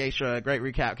jobs. Kanye shrug. Great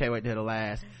recap. Can't wait to hear the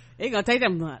last. It's gonna take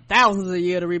them thousands of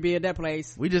years to rebuild that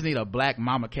place. We just need a black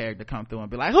mama character to come through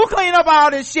and be like, who cleaned up all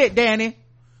this shit, Danny?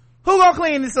 Who gonna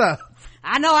clean this up?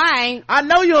 I know I ain't. I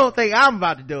know you don't think I'm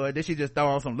about to do it. Then she just throw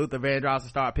on some Luther Vandross and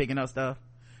start picking up stuff.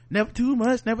 Never too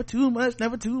much, never too much,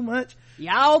 never too much.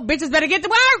 Y'all bitches better get to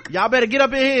work. Y'all better get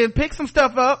up in here and pick some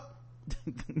stuff up.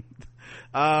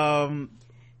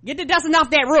 Get the dusting off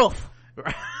that roof.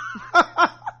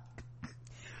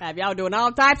 Have y'all doing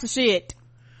all types of shit.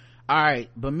 All right,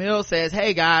 but Mill says,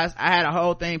 hey guys, I had a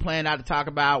whole thing planned out to talk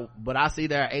about, but I see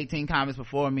there are 18 comments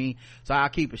before me, so I'll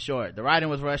keep it short. The writing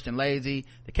was rushed and lazy.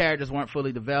 The characters weren't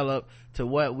fully developed to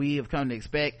what we have come to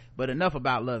expect, but enough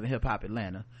about Love and Hip Hop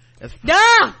Atlanta.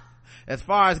 As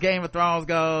far as Game of Thrones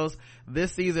goes,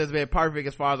 this season has been perfect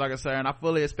as far as I'm concerned. I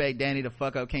fully expect Danny to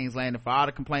fuck up King's Landing. For all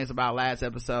the complaints about last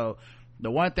episode,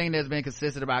 the one thing that's been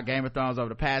consistent about Game of Thrones over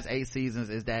the past 8 seasons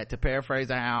is that, to paraphrase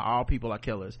the Hound, all people are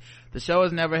killers. The show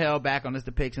has never held back on its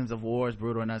depictions of war as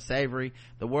brutal and unsavory.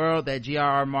 The world that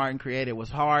G.R.R. Martin created was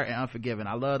hard and unforgiving.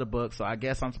 I love the book, so I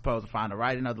guess I'm supposed to find the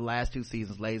writing of the last 2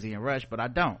 seasons lazy and rushed, but I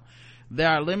don't. There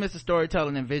are limits to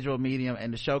storytelling in visual medium,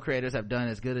 and the show creators have done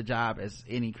as good a job as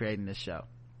any creating this show.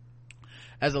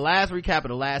 As the last recap of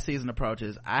the last season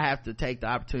approaches, I have to take the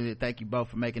opportunity to thank you both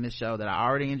for making this show that I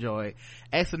already enjoyed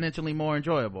exponentially more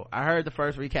enjoyable. I heard the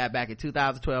first recap back in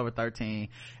 2012 or 13,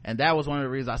 and that was one of the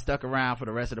reasons I stuck around for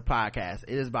the rest of the podcast.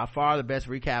 It is by far the best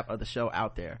recap of the show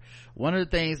out there. One of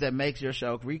the things that makes your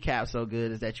show recap so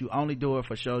good is that you only do it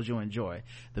for shows you enjoy.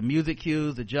 The music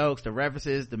cues, the jokes, the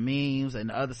references, the memes, and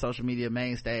the other social media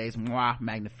mainstays. Mwah,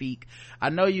 magnifique. I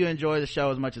know you enjoy the show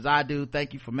as much as I do.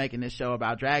 Thank you for making this show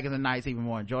about dragons and knights even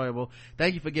more enjoyable.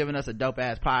 Thank you for giving us a dope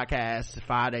ass podcast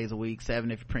 5 days a week,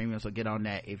 7 if you're premium, so get on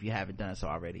that if you haven't done so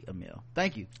already. Emil,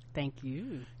 thank you.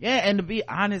 Yeah, and to be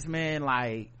honest, man,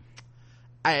 like,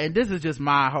 and this is just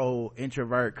my whole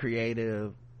introvert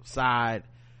creative side,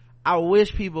 I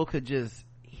wish people could just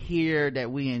hear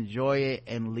that we enjoy it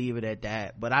and leave it at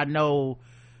that. But I know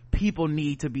people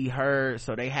need to be heard,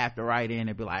 so they have to write in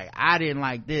and be like, I didn't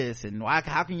like this, and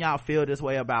how can y'all feel this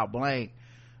way about blank?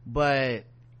 But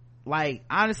like,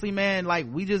 honestly, man, like,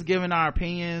 we just giving our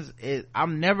opinions.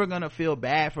 I'm never gonna feel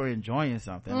bad for enjoying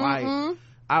something. Like,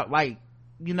 I like,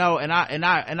 you know, and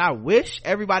I wish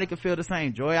everybody could feel the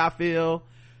same joy I feel,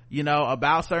 you know,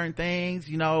 about certain things,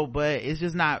 you know, but it's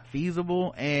just not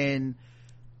feasible. And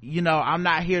you know, I'm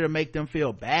not here to make them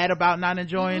feel bad about not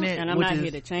enjoying it, and I'm not here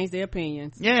to change their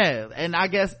opinions. Yeah, and I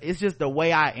guess it's just the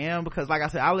way I am, because like I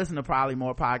said, I listen to probably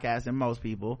more podcasts than most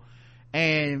people,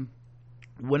 and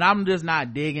when I'm just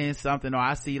not digging something, or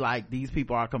I see like these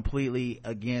people are completely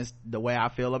against the way I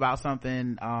feel about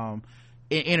something, in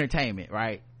entertainment,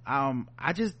 right,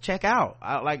 I just check out.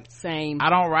 Same.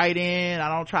 I don't write in, I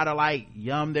don't try to like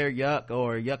yum their yuck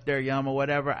or yuck their yum or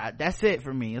whatever. That's it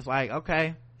for me. It's like,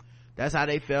 okay, that's how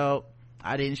they felt,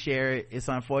 I didn't share it, it's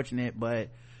unfortunate, but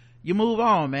you move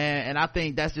on, man. And I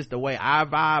think that's just the way I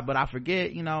vibe. But I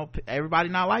forget, you know, everybody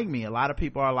not like me. A lot of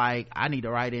people are like, I need to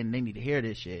write in, they need to hear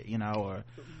this shit, you know, or,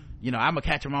 you know, I'm gonna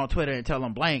catch them on Twitter and tell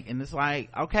them blank. And it's like,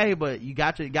 okay, but you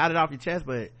got it off your chest,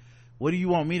 but what do you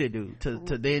want me to do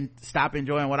to then stop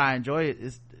enjoying what I enjoy?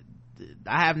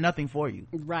 I have nothing for you,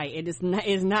 right? And it's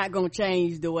not gonna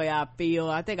change the way I feel.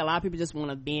 I think a lot of people just want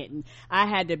to vent, and I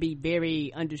had to be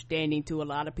very understanding to a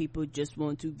lot of people who just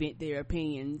want to vent their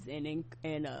opinions and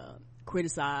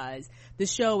criticize the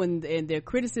show, and their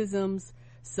criticisms,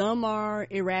 some are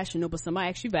irrational, but some are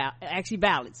actually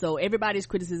valid. So everybody's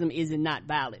criticism is not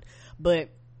valid, but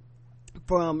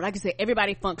from, like I said,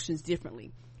 everybody functions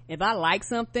differently. If I like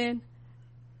something,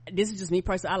 this is just me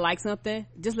personally, I like something,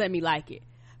 just let me like it.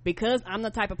 Because I'm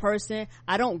the type of person,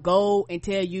 I don't go and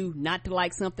tell you not to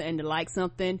like something and to like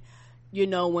something. You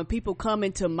know, when people come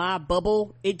into my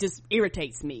bubble, it just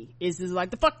irritates me. It's just like,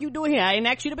 the fuck you doing here? I didn't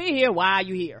ask you to be here. Why are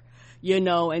you here? You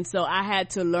know, and so I had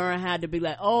to learn how to be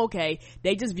like, oh, okay,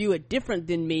 they just view it different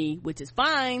than me, which is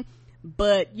fine.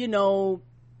 But, you know,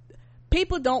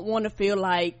 people don't want to feel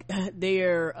like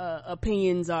their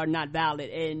opinions are not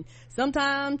valid. And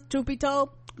sometimes, truth be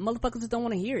told, motherfuckers just don't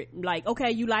want to hear it. Like,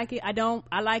 okay, you like it, I don't,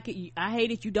 I like it, I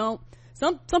hate it, you don't.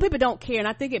 Some people don't care, and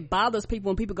I think it bothers people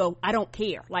when people go, I don't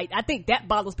care. Like, I think that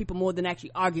bothers people more than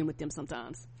actually arguing with them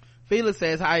sometimes. Felix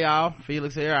says, hi y'all,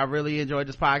 Felix here. I really enjoyed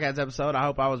this podcast episode. I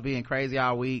hope I was being crazy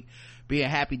all week, being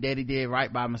happy Daddy did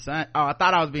right by my son. Oh, I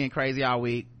thought I was being crazy all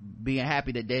week, being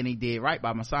happy that Danny did right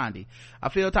by my Sandy. I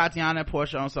feel Tatiana and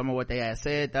Portia on some of what they had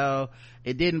said though.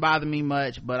 It didn't bother me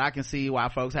much, but I can see why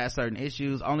folks had certain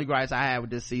issues. Only gripes I had with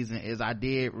this season is I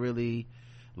did really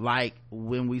like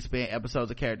when we spend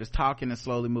episodes of characters talking and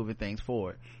slowly moving things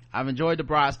forward. I've enjoyed the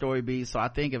broad story beats, so I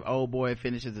think if Old Boy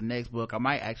finishes the next book, I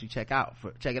might actually check it out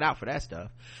for that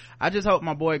stuff. I just hope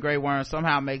my boy Grey Worm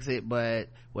somehow makes it, but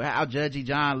with how judgy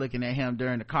John looking at him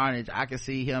during the carnage, I can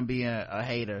see him being a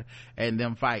hater and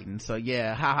them fighting. So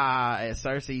yeah, haha, at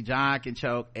Cersei, John can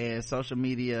choke and social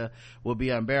media will be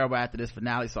unbearable after this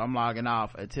finale, so I'm logging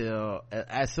off until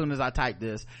as soon as I type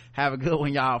this. Have a good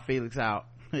one, y'all. Felix out.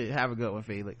 Have a good one,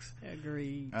 Felix.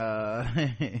 Agreed.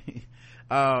 And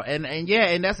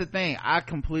that's the thing. I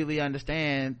completely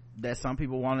understand that some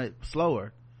people want it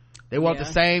slower. They want the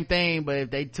same thing, but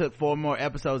if they took 4 more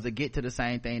episodes to get to the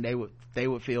same thing, they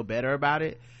would feel better about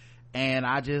it. And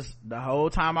the whole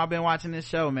time I've been watching this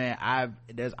show, man,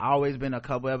 there's always been a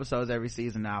couple episodes every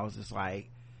season. I was just like,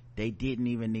 they didn't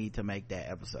even need to make that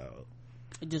episode.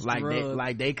 It just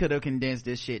they could have condensed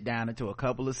this shit down into a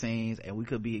couple of scenes and we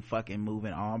could be fucking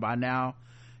moving on by now.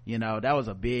 That was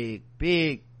a big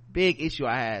issue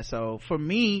I had. So for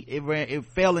me, it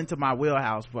fell into my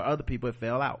wheelhouse. For other people, it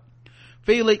fell out.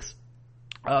 Felix,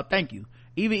 thank you.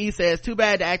 Eve says, too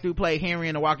bad the actor who played Henry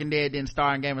in The Walking Dead didn't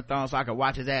star in Game of Thrones so I could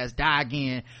watch his ass die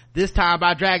again, this time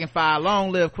by Dragonfire.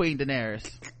 Long live Queen Daenerys.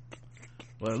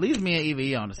 Well, at least me and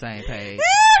Eve on the same page.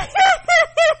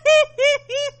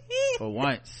 For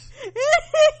once.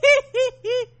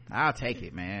 I'll take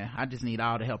it, man. I just need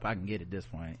all the help I can get at this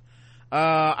point.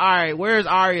 Alright, where's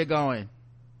Arya going?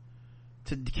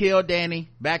 To kill Dany,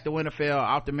 back to Winterfell,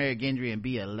 off to marry Gendry and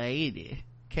be a lady.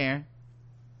 Karen?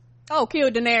 Oh, kill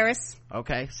Daenerys.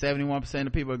 Okay, 71%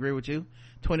 of people agree with you.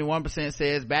 21%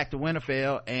 says back to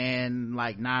Winterfell, and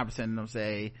like 9% of them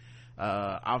say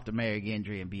off to marry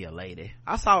Gendry and be a lady.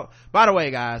 By the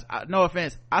way, guys, no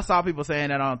offense, I saw people saying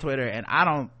that on Twitter, and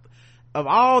of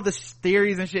all the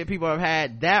theories and shit people have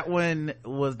had, that one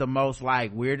was the most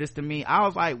like weirdest to me. I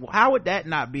was like, how would that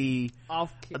not be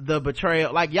off the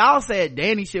betrayal? Like, y'all said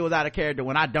Dany shit was out of character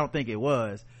when I don't think it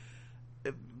was.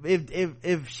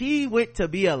 If she went to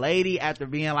be a lady after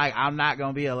being like, I'm not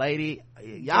gonna be a lady,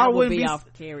 y'all wouldn't be off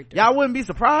character. Y'all wouldn't be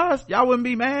surprised? Y'all wouldn't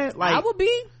be mad? Like, I would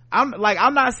be.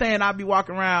 I'm not saying I'd be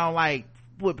walking around like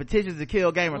with petitions to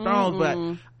kill Game of Thrones, but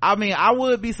I mean, I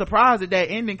would be surprised at that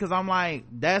ending, because I'm like,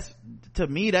 to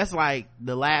me that's like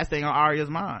the last thing on Arya's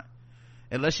mind,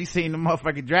 unless she seen the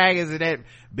motherfucking dragons in that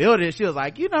building. She was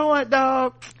like, you know what,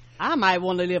 dog, I might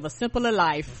want to live a simpler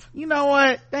life. You know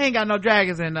what, they ain't got no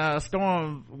dragons in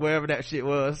Storm, wherever that shit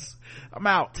was. I'm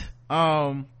out.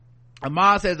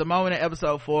 Ahmad says the moment in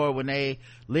episode 4 when they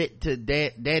lit to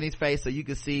Dany's face so you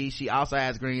could see she also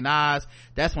has green eyes,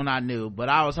 that's when I knew, but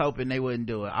I was hoping they wouldn't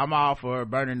do it. I'm all for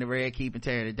burning the Red Keep and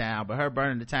tearing it down, but her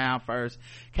burning the town first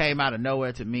came out of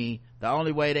nowhere to me. The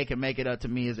only way they can make it up to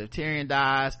me is if Tyrion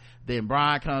dies, then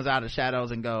Bronn comes out of the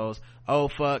shadows and goes, oh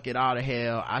fuck it all to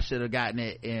hell, I should have gotten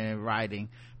it in writing.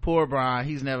 Poor Bronn,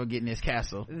 he's never getting his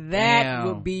castle. That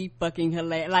would be fucking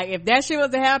hilarious. Like, if that shit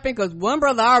was to happen, because one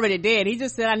brother already dead, he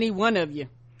just said, I need one of you.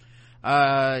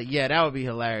 Yeah, that would be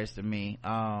hilarious to me.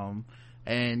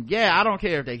 And yeah, I don't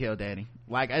care if they kill Dany.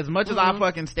 Like, as much as I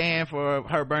fucking stand for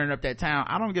her burning up that town,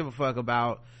 I don't give a fuck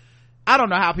about, I don't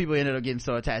know how people ended up getting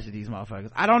so attached to these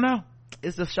motherfuckers. I don't know.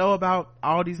 It's a show about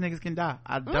all these niggas can die.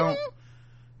 I don't,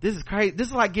 this is crazy. This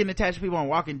is like getting attached to people on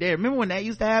Walking Dead. Remember when that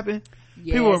used to happen?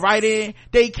 Yes. People would write in,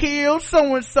 they killed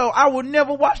so and so, I will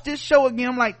never watch this show again.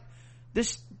 I'm like,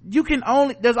 there's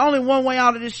only one way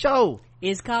out of this show.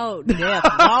 It's called Death.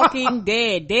 Walking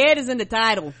Dead. Dead is in the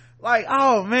title. Like,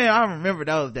 oh man, I remember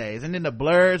those days. And then the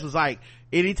blurs was like,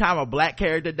 anytime a black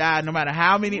character died, no matter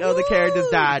how many other characters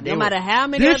died, no matter how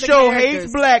many this other show characters.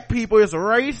 hates black people, it's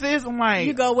racist. I'm like,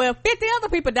 you go, well, 50 other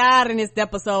people died in this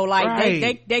episode. Like,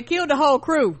 right. they killed the whole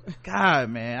crew. God,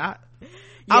 man,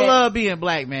 I love being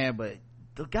black, man, but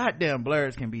the goddamn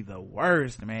blurs can be the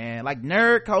worst, man. Like,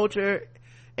 nerd culture,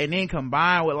 and then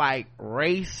combined with like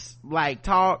race, like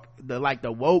talk, the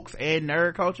wokes and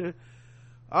nerd culture.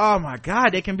 Oh my god,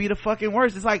 they can be the fucking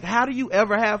worst. It's like, how do you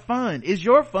ever have fun? Is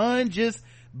your fun just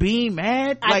being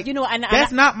mad? Like,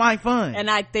 that's not my fun. And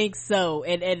I think so.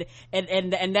 And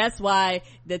that's why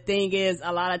the thing is,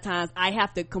 a lot of times I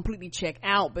have to completely check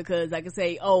out, because I can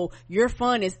say, oh, your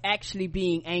fun is actually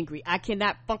being angry. I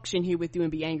cannot function here with you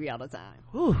and be angry all the time.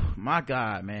 Whew, my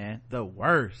god, man, the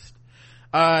worst.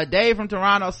 Dave from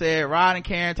Toronto said, Rod and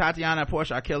Karen, Tatiana, and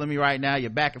Portia are killing me right now. Your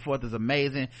back and forth is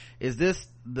amazing. Is this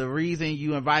the reason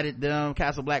you invited them?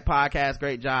 Castle Black podcast,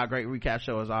 great job, great recap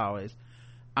show as always.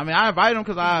 I mean, I invited them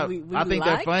because I think like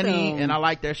they're funny and I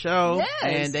like their show,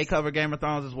 and they cover Game of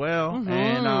Thrones as well.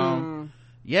 And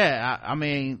yeah, I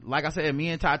mean, like I said, me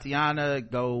and Tatiana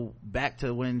go back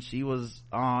to when she was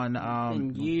on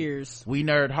in years. We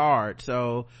Nerd Hard.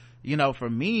 So, you know, for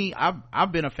me,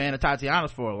 I've been a fan of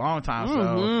Tatiana's for a long time.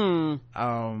 So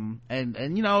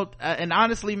and you know, and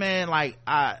honestly, man, like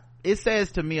it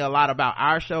says to me a lot about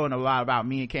our show and a lot about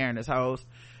me and Karen as host,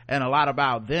 and a lot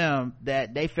about them,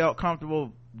 that they felt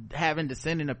comfortable having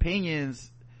dissenting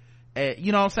opinions.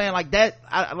 You know what I'm saying? Like that,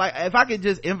 like if I could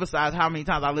just emphasize how many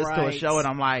times I listen to a show and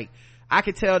I'm like, I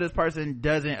could tell this person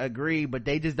doesn't agree, but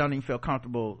they just don't even feel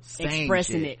comfortable saying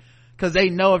expressing shit. it, because they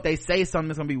know if they say something,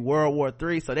 it's gonna be World War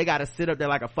III. So they gotta sit up there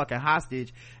like a fucking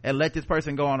hostage and let this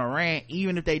person go on a rant,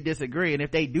 even if they disagree. And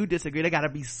if they do disagree, they gotta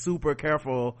be super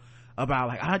careful about,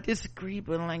 like, I disagree,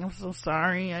 but like, I'm so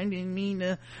sorry, I didn't mean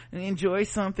to enjoy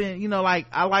something, you know. Like,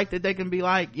 I like that they can be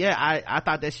like, yeah, I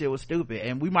thought that shit was stupid,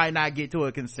 and we might not get to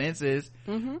a consensus,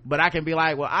 but I can be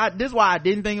like, well, this is why I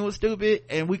didn't think it was stupid,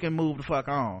 and we can move the fuck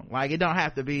on. Like, it don't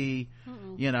have to be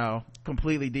you know,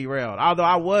 completely derailed. Although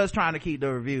I was trying to keep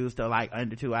the reviews to like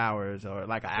under 2 hours, or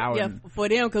like an hour. Yeah, for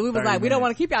them, because we was like, minutes. we don't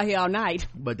want to keep y'all here all night.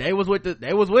 But they was with it.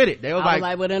 They was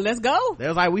like, well, then let's go. They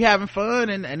was like, we having fun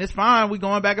and it's fine. We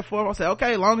going back and forth. I said,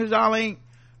 okay, as long as y'all ain't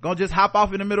gonna just hop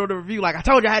off in the middle of the review. Like, I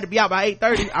told you I had to be out by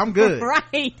 8:30. I'm good.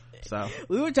 Right. So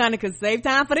we were trying to save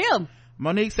time for them.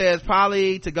 Monique says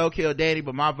probably to go kill Danny,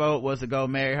 but my vote was to go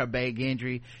marry her bae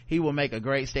Gendry. He will make a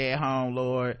great stay-at-home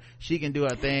lord. She can do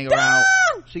her thing around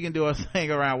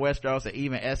Westeros and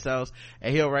even Essos,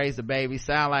 and he'll raise the baby.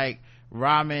 Sound like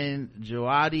Ramin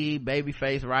Djawadi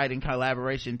babyface writing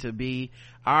collaboration to be.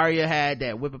 Arya had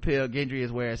that whip appeal. Gendry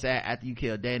is where it's at after you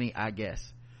kill Danny, I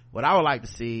guess. What I would like to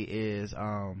see is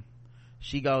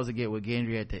she goes to get with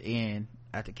Gendry at the end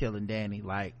after killing Danny,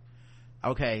 like,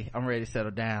 okay, I'm ready to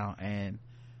settle down. And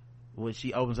when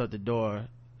she opens up the door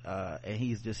and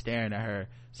he's just staring at her,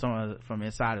 someone from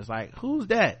inside is like, who's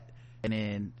that? And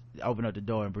then open up the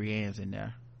door and Brienne's in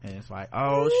there, and it's like,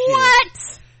 oh what?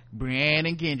 Shit, Brienne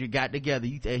and Gendry got together.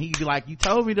 And he'd be like, you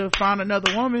told me to find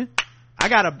another woman. I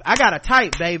got a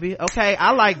type, baby. Okay,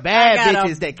 I like bad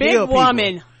bitches that kill people.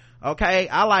 Woman. Okay,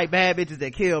 I like bad bitches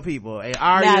that kill people. And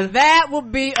Arya, now that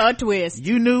would be a twist.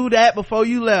 You knew that before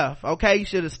you left. Okay, you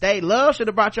should have stayed. Love should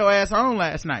have brought your ass home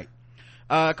last night.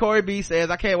 Corey B says,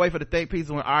 I can't wait for the think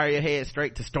pieces when Arya heads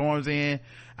straight to Storm's End.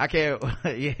 I can't.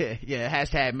 yeah,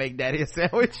 hashtag make daddy a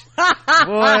sandwich.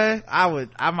 Boy,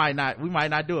 we might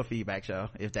not do a feedback show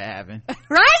if that happened.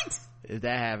 Right? If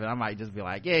that happened, I might just be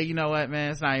like, yeah, you know what, man,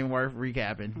 it's not even worth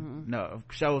recapping. No,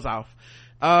 show's off.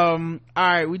 All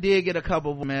right, we did get a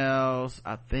couple of emails,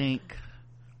 I think.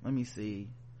 Let me see.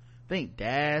 I think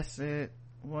Dad sent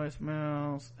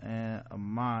voicemails and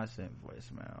Amon sent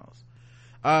voicemails.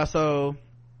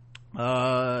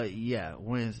 Yeah,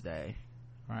 Wednesday,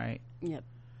 right? Yep.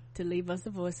 To leave us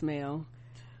a voicemail.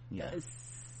 Yeah.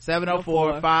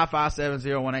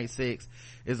 704-557-0186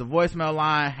 is a voicemail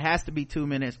line. Has to be 2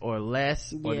 minutes or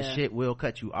less, or the shit will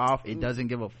cut you off. It doesn't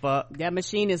give a fuck. That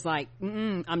machine is like,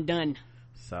 I'm done.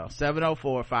 So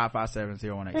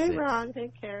 704-557-0186. Hey Ron, hey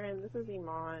Karen, this is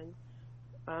Iman.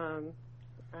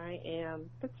 I am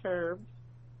perturbed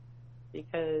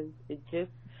because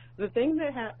the thing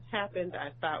that happened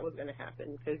I thought was going to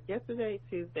happen, because yesterday,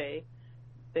 Tuesday,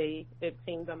 it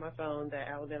pinged on my phone that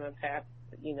Alabama passed,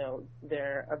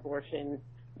 their abortion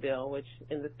bill, which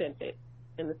in the Senate,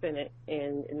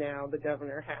 and now the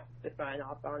governor has to sign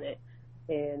off on it.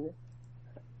 And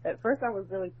at first I was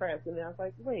really pressed, and then I was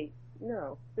like, wait,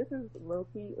 no, this is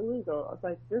low-key illegal. I was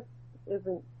like,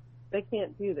 they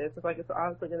can't do this. It's like, it's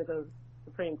obviously going to go to the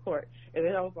Supreme Court. And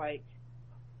then I was like,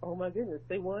 oh my goodness,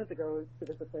 they wanted to go to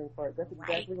the Supreme Court. That's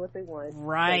exactly what they want.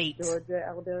 Right. Like Georgia,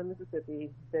 Alabama,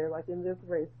 Mississippi, they're like in this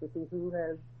race to see who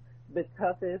has the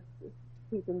toughest,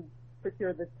 who can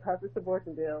procure the toughest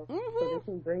abortion bill, so they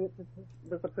can bring it to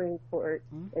the Supreme Court.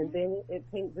 And then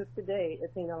just today,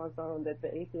 it pinged on my phone that the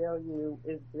ACLU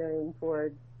is gearing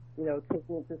toward,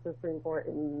 taking it to the Supreme Court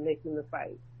and making the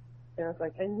fight. And I was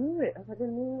like, I knew it. I was like, I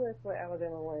knew that's what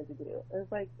Alabama wanted to do. And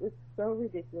it's like, it's so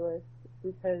ridiculous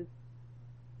because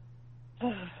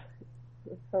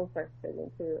it's so frustrating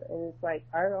too. And it's like,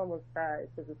 I almost cried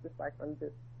because it's just like, I'm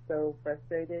just so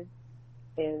frustrated.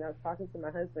 And I was talking to my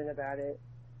husband about it,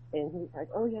 and he's like,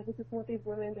 oh yeah, they just want these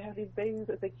women to have these babies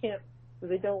that they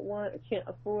don't want or can't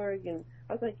afford. And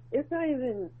I was like, it's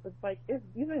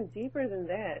even deeper than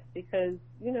that, because,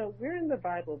 we're in the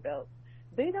Bible Belt.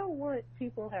 They don't want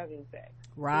people having sex.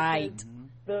 Right.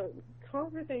 The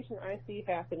conversation I see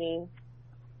happening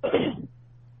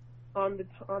on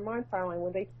my timeline,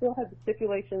 when they still had the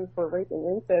stipulations for rape and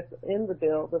incest in the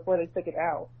bill before they took it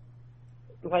out,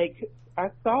 like, I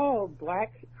saw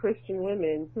black Christian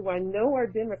women who I know are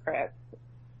Democrats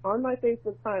on my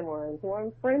Facebook timeline, who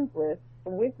I'm friends with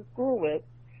and went to school with,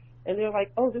 and they're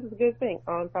like, "Oh, this is a good thing."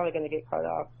 Oh, I'm probably gonna get cut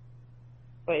off.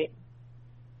 Wait.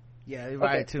 Yeah, you're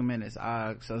right. 2 minutes. So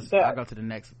I'll go to the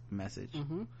next message.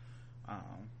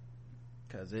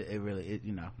 Cause it really,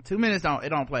 you know, 2 minutes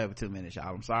don't play over 2 minutes,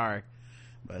 y'all. I'm sorry,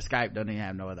 but Skype doesn't even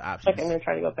have no other options. Okay, I'm gonna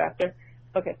try to go faster.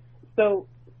 Okay, so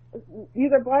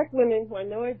these are black women who I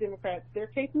know are Democrats. They're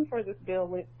caking for this bill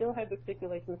when it still had the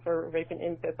stipulations for rape and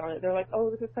incest on it. They're like, "Oh,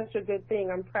 this is such a good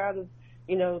thing. I'm proud of,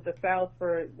 you know, the South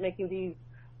for making these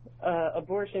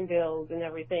abortion bills and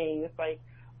everything." It's like,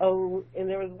 oh, and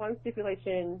there was one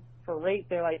stipulation for rape.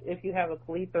 They're like, if you have a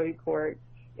police report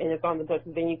and it's on the books,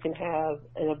 then you can have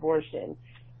an abortion.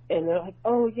 And they're like,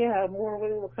 oh yeah, more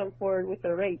women will come forward with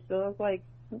the rape. So I was like,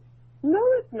 no,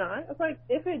 it's not. It's like,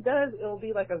 if it does, it'll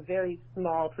be like a very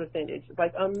small percentage,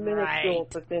 like a minuscule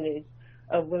percentage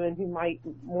of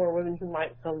more women who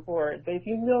might come forward. But if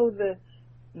you know the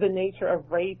nature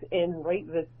of rape and rape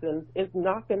victims, it's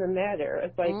not going to matter.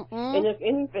 It's like, and if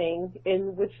anything,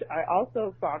 in which I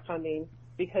also saw coming,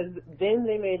 because then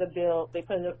they made a bill, they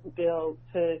put in a bill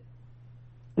to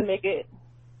make it,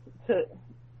 to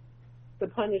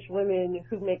punish women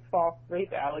who make false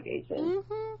rape allegations.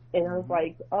 And I was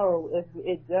like, oh, if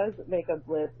it does make a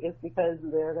blip, it's because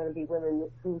there are going to be women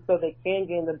who, so they can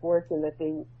get an abortion that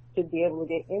they should be able to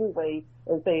get anyway,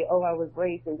 and say, oh, I was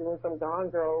raped and doing some Gone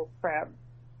Girl crap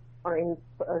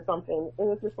or something.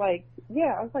 And it's just like,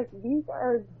 yeah, I was like, these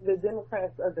are the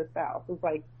Democrats of the South. It's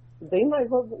like, they might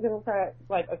vote Democrat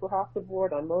like across the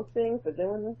board on most things, but then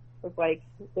when it's like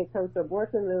it comes to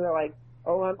abortion, then they're like,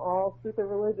 oh, I'm all super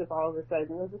religious all of a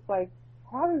sudden. It's just like,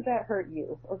 how does that hurt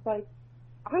you? It's like,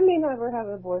 I may never have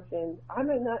an abortion. I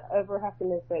may not ever have to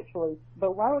make that choice,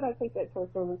 but why would I take that choice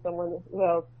from someone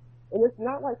else? And it's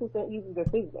not like it's an easy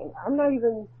decision. I'm not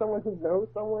even someone who knows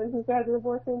someone who's had an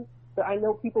abortion, but I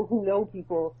know people who know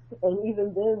people, and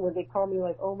even then when they call me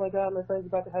like, oh my God, my friend's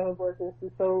about to have an abortion, this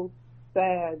is so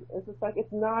sad. It's just like,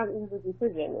 it's not an easy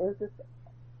decision. It's just,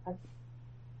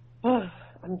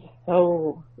 I'm just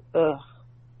so,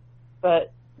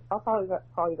 But I'll probably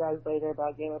call you guys later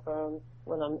about Game of Thrones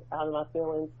when I'm out of my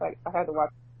feelings. Like, I had to watch.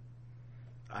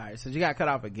 Alright, so you got cut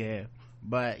off again.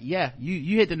 But yeah,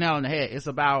 you hit the nail on the head. It's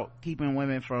about keeping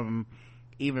women from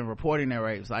even reporting their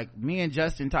rapes. Like, me and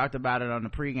Justin talked about it on the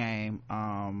pregame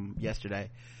yesterday,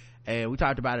 and we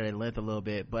talked about it at length a little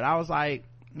bit. But I was like,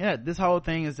 yeah, this whole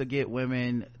thing is to get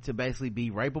women to basically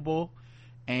be rapeable,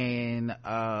 and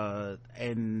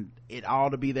it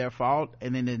all to be their fault,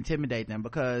 and then to intimidate them,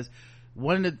 because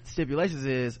one of the stipulations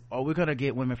is, oh, we're gonna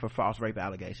get women for false rape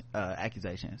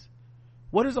accusations.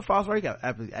 What is a false rape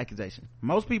accusation?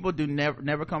 Most people do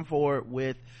never come forward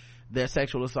with their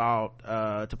sexual assault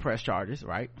to press charges,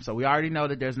 right? So we already know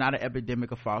that there's not an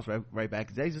epidemic of false rape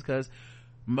accusations, because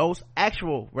most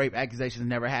actual rape accusations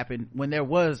never happened when there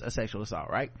was a sexual assault,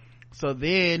 right? So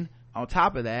then on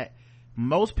top of that,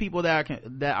 most people that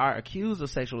are accused of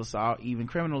sexual assault, even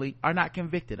criminally, are not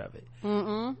convicted of it.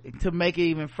 To make it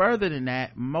even further than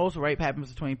that, most rape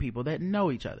happens between people that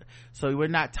know each other. So we're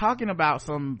not talking about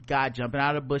some guy jumping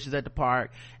out of the bushes at the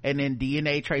park and then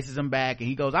DNA traces him back and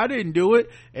he goes, I didn't do it,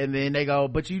 and then they go,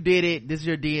 but you did it, this is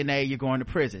your DNA, you're going to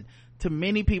prison. To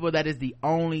many people, that is the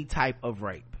only type of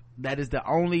rape. That is the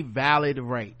only valid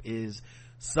rape, is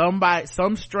some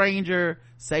stranger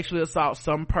sexually assault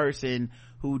some person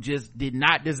who just did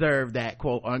not deserve that,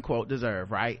 quote unquote deserve,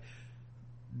 right?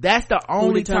 That's the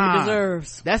only time.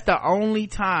 Deserves. That's the only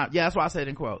time. Yeah, that's why I said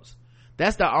in quotes.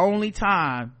 That's the only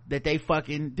time that they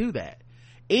fucking do that.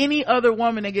 Any other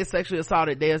woman that gets sexually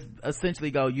assaulted, they essentially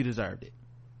go, you deserved it.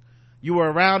 You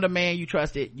were around a man you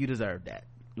trusted, you deserved that.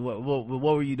 What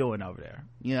were you doing over there?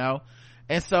 You know?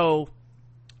 And so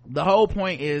the whole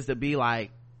point is to be like,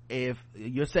 if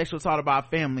you're sexually assaulted by a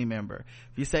family member,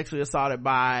 if you're sexually assaulted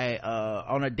by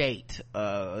on a date,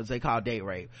 as they call date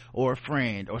rape, or a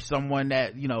friend, or someone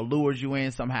that, you know, lures you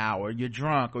in somehow, or you're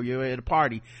drunk, or you're at a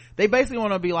party, they basically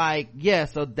want to be like, yeah,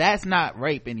 so that's not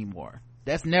rape anymore.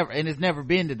 That's never, and it's never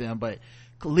been to them, but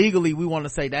legally we want to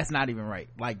say that's not even rape.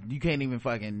 Like, you can't even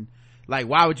fucking, like,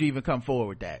 why would you even come forward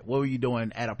with that? What were you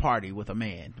doing at a party with a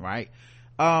man, right?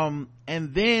 And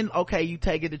then, okay, you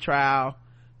take it to trial,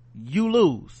 you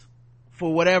lose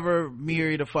for whatever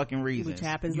myriad of fucking reasons, which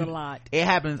happens a lot. It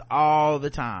happens all the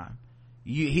time.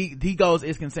 He goes,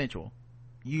 it's consensual.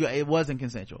 It wasn't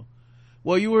consensual.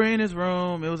 Well, you were in his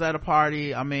room, it was at a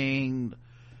party. I mean,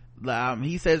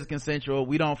 he says it's consensual.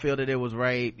 We don't feel that it was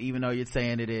rape, even though you're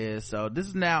saying it is. So this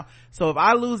is now, so if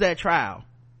I lose that trial,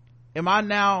 am I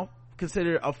now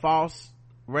considered a false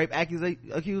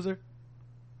accuser?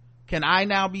 Can I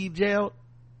now be jailed?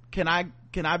 Can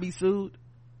I be sued?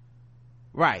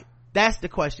 Right. That's the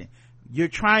question. You're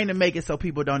trying to make it so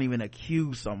people don't even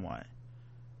accuse someone.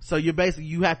 So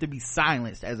you have to be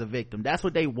silenced as a victim. That's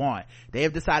what they want. They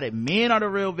have decided men are the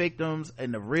real victims,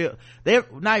 and they're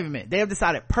not even men. They have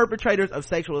decided perpetrators of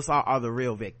sexual assault are the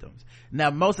real victims.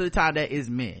 Now, most of the time that is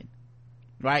men,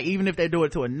 right? Even if they do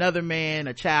it to another man,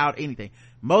 a child, anything.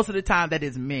 Most of the time that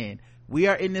is men. We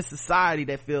are in this society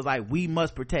that feels like we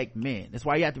must protect men. That's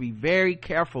why you have to be very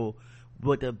careful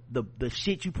with the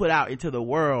shit you put out into the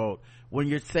world when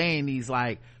you're saying these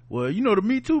like, well, you know, the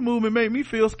Me Too movement made me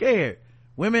feel scared.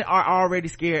 Women are already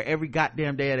scared every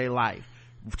goddamn day of their life.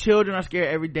 Children are scared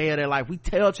every day of their life. We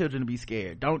tell children to be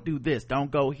scared. Don't do this. Don't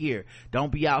go here.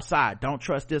 Don't be outside. Don't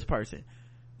trust this person.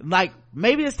 Like,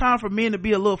 maybe it's time for men to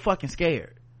be a little fucking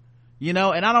scared, you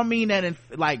know? And I don't mean that in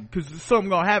like, cause something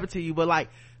gonna happen to you, but like,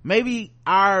 maybe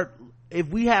if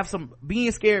we have some,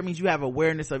 being scared means you have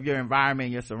awareness of your environment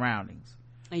and your surroundings.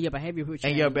 And your behavior will change.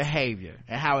 And your behavior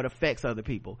and how it affects other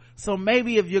people. So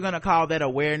maybe if you're gonna call that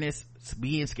awareness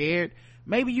being scared,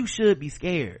 maybe you should be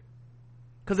scared,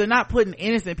 because they're not putting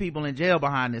innocent people in jail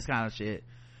behind this kind of shit.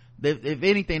 If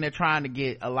anything, they're trying to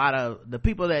get a lot of the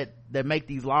people that make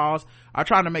these laws are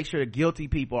trying to make sure the guilty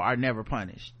people are never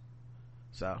punished.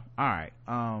 So all right,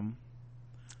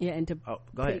 yeah. And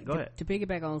go ahead to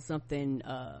piggyback on something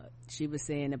she was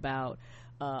saying about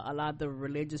a lot of the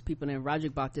religious people, and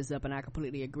Roderick brought this up and I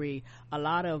completely agree. A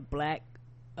lot of black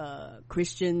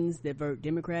Christians that vote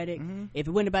Democratic, if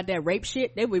it wasn't about that rape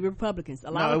shit, they would be Republicans.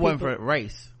 It wasn't for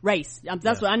race.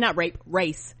 That's what I'm not rape,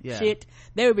 race shit.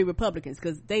 They would be Republicans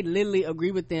because they literally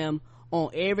agree with them on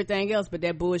everything else but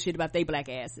that bullshit about they black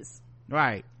asses.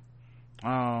 Right.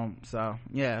 So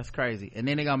yeah, it's crazy. And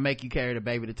then they're gonna make you carry the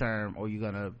baby to term, or you're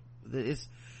gonna, it's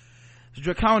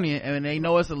draconian, and they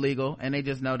know it's illegal, and they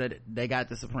just know that they got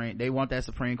they want that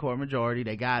Supreme Court majority.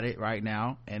 They got it right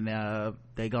now, and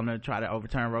they're gonna try to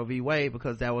overturn Roe v. Wade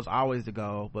because that was always the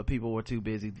goal, but people were too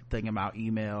busy thinking about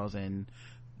emails and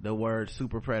the word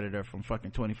super predator from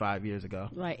fucking 25 years ago,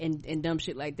 right? And dumb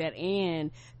shit like that.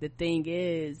 And the thing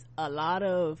is, a lot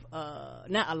of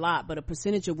not a lot, but a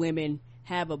percentage of women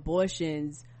have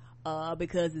abortions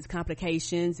because it's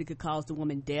complications. It could cause the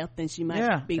woman death, and she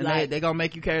might be like, they gonna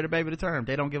make you carry the baby to term.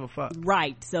 They don't give a fuck,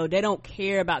 right? So they don't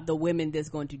care about the women that's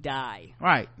going to die,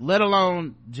 right? Let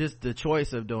alone just the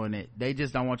choice of doing it. They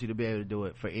just don't want you to be able to do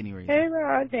it for any reason. Hey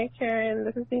Rod, hey Karen,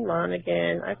 this is Iman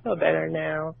again. I feel better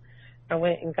now. I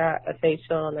went and got a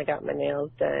facial and I got my nails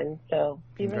done. So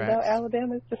even though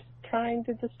Alabama's just trying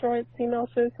to destroy its female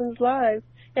citizens' lives,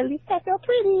 at least I feel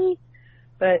pretty.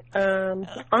 But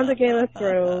on the Game of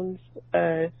Thrones,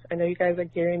 I know you guys are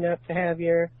gearing up to have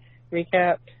your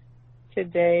recap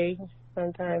today,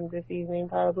 sometime this evening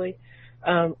probably.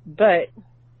 But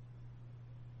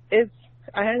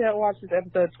I had to watch this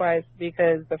episode twice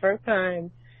because the first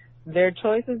time, their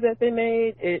choices that they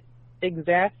made, it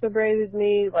exacerbated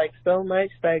me like so much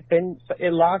that I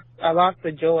lost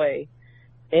the joy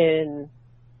in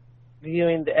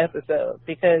viewing the episode,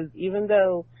 because even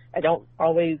though I don't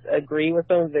always agree with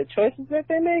some of the choices that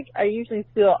they make, I usually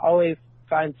still always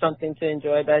find something to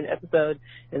enjoy about an episode.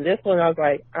 And this one, I was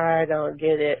like, I don't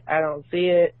get it. I don't see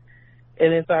it.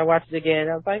 And then so I watched it again.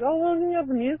 I was like, oh, you know,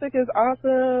 the music is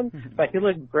awesome. Like, it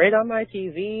looked great on my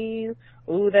TV.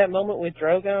 Ooh, that moment with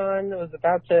Drogon was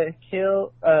about to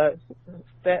kill,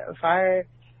 set fire,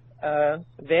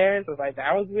 theirs. I was like,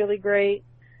 that was really great.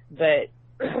 But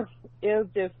it was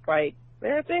just like,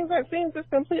 there are things that seem just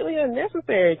completely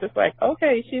unnecessary. Just like,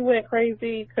 okay, she went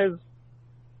crazy because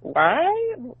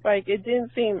why? Like, it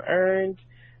didn't seem earned.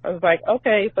 I was like,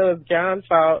 okay, so it's John's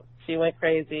fault. She went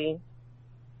crazy.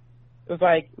 It was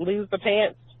like, lose the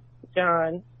pants,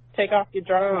 John. Take off your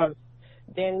drawers.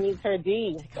 Danny needs her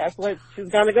D. That's what she's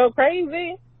going to go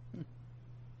crazy.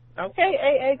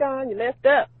 Okay, Aegon, you messed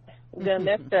up. You done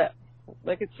messed up.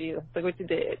 Look at you. Look what you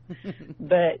did.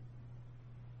 But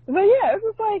yeah, it's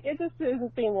just like, it just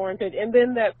doesn't seem warranted. And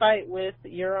then that fight with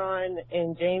Euron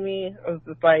and Jamie, it was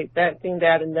just like, that seemed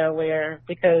out of nowhere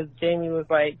because Jamie was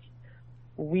like,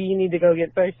 we need to go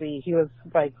get Cersei. He was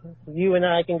like, you and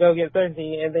I can go get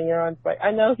Cersei. And then Euron's like,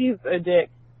 I know he's a dick,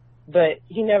 but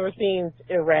he never seems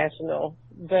irrational.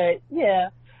 But yeah,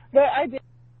 but I did.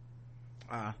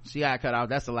 She got cut off.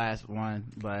 That's the last one,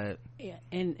 but yeah.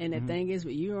 And the thing is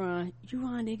with Euron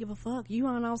didn't give a fuck.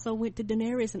 Euron also went to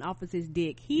Daenerys and offered his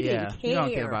dick. He didn't care. He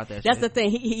don't care about that. That's shit. The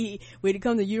thing. He when it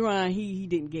comes to Euron, he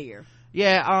didn't care.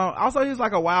 Yeah. Also, he was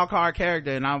like a wild card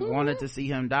character, and I wanted to see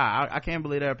him die. I can't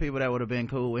believe there are people that would have been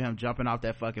cool with him jumping off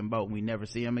that fucking boat and we never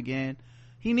see him again.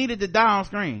 he needed to die on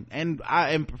screen, and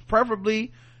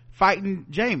preferably fighting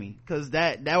Jamie, because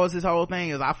that was his whole thing,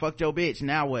 is I fucked your bitch,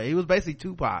 now what? He was basically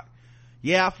Tupac.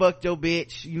 Yeah, I fucked your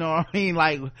bitch, you know what I mean?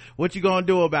 Like, what you gonna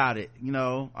do about it, you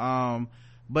know?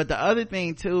 But the other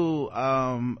thing too,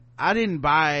 I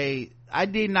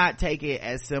did not take it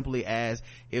as simply as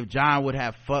if Jon would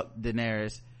have fucked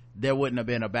Daenerys, there wouldn't have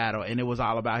been a battle and it was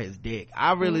all about his dick.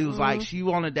 I really was like, she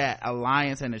wanted that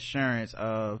alliance and assurance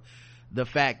of the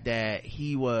fact that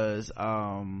he was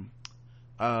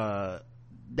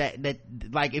that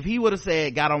like, if he would have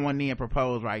said, got on one knee and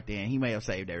proposed right then, he may have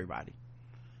saved everybody,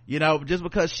 you know, just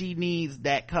because she needs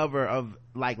that cover of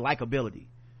like likability,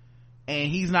 and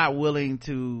he's not willing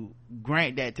to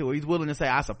grant that to her. He's willing to say,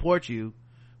 I support you,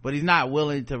 but he's not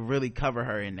willing to really cover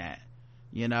her in that,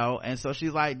 you know. And so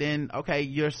she's like, then okay,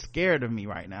 you're scared of me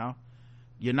right now,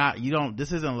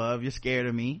 this isn't love, you're scared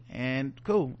of me, and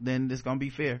cool, then it's gonna be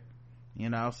fair, you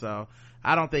know. So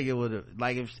I don't think it would have,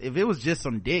 like, if it was just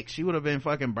some dick, she would have been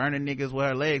fucking burning niggas with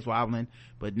her legs wobbling,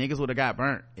 but niggas would have got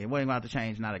burnt. It wasn't going to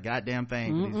change not a goddamn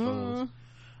thing for these fools.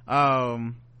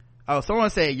 Oh,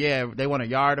 someone said, yeah, they want a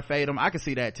Yara to fade them. I could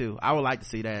see that too. I would like to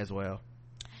see that as well.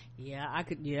 Yeah, I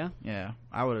could. Yeah,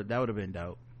 that would have been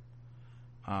dope.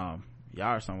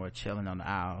 Yara somewhere chilling on the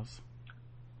aisles.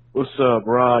 What's up,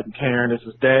 Rod and Karen? This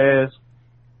is Daz.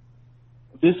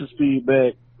 This is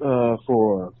feedback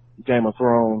for Game of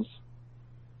Thrones.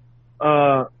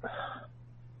 I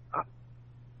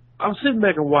was sitting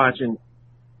back and watching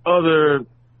other,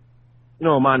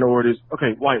 minorities.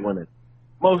 Okay, white women,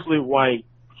 mostly white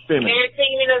feminists.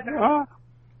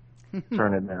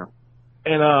 Turn it down.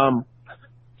 And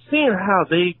seeing how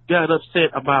they got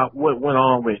upset about what went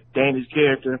on with Dany's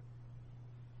character,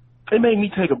 it made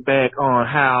me take a back on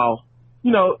how,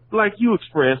 like you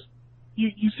expressed,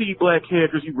 you see black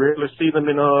characters, you rarely see them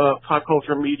in pop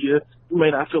culture media. You may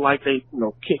not feel like they,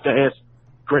 kicked the ass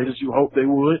great as you hope they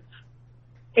would.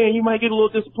 And you might get a little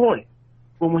disappointed.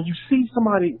 But when you see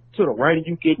somebody to the right of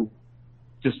you getting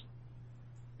just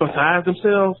beside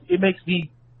themselves, it makes me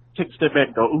take a step back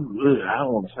and go, ooh, I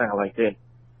don't want to sound like that.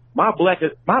 My black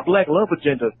love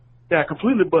agenda got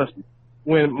completely busted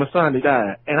when Missandei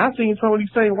died. And I've seen some of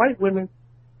these same white women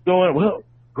going, well,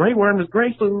 Grey Worm is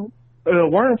great food,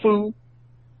 worm food.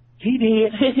 He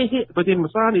did. But then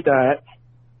Missandei died.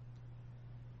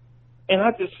 And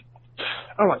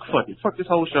I'm like, fuck it. Fuck this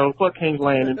whole show. Fuck King's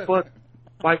Landing. Fuck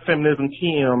white feminism,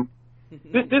 Kim.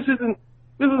 This isn't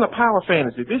a power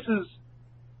fantasy. This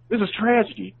is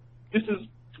tragedy. This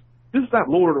is not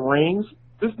Lord of the Rings.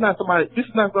 This is not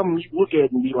something you look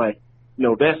at and be like,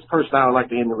 that's the person I would like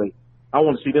to emulate. I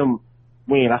want to see them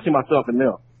win. I see myself in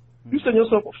them. You set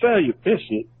yourself a failure for this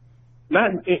shit.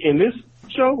 Not in this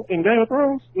show, in Game of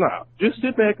Thrones. No. Just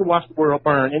sit back and watch the world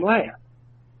burn and laugh.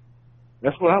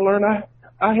 That's what I learned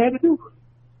I had to do.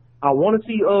 I want to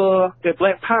see that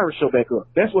Black Pirate show back up.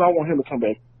 That's what I want him to come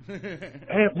back.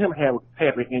 Have him have a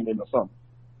happy ending or something.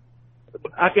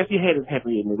 I guess he had his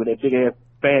happy ending with that big ass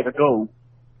bag of gold.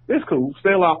 It's cool.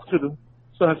 Sail off to the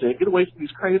sunset. Get away from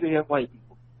these crazy ass white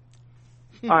people.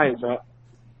 All right, man.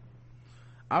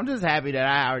 I'm just happy that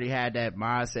I already had that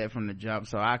mindset from the jump,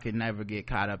 so I could never get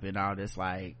caught up in all this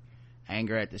like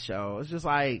anger at the show. It's just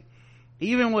like,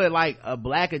 even with like a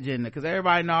black agenda, because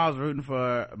everybody knows I was rooting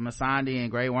for Missandei and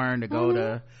Grey Worm to go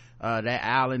to that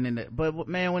island, but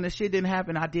man, when the shit didn't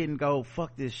happen, I didn't go,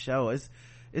 fuck this show. It's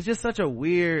just such a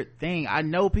weird thing. I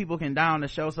know people can die on the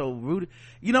show, so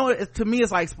to me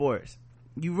it's like sports.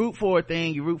 You root for a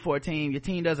thing, you root for a team, your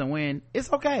team doesn't win,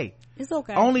 it's okay.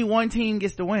 Only one team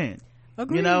gets to win.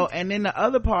 Agreed. And then the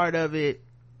other part of it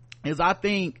is, I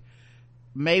think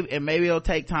maybe it'll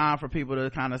take time for people to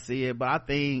kind of see it, but I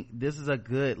think this is a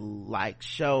good like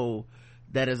show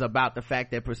that is about the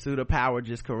fact that pursuit of power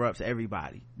just corrupts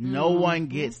everybody. No one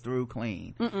gets through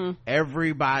clean.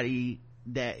 Everybody,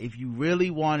 that if you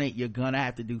really want it, you're gonna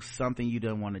have to do something you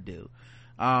don't want to do.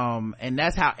 And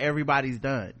that's how everybody's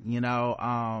done,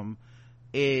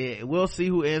 we'll see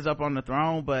who ends up on the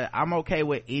throne, but I'm okay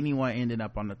with anyone ending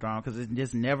up on the throne, because it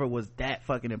just never was that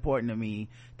fucking important to me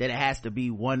that it has to be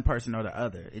one person or the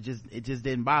other. It just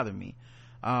didn't bother me.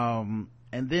 And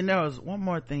then there was one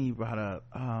more thing you brought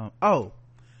up.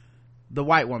 The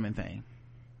white woman thing.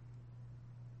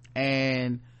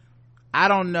 And I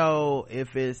don't know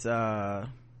if it's I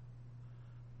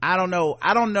don't know.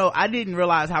 I didn't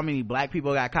realize how many black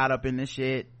people got caught up in this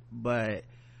shit, but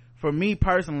for me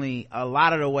personally, a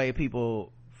lot of the way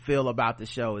people feel about the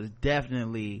show is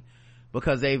definitely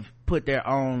because they've put their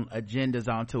own agendas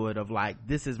onto it, of like,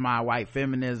 this is my white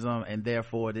feminism and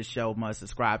therefore this show must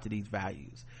subscribe to these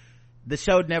values. The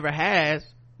show never has,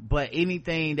 but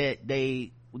anything that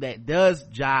they that does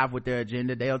jive with their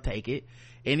agenda, they'll take it.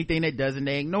 Anything that doesn't,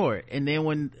 they ignore it. And then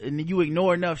when you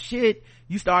ignore enough shit,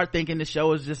 you start thinking the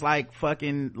show is just like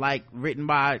fucking like written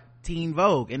by Teen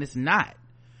Vogue, and it's not.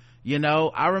 You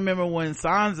know, I remember when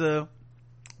Sansa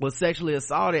was sexually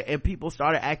assaulted and people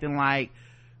started acting like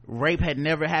rape had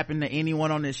never happened to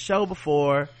anyone on this show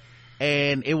before,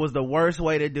 and it was the worst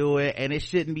way to do it, and it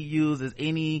shouldn't be used as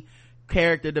any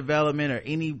character development or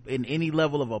any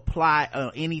level of a plot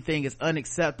or anything is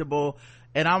unacceptable.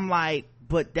 And I'm like,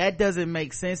 but that doesn't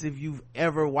make sense if you've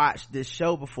ever watched this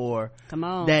show before. Come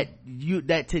on. That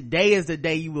today is the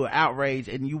day you were outraged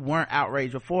and you weren't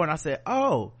outraged before. And I said,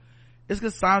 oh, it's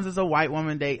because Sansa's a white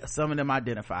woman some of them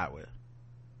identify with.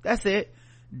 That's it.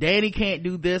 Dany can't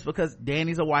do this because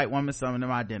Dany's a white woman some of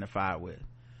them identify with.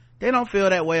 They don't feel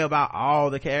that way about all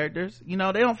the characters. You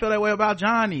know, they don't feel that way about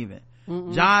Jon even.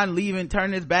 Mm-mm. Jon leaving,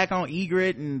 turning his back on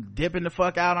Ygritte and dipping the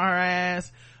fuck out on her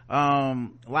ass.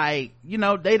 Like, you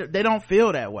know, they don't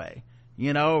feel that way.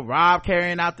 You know, Rob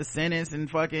carrying out the sentence and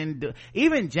fucking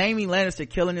even Jaime Lannister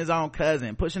killing his own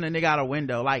cousin, pushing a nigga out a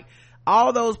window. Like,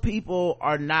 all those people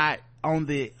are not on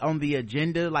the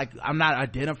agenda. Like, I'm not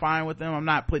identifying with them. I'm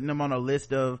not putting them on a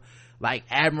list of like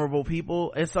admirable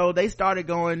people. And so they started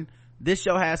going, this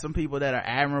show has some people that are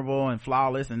admirable and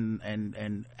flawless and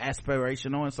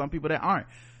aspirational, and some people that aren't.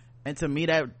 And to me,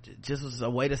 that just was a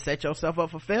way to set yourself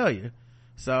up for failure.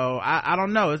 So I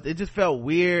don't know. It just felt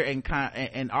weird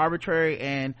and arbitrary.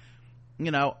 And,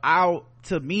 you know, I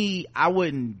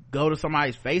wouldn't go to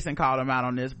somebody's face and call them out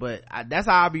on this, but that's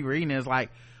how I'll be reading it. It's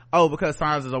like, oh, because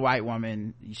Sansa's a white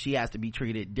woman, she has to be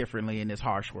treated differently in this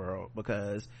harsh world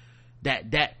because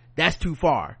that's too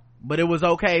far. But it was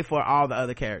okay for all the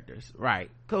other characters. Right.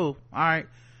 Cool. All right.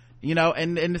 You know,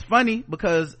 and it's funny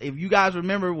because if you guys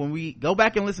remember when we go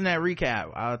back and listen to that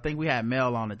recap, I think we had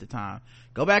Mel on at the time.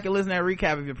 Go back and listen to that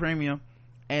recap of your premium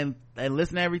and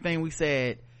listen to everything we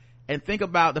said and think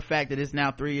about the fact that it's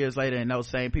now 3 years later and those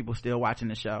same people still watching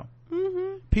the show.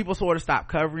 Mm-hmm. People sort of stopped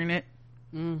covering it.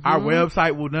 Mm-hmm. Our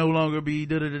website will no longer be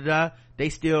da-da-da-da. They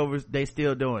still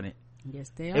doing it. Yes,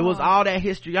 they are. It was all that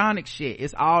histrionic shit.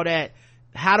 It's all that,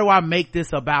 how do I make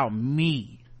this about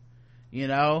me? You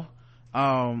know?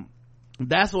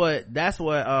 That's what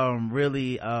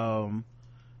really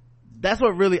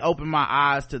opened my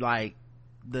eyes to like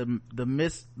the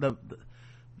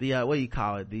what do you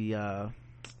call it, the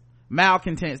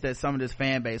malcontents that some of this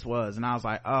fan base was. And I was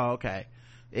like, oh, okay,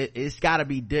 it's gotta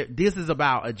be this is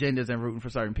about agendas and rooting for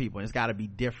certain people, and it's gotta be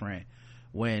different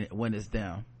when it's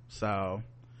them. So,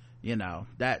 you know,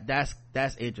 that's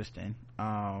interesting.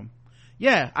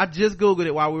 Yeah, I just googled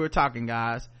it while we were talking,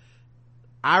 guys.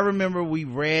 I remember we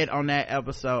read on that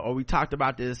episode, or we talked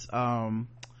about this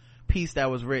piece that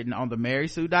was written on the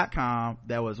marysue.com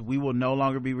that was, we will no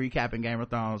longer be recapping Game of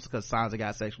Thrones because Sansa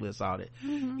got sexually assaulted,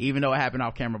 even though it happened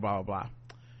off camera, blah blah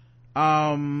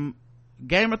blah.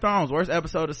 Game of Thrones worst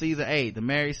episode of season 8, the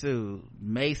Mary Sue,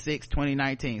 May 6,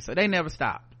 2019. So they never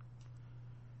stopped.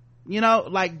 You know,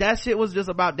 like that shit was just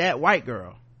about that white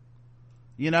girl.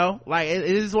 You know, like it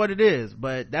is what it is.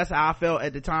 But that's how I felt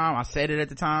at the time. I said it at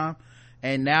the time.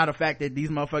 And now the fact that these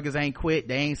motherfuckers ain't quit,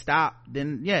 they ain't stopped,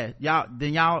 then yeah,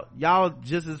 y'all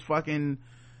just as fucking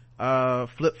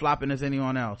flip-flopping as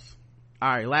anyone else. All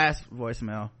right, last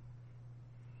voicemail.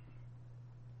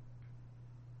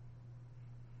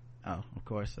 Oh, of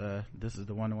course, this is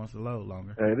the one that wants to load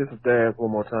longer. Hey, this is Dad one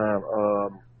more time.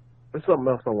 There's something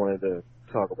else I wanted to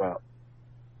talk about.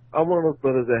 I'm one of those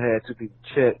brothers that had to be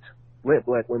checked, let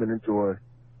black women enjoy,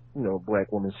 you know,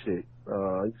 black woman shit.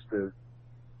 I used to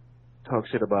talk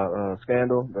shit about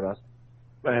Scandal, but I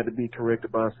had to be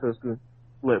corrected by a sister.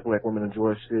 Let black women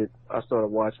enjoy shit. I started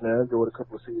watching that. I enjoyed a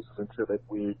couple of seasons until that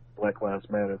weird Black Lives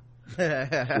Matter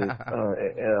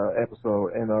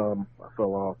episode, and I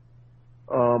fell off.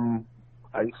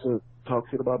 I used to talk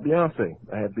shit about Beyonce.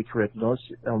 I had to be corrected on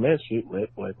that shit.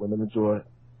 Let black women enjoy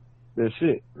their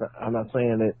shit. I'm not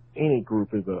saying that any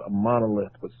group is a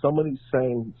monolith, but some of these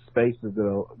same spaces that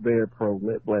are very pro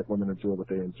let black women enjoy what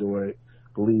they enjoy,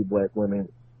 believe black women,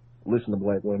 listen to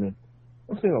black women.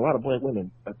 I'm seeing a lot of black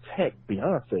women attack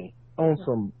Beyonce on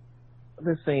some.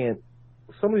 They're saying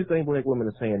some of these things black women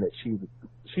are saying that she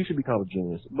should be called a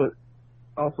genius, but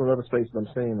also in other spaces I'm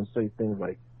saying them say things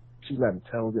like she's not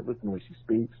intelligent. Listen to the way she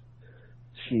speaks.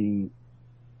 She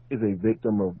is a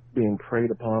victim of being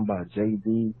preyed upon by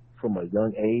Jay-Z from a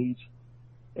young age,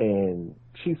 and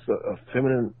she's a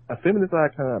feminist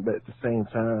icon, but at the same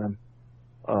time,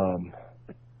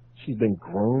 she's been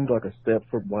groomed like a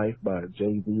Stepford wife by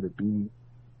Jay-Z to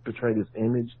portray this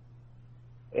image,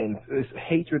 and it's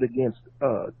hatred against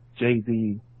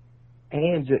Jay-Z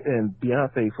and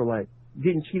Beyonce for like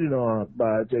getting cheated on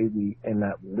by Jay-Z and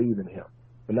not believing him,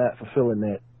 but not fulfilling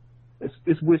that.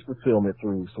 It's wish fulfillment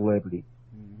through celebrity.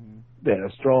 Mm-hmm. That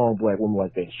a strong black woman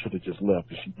like that should have just left,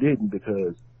 but she didn't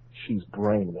because she's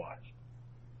brainwashed.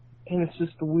 And it's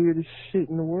just the weirdest shit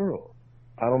in the world.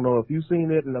 I don't know if you've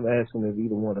seen it, and I'm asking if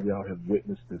either one of y'all have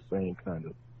witnessed the same kind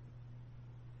of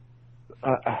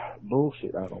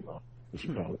bullshit. I don't know what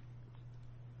you call it.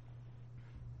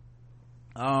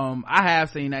 I have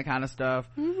seen that kind of stuff.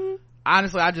 Mm-hmm.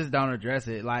 Honestly, I just don't address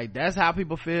it. Like, that's how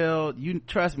people feel. You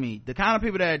trust me, the kind of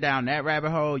people that are down that rabbit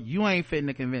hole, you ain't fitting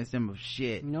to convince them of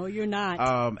shit. No, you're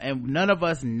not. And none of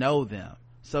us know them,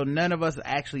 so none of us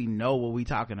actually know what we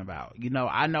talking about. You know,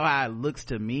 I know how it looks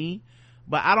to me,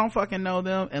 but I don't fucking know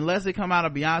them unless it come out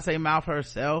of Beyonce mouth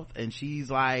herself and she's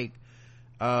like,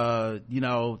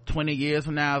 20 years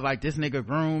from now, it's like, this nigga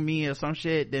groomed me or some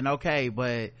shit, then okay.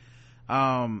 But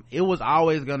it was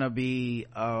always gonna be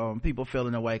people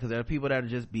feeling away, because there are people that are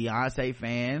just Beyonce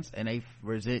fans and they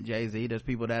resent Jay-Z. There's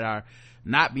people that are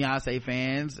not Beyonce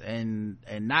fans and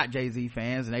not Jay-Z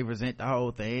fans and they resent the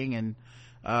whole thing and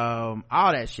all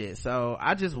that shit. So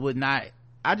I just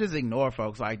ignore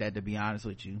folks like that, to be honest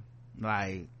with you.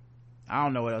 Like, I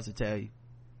don't know what else to tell you.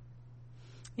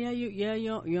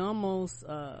 You almost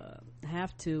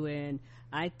have to. And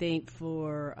I think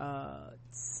for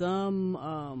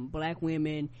some black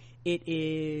women, it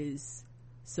is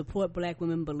support black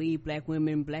women, believe black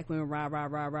women, rah rah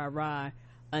rah rah rah,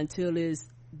 until it's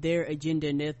their agenda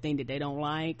and their thing that they don't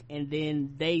like, and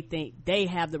then they think they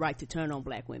have the right to turn on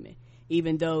black women,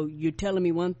 even though you're telling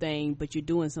me one thing but you're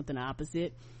doing something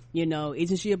opposite.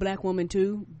 Isn't she a black woman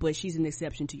too? But she's an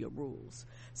exception to your rules.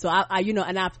 So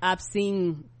I've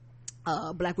seen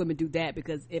black women do that,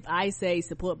 because if I say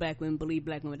support black women, believe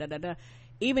black women,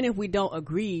 even if we don't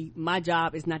agree, my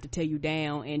job is not to tear you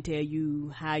down and tell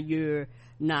you how you're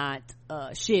not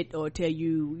shit, or tell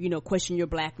you, question your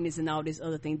blackness and all this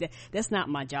other thing. That's not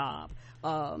my job.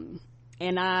 And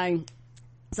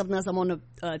something else I want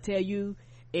to tell you,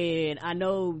 and I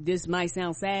know this might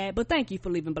sound sad, but thank you for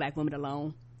leaving black women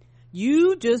alone.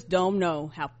 You just don't know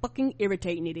how fucking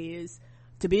irritating it is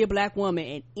to be a black woman,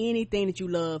 and anything that you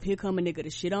love, here come a nigga to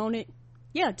shit on it.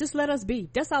 Yeah, just let us be.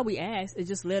 That's all we ask, is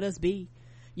just let us be.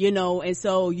 And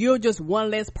so you're just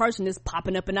one less person that's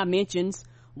popping up in our mentions,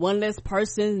 one less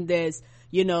person that's,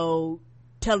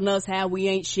 telling us how we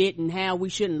ain't shit and how we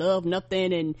shouldn't love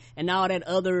nothing and all that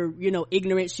other,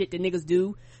 ignorant shit that niggas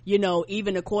do.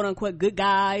 Even the quote unquote good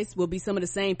guys will be some of the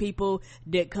same people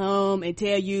that come and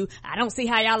tell you, I don't see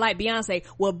how y'all like Beyonce.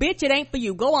 Well, bitch, it ain't for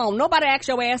you. Go on. Nobody asked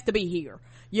your ass to be here.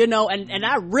 And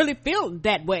I really feel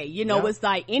that way. Yeah. It's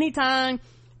like anytime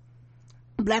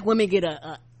black women get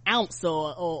a ounce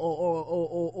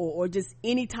or just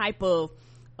any type of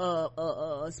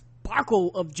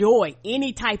sparkle of joy,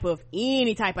 any type of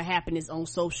happiness on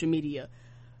social media,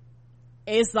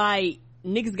 it's like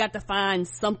niggas got to find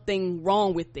something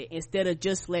wrong with it instead of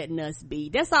just letting us be.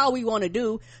 That's all we want to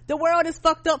do. The world is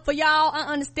fucked up for y'all,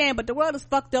 I understand, but the world is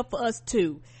fucked up for us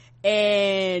too.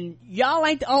 And y'all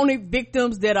ain't the only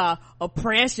victims that are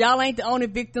oppressed. Y'all ain't the only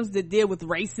victims that deal with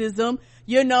racism.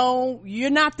 You're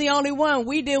not the only one.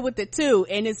 We deal with it too.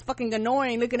 And it's fucking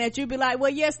annoying looking at you be like,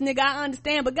 well, yes, nigga, I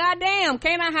understand, but goddamn,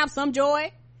 can't I have some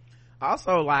joy?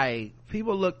 Also, like,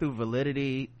 people look for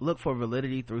validity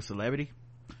through celebrity.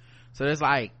 So it's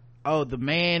like, oh, the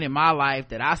man in my life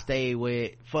that I stayed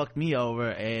with fucked me over,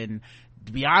 and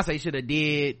Beyonce should have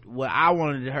did what I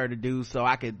wanted her to do so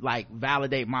I could like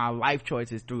validate my life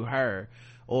choices through her,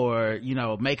 or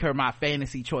make her my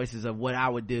fantasy choices of what I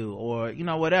would do, or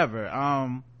whatever.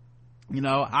 I'm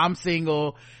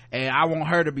single and I want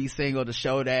her to be single to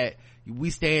show that we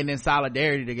stand in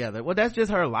solidarity together. Well, that's just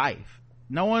her life.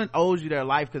 No one owes you their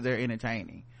life because they're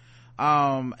entertaining.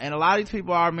 And a lot of these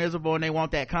people are miserable and they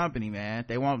want that company, man.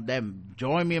 They want that,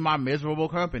 join me in my miserable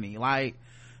company. Like,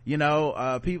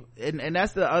 people, and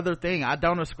that's the other thing. I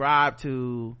don't ascribe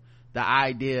to the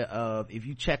idea of if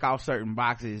you check off certain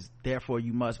boxes, therefore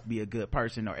you must be a good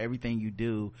person, or everything you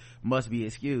do must be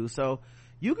excused. So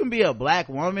you can be a black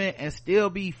woman and still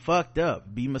be fucked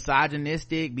up, be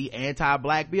misogynistic, be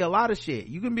anti-black, be a lot of shit.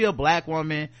 You can be a black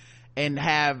woman and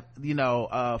have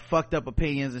fucked up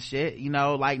opinions and shit.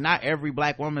 Like, not every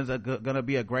black woman's gonna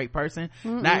be a great person.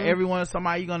 Mm-mm. Not everyone is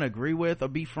somebody you're gonna agree with or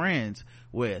be friends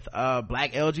with.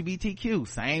 Black LGBTQ,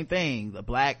 same thing. The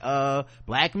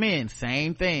black men,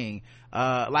 same thing.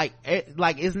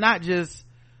 It's not just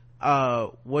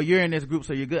well, you're in this group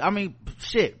so you're good. I mean,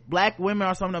 shit, black women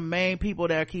are some of the main people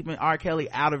that are keeping R. Kelly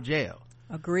out of jail.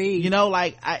 Agreed.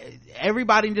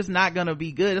 Everybody just not gonna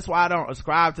be good. That's why I don't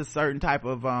ascribe to certain type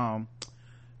of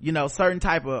certain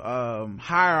type of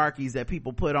hierarchies that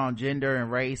people put on gender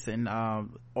and race and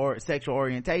or sexual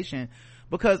orientation,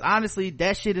 because honestly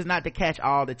that shit is not the catch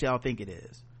all that y'all think it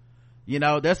is.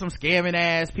 There's some scamming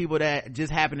ass people that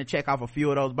just happen to check off a few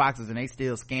of those boxes and they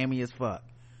still scammy as fuck.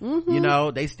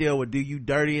 They still would do you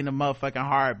dirty in the motherfucking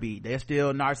heartbeat. They're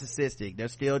still narcissistic. They're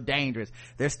still dangerous.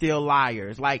 They're still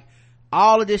liars. Like,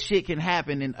 all of this shit can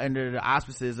happen under the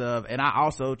auspices of, and I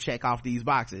also check off these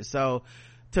boxes. So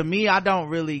to me, I don't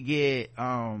really get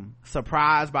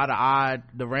surprised by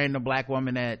the random black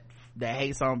woman that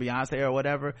hates on Beyonce or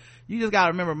whatever. You just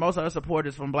gotta remember, most of her support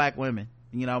is from black women.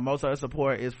 Most of her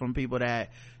support is from people that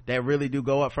really do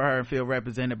go up for her and feel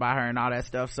represented by her and all that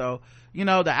stuff. So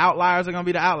the outliers are gonna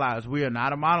be the outliers. We are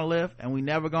not a monolith, and we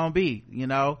never gonna be.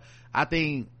 I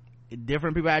think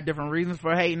different people have different reasons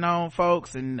for hating on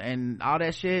folks and all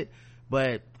that shit,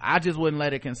 but I just wouldn't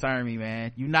let it concern me,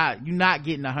 man. You're not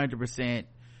getting 100%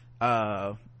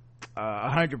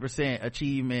 100%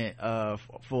 achievement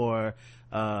for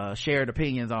shared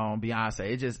opinions on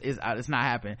Beyonce. It's not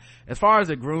happening. As far as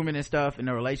the grooming and stuff in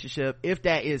the relationship, if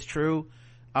that is true,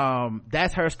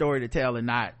 that's her story to tell and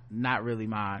not really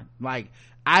mine. Like,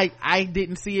 I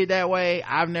didn't see it that way.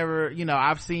 I've never,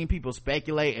 I've seen people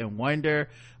speculate and wonder,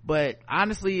 but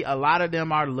honestly a lot of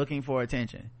them are looking for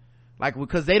attention, like,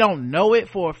 because they don't know it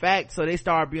for a fact, so they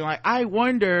start being like, I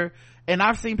wonder. And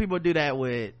I've seen people do that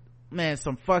with, man,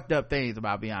 some fucked up things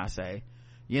about Beyonce.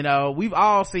 We've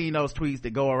all seen those tweets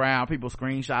that go around, people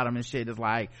screenshot them and shit. It's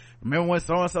like, remember when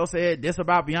so and so said this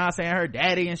about Beyonce and her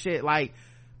daddy and shit. Like,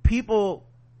 people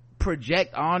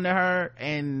project onto her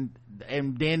and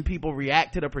then people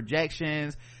react to the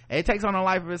projections. It takes on a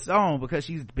life of its own because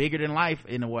she's bigger than life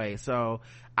in a way. So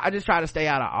I just try to stay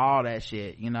out of all that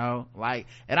shit, like,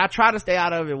 and I try to stay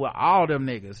out of it with all them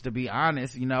niggas, to be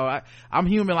honest. I'm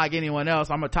human like anyone else.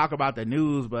 I'm gonna talk about the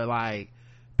news, but like,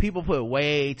 people put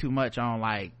way too much on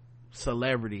like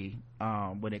celebrity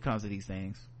when it comes to these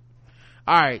things.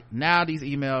 All right, now these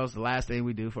emails, the last thing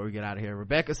we do before we get out of here.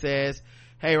 Rebecca says,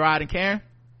 hey Rod and Karen,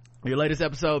 your latest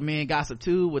episode, Me and Gossip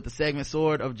 2, with the segment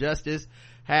Sword of Justice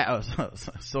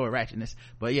sword ratchetness,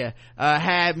 but yeah,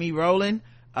 had me rolling.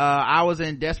 I was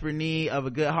in desperate need of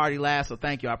a good hearty laugh, so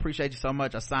thank you. I appreciate you so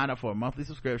much. I signed up for a monthly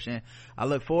subscription. I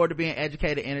look forward to being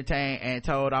educated, entertained, and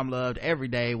told I'm loved every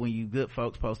day when you good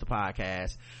folks post a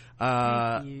podcast.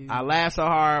 I laughed so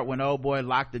hard when old boy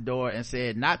locked the door and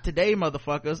said, not today,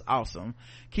 motherfuckers. Awesome.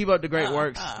 Keep up the great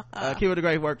works. Keep up the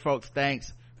great work, folks.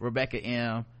 Thanks, Rebecca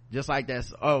M. Just like that.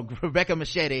 Oh, Rebecca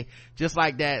Machete. Just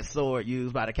like that sword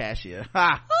used by the cashier.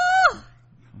 Ha!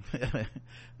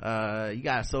 You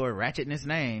got a sword ratchetness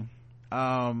name.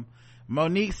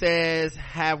 Monique says,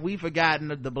 have we forgotten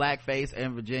the blackface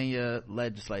in Virginia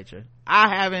legislature?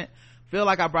 I haven't. Feel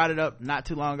like I brought it up not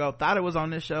too long ago. Thought it was on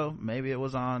this show. Maybe it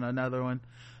was on another one.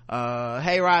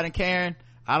 Hey Rod and Karen,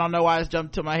 I don't know why it's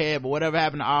jumped to my head, but whatever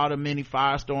happened to all the many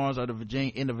firestorms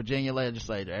in the Virginia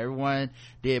legislature? Everyone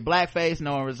did blackface,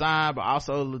 no one resigned, but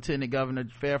also Lieutenant Governor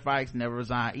Fairfax never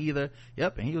resigned either.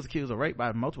 Yep, and he was accused of rape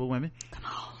by multiple women. Come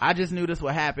on. I just knew this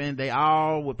would happen. They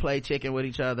all would play chicken with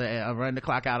each other and run the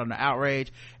clock out on the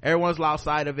outrage. Everyone's lost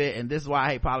sight of it, and this is why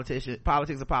I hate politics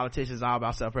of politicians is all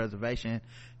about self-preservation.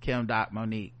 Kim Doc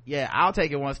Monique. Yeah, I'll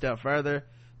take it one step further.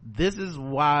 This is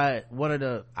why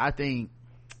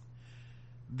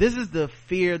this is the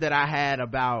fear that I had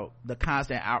about the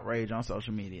constant outrage on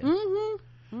social media.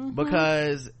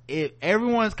 Because if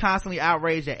everyone's constantly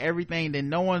outraged at everything, then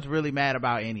no one's really mad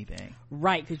about anything.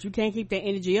 Right, because you can't keep that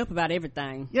energy up about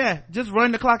everything. Yeah, just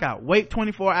run the clock out. Wait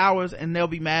 24 hours and they'll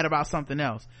be mad about something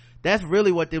else. That's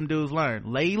really what them dudes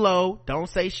learn. Lay low, don't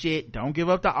say shit, don't give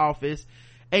up the office,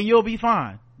 and you'll be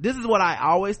fine. This is what I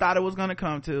always thought it was going to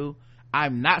come to.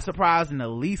 I'm not surprised in the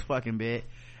least fucking bit.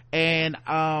 And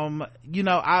that's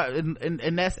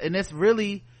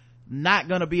really not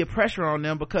gonna be a pressure on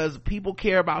them, because people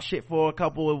care about shit for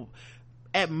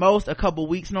at most a couple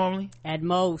weeks normally. At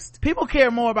most. People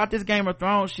care more about this Game of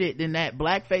Thrones shit than that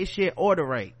blackface shit or the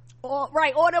rape. Or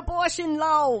the abortion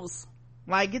laws.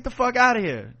 Like, get the fuck out of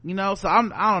here. So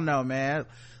I don't know, man.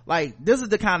 Like, this is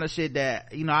the kind of shit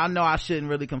that, I know I shouldn't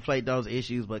really conflate those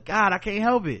issues, but God, I can't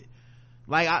help it.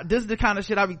 Like, this is the kind of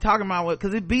shit I be talking about with,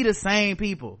 cause it be the same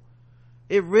people.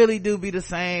 It really do be the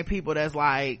same people that's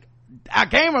like,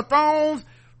 Game of Thrones,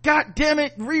 god damn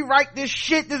it, rewrite this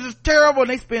shit, this is terrible.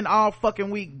 And they spend all fucking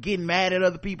week getting mad at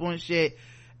other people and shit.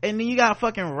 And then you got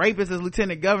fucking rapists as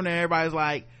lieutenant governor, and everybody's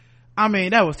like, I mean,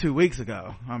 that was 2 weeks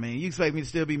ago. I mean, you expect me to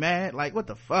still be mad? Like, what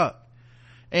the fuck?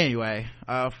 Anyway,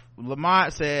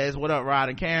 Lamont says, what up, Rod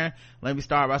and Karen? Let me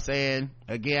start by saying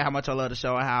again how much I love the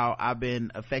show and how I've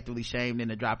been effectively shamed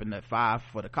into dropping that 5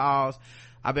 for the cause.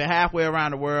 I've been halfway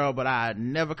around the world, but I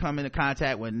never come into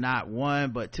contact with not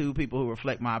one but 2 people who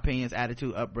reflect my opinions,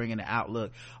 attitude, upbringing, and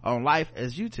outlook on life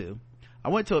as you two. I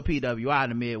went to a PWI in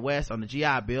the Midwest on the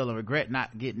GI Bill and regret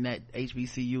not getting that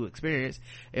HBCU experience.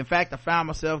 In fact, I found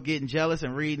myself getting jealous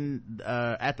and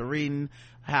after reading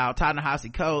how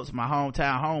Ta-Nehisi Coates, my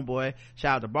hometown homeboy,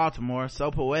 shout out to Baltimore,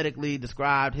 so poetically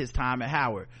described his time at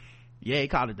Howard. Yeah, he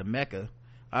called it the Mecca.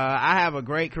 I have a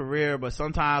great career, but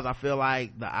sometimes I feel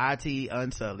like the IT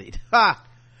unsullied. Ha!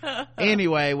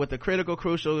 Anyway, with the critical,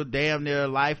 crucial, damn near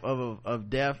life or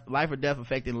death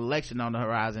affecting election on the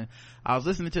horizon, I was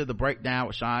listening to the breakdown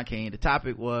with Sean King. The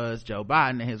topic was Joe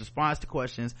Biden and his response to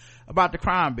questions about the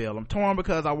crime bill. I'm torn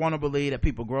because I want to believe that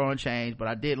people grow and change, but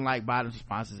I didn't like Biden's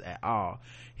responses at all.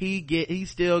 He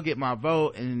still get my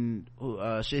vote, and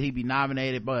should he be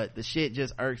nominated, but the shit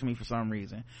just irks me for some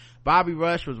reason. Bobby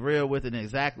Rush was real with it, and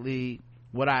exactly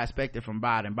what I expected from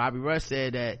Biden. Bobby Rush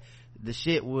said that the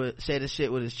shit with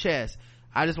his chest.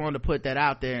 I just wanted to put that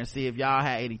out there and see if y'all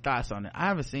had any thoughts on it. I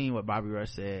haven't seen what Bobby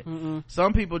Rush said.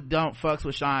 Some people don't fucks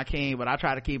with Sean King, but I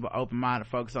try to keep an open mind and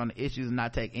focus on the issues and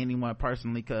not take anyone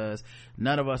personally, because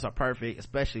none of us are perfect,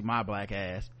 especially my black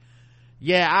ass.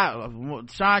 Yeah,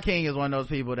 Sean King is one of those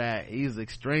people that he's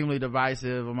extremely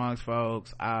divisive amongst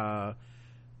folks. Yeah,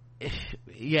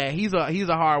 he's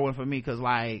a hard one for me, because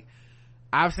like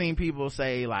I've seen people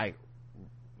say like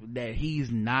that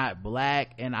he's not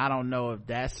black, and I don't know if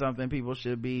that's something people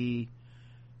should be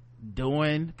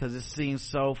doing, because it seems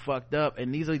so fucked up.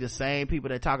 And these are the same people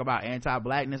that talk about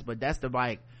anti-blackness, but that's the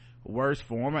like worst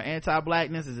form of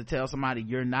anti-blackness, is to tell somebody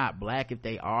you're not black if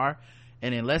they are.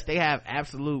 And unless they have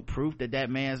absolute proof that that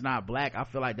man's not black, I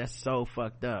feel like that's so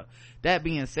fucked up. That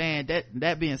being said,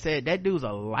 that dude's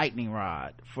a lightning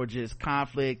rod for just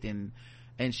conflict and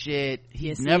shit.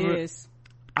 Yes, never, he is.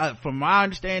 From my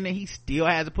understanding, he still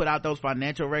hasn't put out those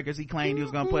financial records he claimed he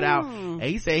was gonna put out, and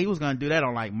he said he was gonna do that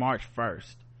on like March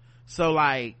 1st. So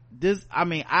like this, I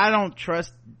mean, I don't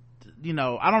trust, I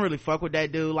don't really fuck with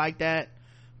that dude like that,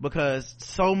 because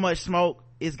so much smoke,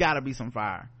 it's gotta be some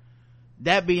fire.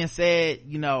 That being said,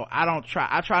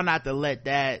 I try not to let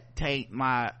that taint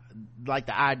my, like,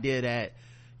 the idea that,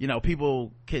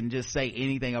 people can just say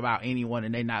anything about anyone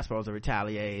and they're not supposed to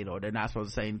retaliate, or they're not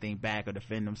supposed to say anything back or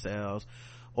defend themselves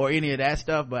or any of that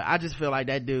stuff. But I just feel like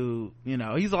that dude,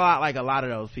 he's a lot like a lot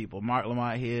of those people, Mark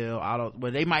Lamont Hill, all those,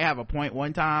 but they might have a point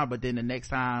one time, but then the next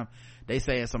time they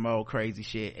saying some old crazy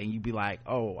shit, and you be like,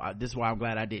 this is why I'm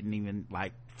glad I didn't even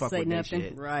like fuck say with nothing. that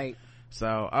shit. Right.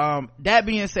 So that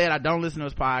being said, I don't listen to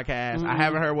his podcast. I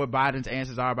haven't heard what Biden's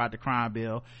answers are about the crime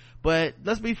bill, but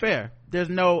let's be fair, there's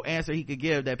no answer he could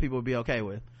give that people would be okay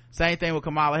with. Same thing with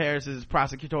Kamala Harris's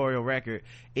prosecutorial record.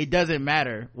 It doesn't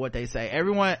matter what they say.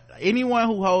 Anyone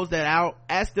who holds that out,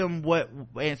 ask them what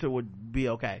answer would be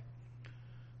okay,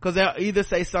 because they'll either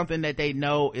say something that they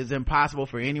know is impossible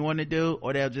for anyone to do,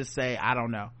 or they'll just say I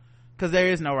don't know, because there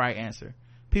is no right answer.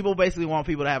 People basically want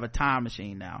people to have a time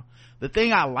machine now. The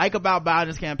thing I like about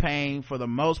Biden's campaign for the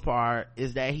most part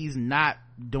is that he's not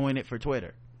doing it for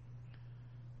Twitter.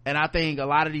 And I think a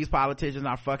lot of these politicians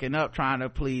are fucking up trying to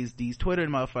please these Twitter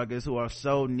motherfuckers who are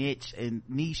so niche and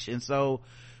so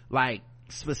like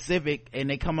specific, and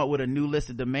they come up with a new list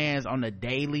of demands on the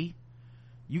daily.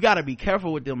 You gotta be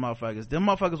careful with them motherfuckers. Them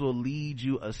motherfuckers will lead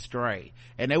you astray,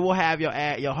 and they will have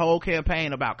your whole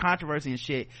campaign about controversy and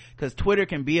shit, because Twitter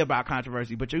can be about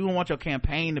controversy, but you don't want your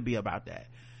campaign to be about that.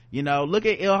 Look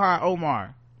at Ilhan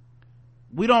Omar.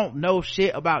 We don't know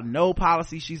shit about no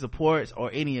policy she supports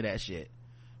or any of that shit.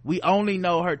 We only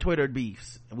know her Twitter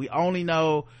beefs. We only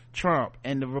know Trump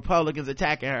and the Republicans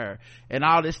attacking her and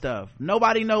all this stuff.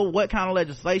 Nobody know what kind of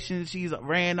legislation she's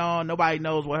ran on. Nobody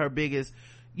knows what her biggest,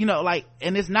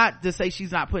 and it's not to say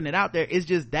she's not putting it out there. It's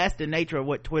just that's the nature of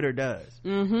what Twitter does.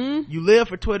 You live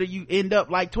for Twitter, you end up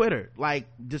like Twitter, like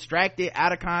distracted,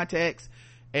 out of context,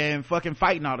 and fucking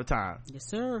fighting all the time. Yes,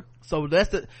 sir. So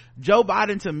that's Joe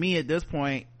Biden, to me at this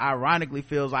point, ironically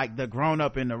feels like the grown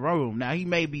up in the room. Now he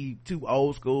may be too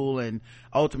old school, and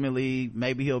ultimately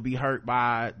maybe he'll be hurt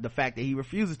by the fact that he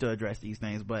refuses to address these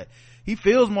things, but he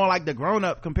feels more like the grown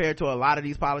up compared to a lot of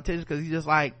these politicians, because he's just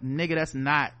like, nigga, that's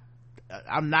not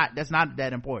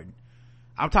that important.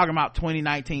 I'm talking about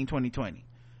 2019, 2020.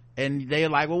 And they're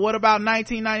like, well, what about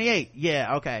 1998?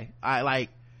 Yeah, okay.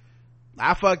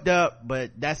 I fucked up,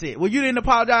 but that's it. Well, you didn't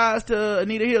apologize to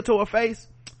Anita Hill to her face?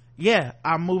 Yeah,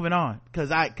 I'm moving on.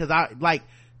 Cause I like,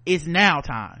 it's now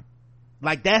time.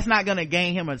 Like, that's not gonna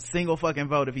gain him a single fucking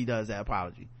vote if he does that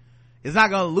apology. It's not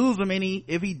gonna lose him any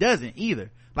if he doesn't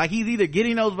either. Like, he's either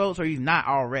getting those votes or he's not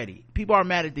already. People are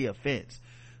mad at the offense.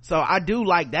 So I do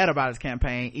like that about his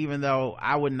campaign, even though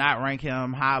I would not rank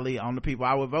him highly on the people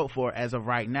I would vote for as of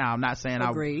right now. I'm not saying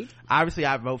Agreed. Obviously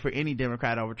I'd vote for any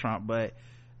Democrat over Trump, but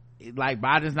like,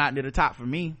 Biden's not near the top for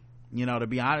me, to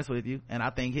be honest with you. And I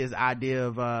think his idea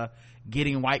of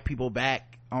getting white people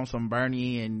back on some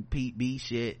Bernie and Pete B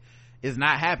shit is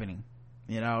not happening.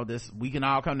 This we can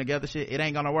all come together shit, it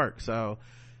ain't gonna work. So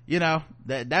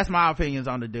that's my opinions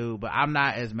on the dude, but I'm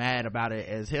not as mad about it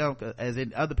as him, as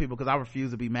in other people, because I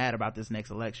refuse to be mad about this next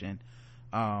election,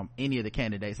 any of the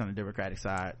candidates on the Democratic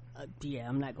side. Yeah,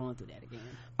 I'm not going through that again.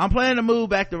 I'm planning to move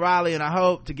back to Raleigh, and I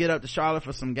hope to get up to Charlotte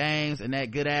for some games and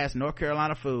that good ass North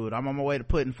Carolina food. I'm on my way to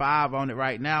putting 5 on it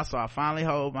right now, so I finally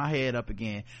hold my head up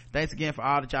again. Thanks again for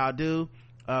all that y'all do,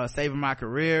 saving my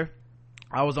career.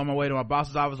 I was on my way to my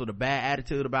boss's office with a bad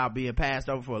attitude about being passed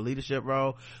over for a leadership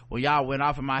role when y'all went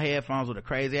off in my headphones with a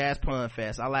crazy ass pun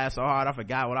fest. I laughed so hard I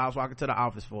forgot what I was walking to the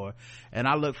office for. And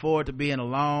I look forward to being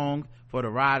along for the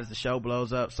ride as the show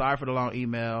blows up. Sorry for the long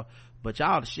email, but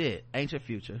y'all the shit. Ancient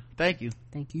Future. Thank you.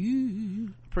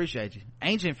 Appreciate you.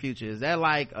 Ancient Future. Is that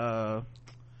like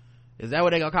is that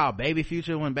what they gonna call Baby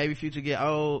Future when Baby Future get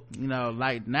old?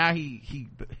 Like, now he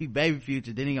Baby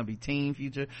Future, then he gonna be Teen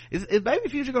Future. Is Baby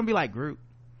Future gonna be like Groot?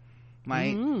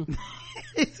 Like,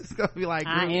 it's just gonna be like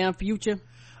Groot. I am Future.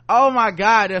 Oh my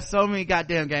god, there's so many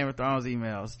goddamn Game of Thrones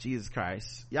emails. Jesus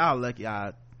Christ. Y'all lucky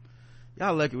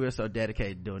we're so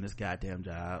dedicated to doing this goddamn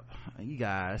job. You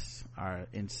guys are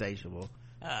insatiable.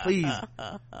 Please,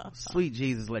 sweet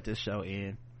Jesus, let this show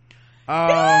end.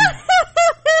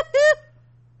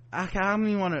 I don't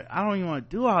even want to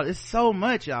do all this. It's so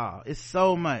much, y'all. It's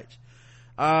so much.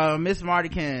 Miss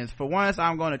Martikins, for once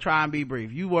I'm going to try and be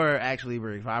brief. You were actually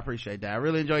brief. I appreciate that. I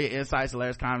really enjoy your insights,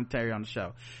 hilarious commentary on the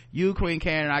show. You, Queen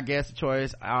Karen, and I guess the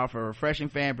choice offer refreshing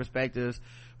fan perspectives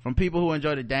from people who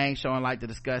enjoy the dang show and like to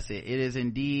discuss it. It is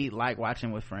indeed like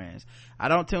watching with friends. I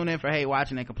don't tune in for hate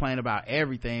watching and complain about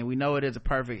everything. We know it isn't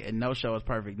perfect, and no show is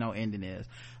perfect. No ending is.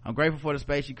 I'm grateful for the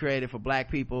space you created for black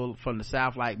people from the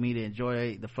South like me to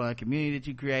enjoy the fun community that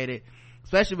you created,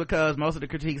 especially because most of the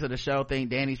critiques of the show think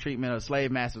Danny's treatment of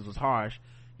slave masters was harsh.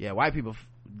 Yeah, white people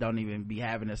don't even be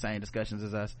having the same discussions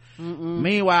as us.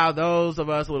 Meanwhile, those of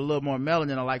us with a little more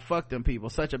melanin are like, fuck them people.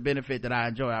 Such a benefit that I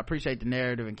enjoy. I appreciate the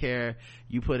narrative and care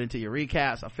you put into your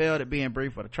recaps. I failed at being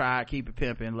brief, but I tried. Keep it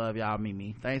pimping. Love y'all,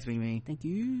 Mimi. Thanks, Mimi. Thank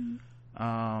you.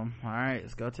 All right,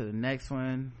 let's go to the next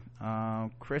one.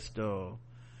 Crystal,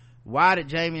 why did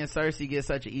Jamie and Cersei get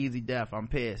such an easy death? I'm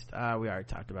pissed. We already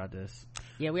talked about this.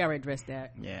 Yeah, we already addressed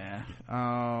that. Yeah.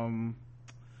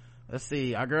 Let's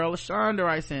see. Our girl LaShonda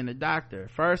writes in, the doctor.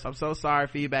 First, I'm so sorry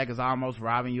feedback is almost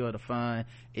robbing you of the fun.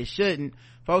 It shouldn't.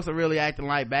 Folks are really acting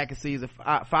like back in season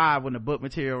 5 when the book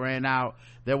material ran out,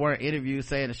 there weren't interviews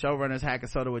saying the showrunners hacking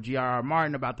soda with G.R.R.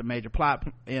 Martin about the major plot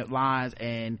lines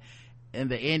and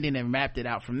the ending and mapped it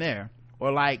out from there.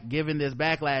 Or like, given this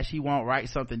backlash, he won't write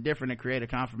something different and create a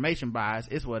confirmation bias.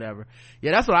 It's whatever.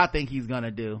 Yeah, that's what I think he's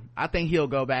gonna do. I think he'll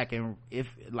go back and, if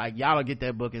like, y'all will get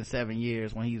that book in 7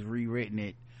 years when he's rewritten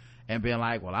it and being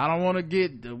like, well, I don't want to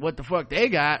get what the fuck they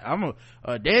got.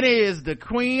 Danny is the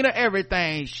queen of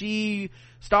everything. She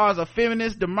stars a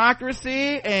feminist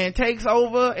democracy and takes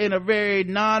over in a very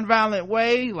non-violent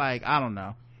way. Like, I don't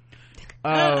know.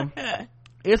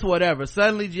 It's whatever.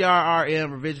 Suddenly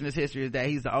GRRM revisionist history is that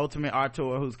he's the ultimate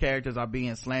auteur whose characters are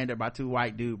being slandered by 2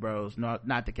 white dude bros. No,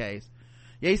 not the case.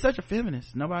 Yeah, he's such a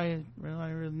feminist. Nobody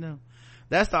really knew.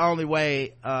 That's the only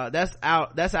way. That's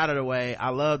out of the way.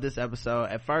 I love this episode.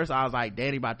 At first I was like,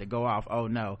 Danny about to go off. Oh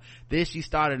no. Then she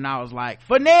started and I was like,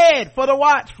 for Ned, for the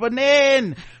watch, for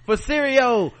Ned, for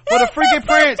Sirio, for the freaking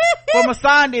prince, for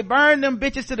Masandi, burn them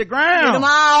bitches to the ground. Get them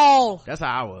all. That's how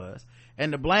I was.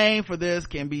 And the blame for this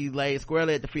can be laid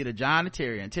squarely at the feet of Jon and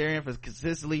Tyrion. Tyrion for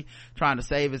consistently trying to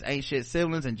save his ain't shit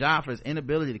siblings, and Jon for his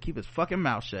inability to keep his fucking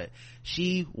mouth shut.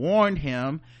 She warned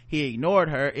him. He ignored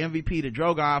her. MVP to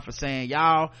Drogon for saying,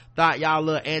 y'all thought y'all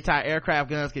little anti-aircraft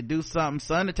guns could do something.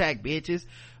 Sun attack bitches.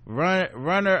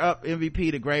 Runner up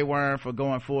MVP to Grey Worm for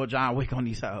going full John Wick on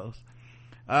these hoes.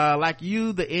 Like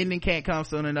you, the ending can't come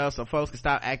soon enough so folks can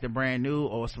stop acting brand new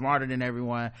or smarter than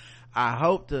everyone. I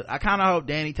kind of hope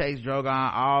Danny takes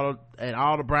Drogon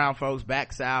all the brown folks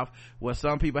back south where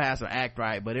some people have some act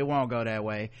right, but it won't go that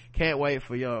way. Can't wait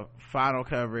for your final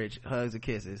coverage. Hugs and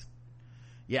kisses.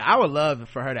 Yeah, I would love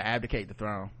for her to abdicate the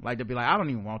throne. Like, to be like, I don't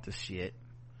even want this shit.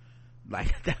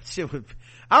 Like, that shit would,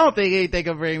 I don't think anything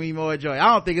could bring me more joy.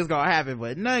 I don't think it's gonna happen,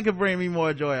 but nothing could bring me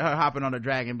more joy. Her hopping on the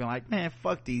dragon and being like, man,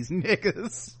 fuck these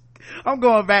niggas. I'm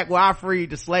going back where I freed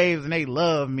the slaves and they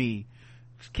love me.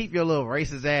 keep your little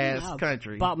racist ass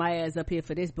country. Bought my ass up here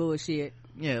for this bullshit.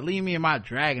 Yeah, leave me and my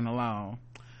dragon alone.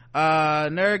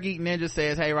 Nerd Geek Ninja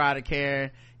says, hey Rod and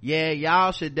Karen, yeah,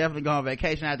 y'all should definitely go on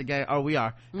vacation after we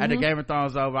are after Game of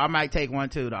Thrones over. I might take one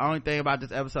too. The only thing about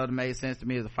this episode that made sense to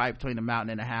me is the fight between the mountain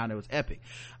and the hound. It was epic.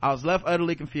 I was left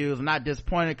utterly confused. I'm not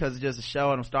disappointed because it's just a show,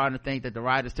 and I'm starting to think that the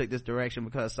writers took this direction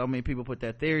because so many people put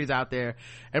their theories out there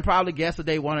and probably guessed that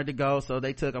they wanted to go, so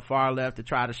they took a far left to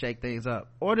try to shake things up.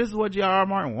 Or this is what J.R.R.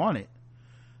 Martin wanted.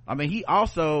 I mean, he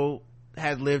also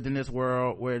has lived in this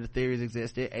world where the theories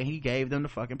existed, and he gave them the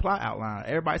fucking plot outline.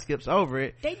 Everybody skips over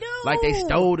it. They do. Like they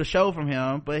stole the show from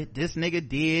him, but this nigga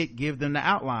did give them the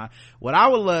outline. What I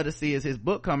would love to see is his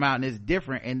book come out and it's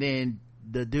different, and then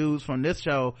the dudes from this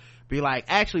show be like,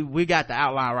 actually, we got the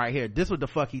outline right here. This is what the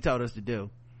fuck he told us to do.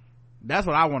 That's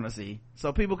what I want to see.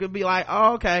 So people could be like,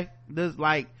 oh, okay. This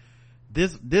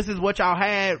is what y'all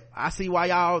had. I see why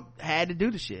y'all had to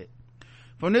do the shit.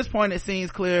 From this point, it seems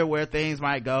clear where things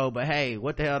might go, but hey,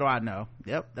 what the hell do I know?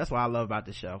 Yep, that's what I love about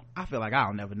this show. I feel like I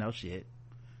don't never know shit.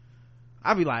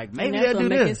 I'll be like, maybe they'll do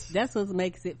this. That's what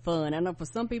makes it fun. I know for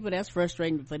some people that's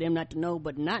frustrating for them not to know,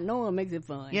 but not knowing makes it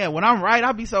fun. Yeah, when I'm right,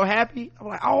 I'll be so happy. I'm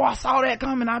like, oh, I saw that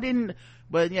coming. I didn't.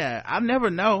 But yeah, I never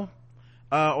know.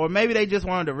 Or maybe they just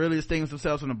wanted to really distinguish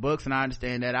themselves from the books, and I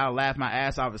understand that. I'll laugh my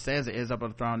ass off if Sansa ends up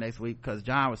on the throne next week, because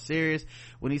John was serious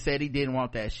when he said he didn't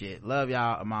want that shit. Love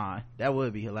y'all, Amon. That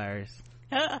would be hilarious.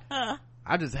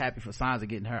 I'm just happy for Sansa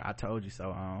getting hurt. I told you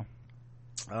so.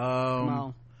 Come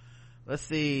on. Let's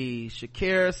see.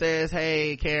 Shakira says,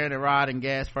 hey Karen and Rod and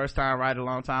guest, first time writer,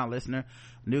 long time listener,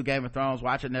 new Game of Thrones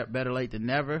watching, that better late than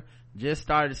never. Just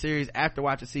started the series after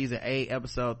watching season 8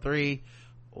 episode 3.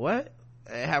 What?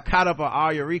 Have caught up on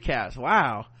all your recaps.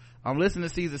 Wow. I'm listening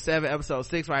to season 7 episode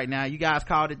 6 right now. You guys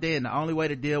called it then. The only way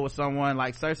to deal with someone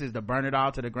like Cersei is to burn it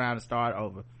all to the ground and start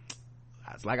over.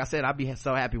 Like I said, I'd be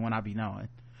so happy when I be knowing.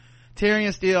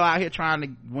 Tyrion's still out here trying to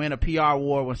win a PR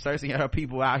war when Cersei and her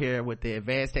people out here with the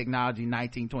advanced technology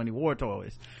 1920 war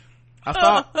toys. I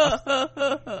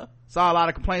saw a lot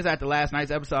of complaints after last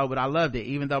night's episode, but I loved it.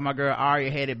 Even though my girl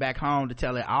Arya headed back home to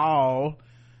tell it all,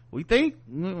 we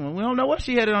don't know what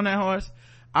she headed on that horse.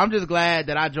 I'm just glad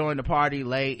that I joined the party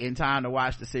late in time to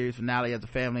watch the series finale as a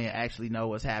family and actually know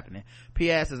what's happening.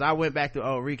 P.S. As I went back to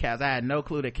old recaps, I had no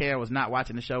clue that Karen was not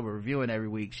watching the show but reviewing every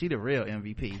week. She the real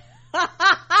MVP.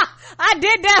 I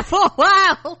did that for a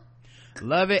while.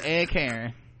 Love it, and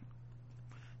Karen.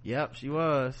 Yep, she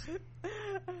was.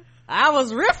 I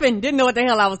was riffing, didn't know what the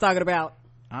hell I was talking about.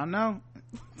 I know.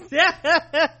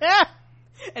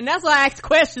 And that's why I asked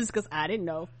questions, because I didn't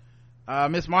know.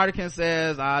 Miss Martican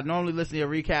says, I normally listen to your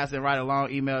recaps and write a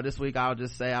long email. This week I'll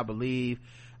just say I believe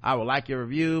I would like your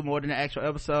review more than the actual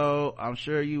episode. I'm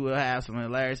sure you will have some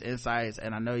hilarious insights,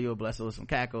 and I know you'll bless us with some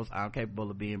cackles. I'm capable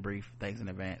of being brief. Thanks in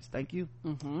advance. Thank you.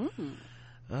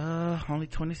 Only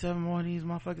 27 more of these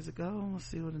motherfuckers to go. Let's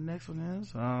see what the next one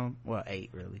is. 8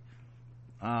 really.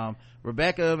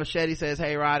 Rebecca Machete says,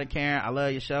 hey Rod and Karen, I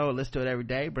love your show. I listen to it every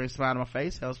day. Brings a smile to my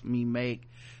face. Helps me make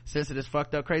sense of this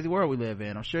fucked up crazy world we live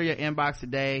in. I'm sure your inbox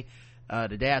today,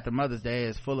 the day after Mother's Day,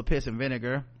 is full of piss and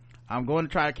vinegar. I'm going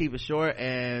to try to keep it short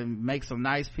and make some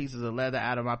nice pieces of leather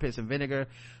out of my piss and vinegar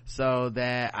so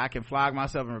that I can flog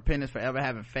myself in repentance for ever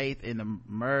having faith in the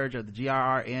merge of the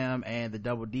GRRM and the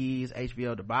Double D's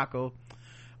HBO debacle.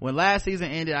 When last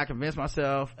season ended, I convinced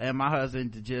myself and my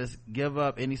husband to just give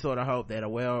up any sort of hope that a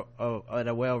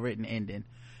well-written ending.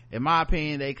 In my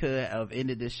opinion, they could have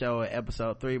ended this show at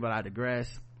episode 3, but I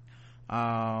digress.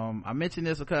 I mentioned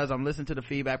this because I'm listening to the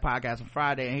feedback podcast on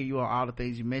Friday and hear you on all the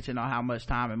things you mentioned on how much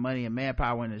time and money and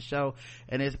manpower went into the show,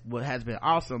 and it has been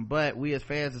awesome, but we as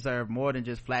fans deserve more than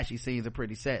just flashy scenes and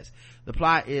pretty sets. The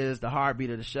plot is the heartbeat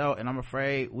of the show, and I'm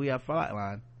afraid we have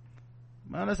flatlined.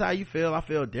 Well, that's how you feel. I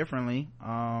feel differently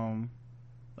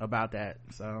about that,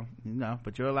 so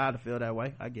but you're allowed to feel that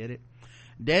way. I get it.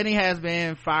 Danny has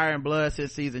been firing blood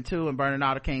since season 2, and burning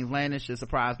all the King's Landing should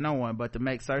surprise no one, but to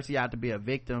make Cersei out to be a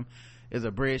victim is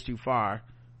a bridge too far.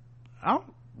 I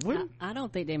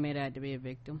don't think they made her out to be a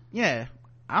victim. Yeah,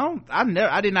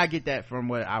 I did not get that from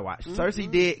what I watched.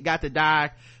 Cersei got to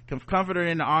die, comfort her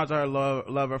in the arms of her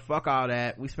lover. Fuck all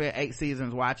that. We spent 8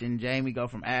 seasons watching Jaime go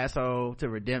from asshole to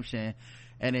redemption,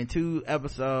 and in 2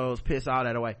 episodes piss all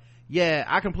that away. Yeah,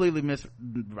 I completely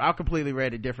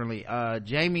read it differently.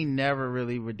 Jaime never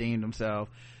really redeemed himself.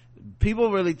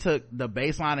 People really took the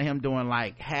baseline of him doing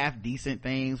like half decent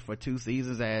things for 2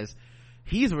 seasons as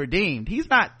he's redeemed. He's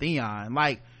not Theon.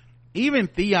 Like, even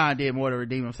Theon did more to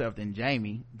redeem himself than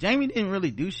Jaime. Jaime didn't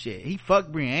really do shit. He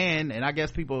fucked Brienne, and I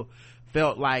guess people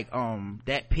felt like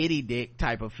that pity dick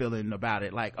type of feeling about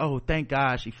it, like, oh, thank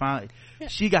God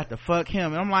she got to fuck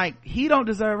him. And I'm like, he don't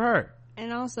deserve her.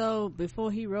 And also,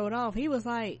 before he rode off, he was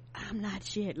like, I'm not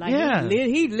shit. Like, yeah.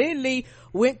 he literally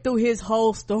went through his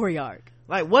whole story arc.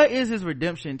 Like, what is his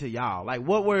redemption to y'all? Like,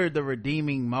 what were the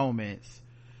redeeming moments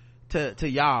to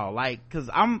y'all? Like, cause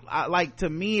like, to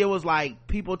me, it was like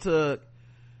people took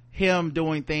him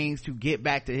doing things to get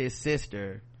back to his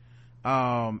sister.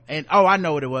 And I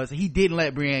know what it was. He didn't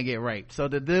let Brienne get raped. So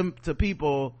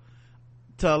to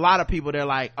a lot of people, they're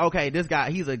like, okay, this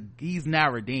guy, he's now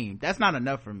redeemed. That's not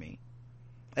enough for me.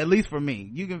 At least for me.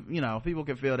 You can, people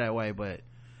can feel that way, but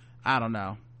I don't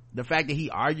know. The fact that he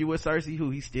argued with Cersei, who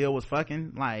he still was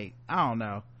fucking, like, I don't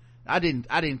know. I didn't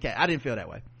feel that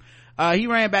way. He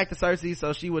ran back to Cersei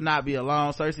so she would not be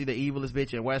alone. Cersei, the evilest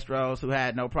bitch in Westeros, who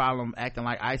had no problem acting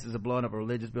like ISIS and blowing up a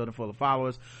religious building full of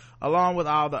followers, along with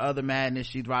all the other madness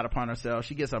she brought upon herself.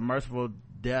 She gets a merciful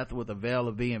death with a veil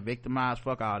of being victimized.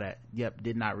 Fuck all that. Yep,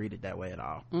 did not read it that way at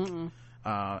all.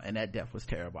 And that death was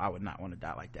terrible. I would not want to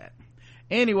die like that.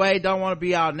 Anyway, don't want to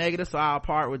be all negative, so I'll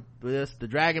part with this. The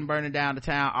dragon burning down the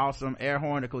town, awesome. Air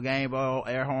horn, the Clegane Bowl,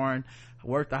 air horn,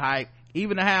 worth the hype.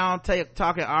 Even the Hound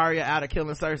talking Arya out of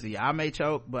killing Cersei. I may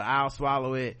choke, but I'll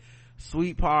swallow it.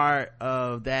 Sweet part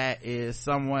of that is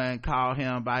someone called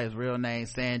him by his real name,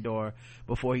 Sandor,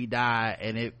 before he died,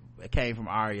 and it came from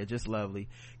Arya. Just lovely.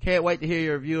 Can't wait to hear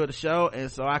your review of the show, and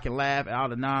so I can laugh at all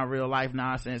the non-real life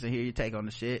nonsense and hear your take on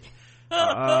the shit.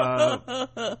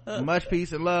 Much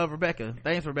peace and love, Rebecca.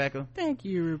 Thanks, Rebecca. Thank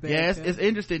you, Rebecca. Yeah, it's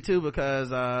interesting too,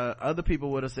 because other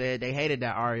people would have said they hated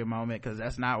that Arya moment because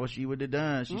that's not what she would have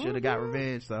done. She should have got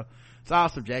revenge. So it's all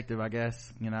subjective, I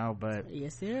guess, but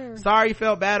yes, sir. Sorry you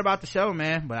felt bad about the show,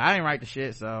 man, but I didn't write the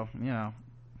shit, so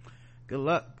good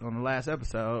luck on the last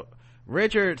episode.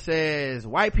 Richard says,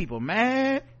 white people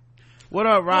mad. What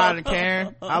up, Rod and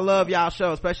Karen? I love y'all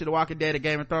show, especially the Walking Dead and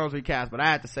Game of Thrones recaps, but I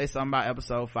had to say something about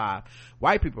episode 5.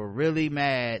 White people really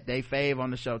mad they fave on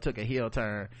the show took a heel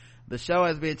turn. The show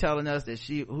has been telling us that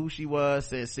who she was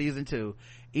since season 2,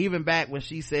 even back when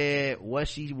she said what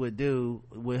she would do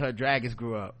when her dragons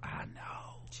grew up. I know.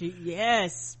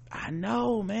 Yes. I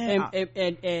know, man. And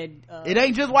it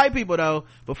ain't just white people though.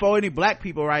 Before any black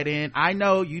people write in, I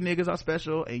know you niggas are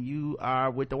special and you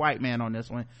are with the white man on this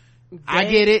one. I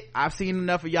get it. I've seen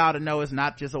enough of y'all to know it's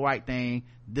not just a white thing.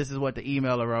 This is what the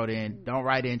emailer wrote in. Don't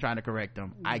write in trying to correct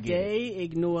them. I get it. They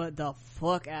ignore the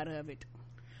fuck out of it.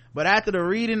 But after the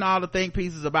reading all the think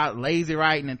pieces about lazy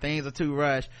writing and things are too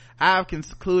rushed, I've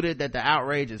concluded that the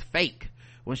outrage is fake.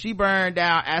 When she burned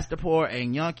down Astapor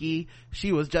and Yunki,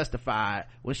 she was justified.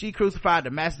 When she crucified the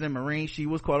Macedon Marine, she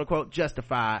was quote unquote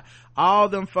justified. All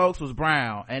them folks was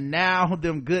brown, and now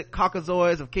them good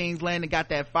Caucasoids of King's Landing got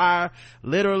that fire.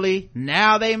 Literally,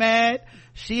 now they mad.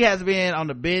 She has been on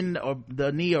the bend or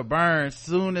the knee or burn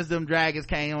soon as them dragons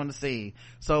came on the scene.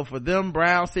 So for them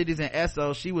brown cities in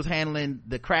Essos, she was handling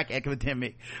the crack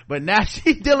epidemic, but now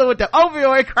she dealing with the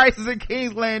opioid crisis in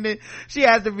King's Landing. She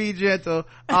has to be gentle.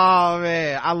 Oh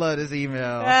man, I love this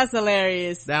email. That's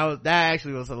hilarious. That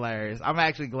actually was hilarious. I'm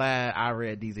actually glad I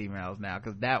read these emails now,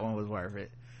 because that one was worth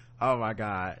it. Oh my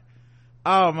god.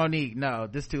 Oh, Monique, no,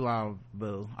 this is too long,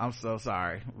 boo. I'm so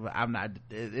sorry. I'm not,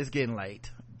 it's getting late.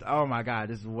 Oh my god,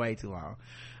 this is way too long.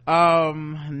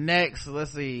 Next,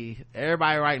 let's see.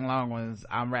 Everybody writing long ones.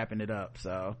 I'm wrapping it up.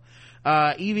 So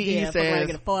EVE says,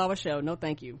 get a 4-hour show. No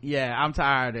thank you. Yeah, I'm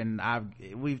tired, and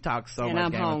we've talked so and much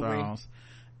I'm Game hungry. of Thrones.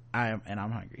 I'm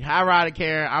hungry. Hi, Rod and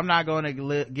Karen. I'm not going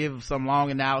to give some long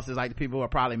analysis like the people who are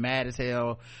probably mad as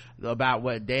hell about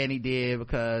what Danny did,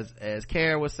 because as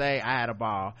Karen would say, I had a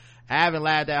ball. I haven't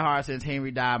laughed that hard since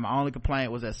Henry died. My only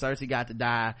complaint was that Cersei got to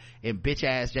die in bitch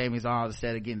ass Jaime's arms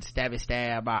instead of getting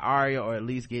stabbed by Arya, or at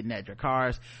least getting that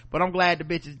Dracarys. But I'm glad the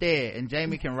bitch is dead and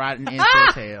Jaime can ride an into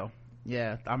his tail.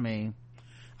 Yeah, I mean,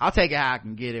 I'll take it how I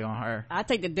can get it on her. I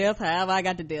take the death however I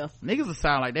got the death. Niggas will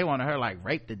sound like they wanted her like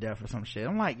raped to death or some shit.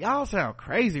 I'm like, y'all sound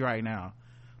crazy right now.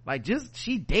 Like, just,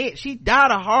 she dead. She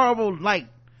died a horrible, like,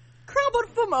 crumbled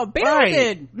from a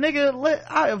building. Right.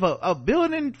 Nigga, a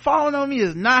building falling on me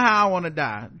is not how I want to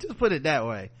die. Just put it that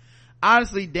way.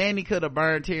 Honestly, Dany could have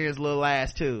burned Tyrion's little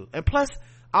ass too. And plus,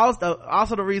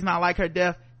 also the reason I like her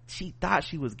death, she thought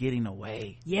she was getting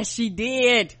away. Yes, she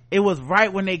did. It was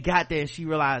right when they got there and she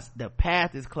realized the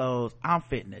path is closed. I'm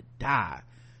fitting to die.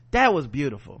 That was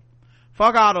beautiful.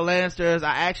 Fuck all the Lannisters.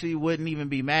 I actually wouldn't even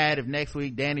be mad if next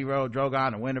week Dany rode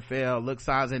Drogon to Winterfell, looked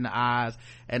Sansa in the eyes,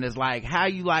 and is like, how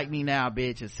you like me now,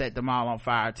 bitch, and set them all on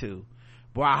fire too.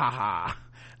 Bwahaha.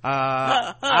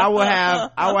 I will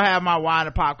have my wine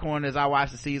and popcorn as I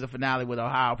watch the season finale with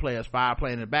Ohio Players 5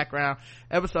 playing in the background.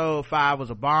 Episode 5 was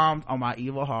a bomb on my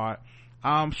evil heart.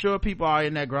 I'm sure people are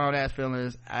in their grown ass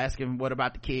feelings asking what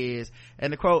about the kids,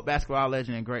 and to quote basketball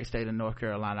legend in great state of North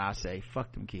Carolina, I say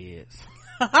fuck them kids.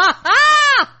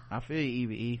 I feel you,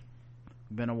 Evie.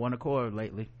 Been on one accord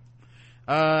lately.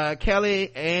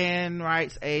 Kelly Ann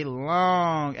writes a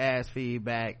long ass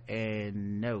feedback,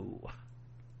 and no,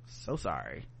 so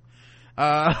sorry.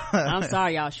 I'm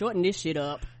sorry, y'all. Shorten this shit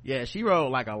up. Yeah, she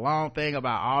wrote like a long thing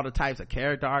about all the types of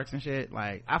character arcs and shit.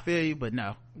 Like, I feel you, but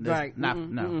no. Right.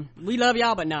 No. We love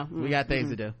y'all, but no. We got things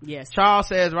to do. Yes. Charles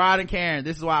says, Rod and Karen,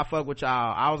 this is why I fuck with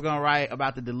y'all. I was gonna write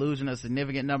about the delusion a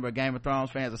significant number of Game of Thrones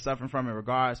fans are suffering from in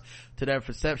regards to their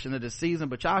perception of the season,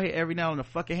 but y'all hit every nail on the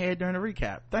fucking head during the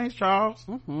recap. Thanks, Charles.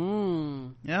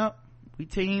 Yep. We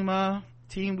team,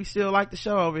 we still like the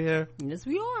show over here. Yes,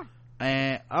 we are.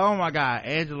 And oh my god,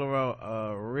 Angela wrote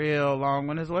a real long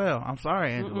one as well. I'm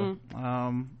sorry, Angela.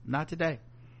 Not today.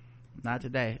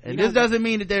 And this doesn't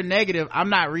mean that they're negative. I'm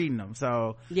not reading them,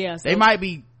 so yeah, they might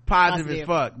be positive as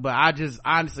fuck, but I just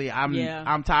honestly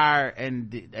I'm tired,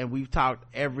 and we've talked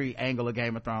every angle of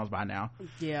Game of Thrones by now.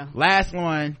 Yeah. Last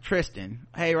one, Tristan.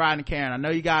 Hey, Rod and Karen, I know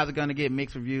you guys are gonna get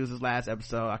mixed reviews this last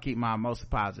episode. I keep mine mostly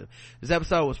positive. This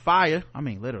episode was fire. I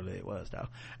mean, literally it was though.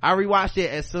 I rewatched it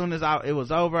as soon as it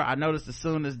was over. I noticed as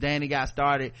soon as Dany got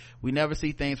started, we never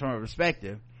see things from a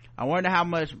perspective. I wonder how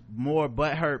much more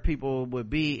butthurt people would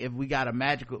be if we got a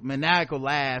maniacal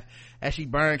laugh as she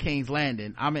burned King's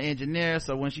Landing. I'm an engineer,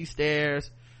 so when she stares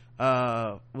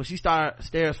fucking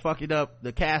up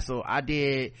the castle, I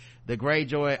did the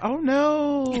Greyjoy, oh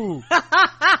no.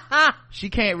 She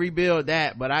can't rebuild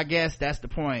that, but I guess that's the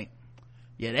point.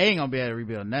 Yeah, they ain't gonna be able to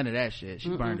rebuild none of that shit. She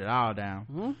burned it all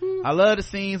down. I love the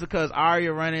scenes because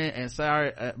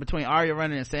between Arya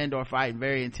running and Sandor fighting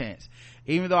very intense.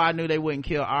 Even though I knew they wouldn't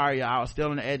kill Arya, I was still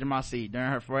on the edge of my seat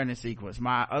during her running sequence.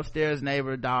 My upstairs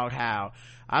neighbor dog howled.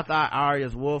 I thought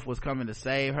Arya's wolf was coming to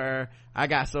save her. I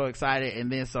got so excited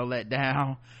and then so let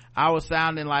down. I was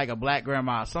sounding like a black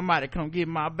grandma. Somebody come get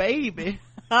my baby.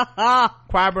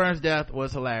 Qyburn's death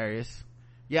was hilarious.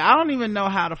 Yeah, I don't even know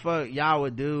how the fuck y'all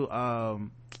would do I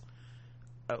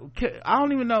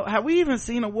don't even know, have we even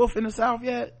seen a wolf in the South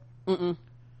yet?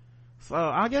 So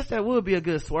I guess that would be a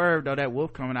good swerve though, that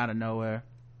wolf coming out of nowhere.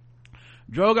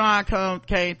 Drogon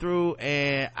came through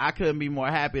and I couldn't be more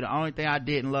happy. The only thing I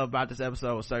didn't love about this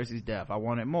episode was Cersei's death. I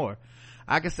wanted more.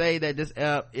 I could say that this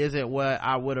ep isn't what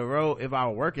I would have wrote if I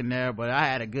were working there, but I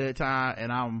had a good time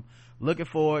and I'm looking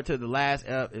forward to the last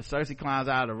ep. If Cersei climbs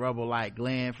out of the rubble like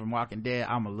Glenn from Walking Dead,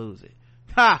 I'ma lose it.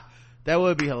 Ha! That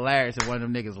would be hilarious if one of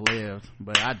them niggas lived,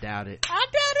 but I doubt it. I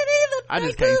doubt it either. I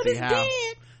just can't see how. Dead.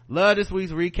 Love this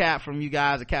week's recap from you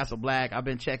guys at Castle Black. I've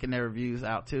been checking their reviews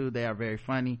out too. They are very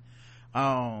funny.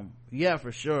 Yeah,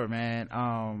 for sure, man.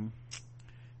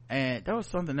 And there was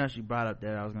something else you brought up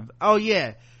there I was gonna say. Oh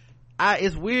yeah,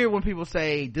 it's weird when people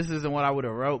say this isn't what I would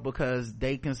have wrote because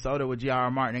they consulted with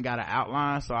J.R.R. Martin and got an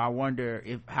outline, so I wonder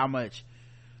if how much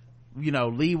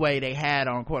leeway they had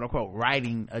on quote unquote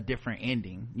writing a different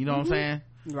ending. You know what I'm saying?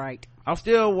 Right. I'm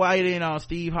still waiting on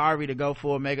Steve Harvey to go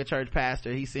for a mega church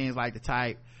pastor. He seems like the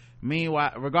type.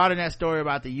 Meanwhile, regarding that story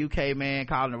about the UK man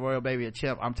calling the royal baby a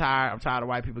chimp, I'm tired of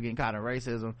white people getting caught in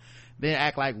racism, then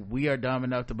act like we are dumb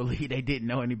enough to believe they didn't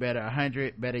know any better.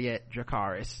 100, better yet,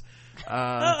 Dracarys.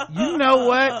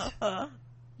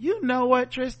 You know what,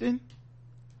 Tristan?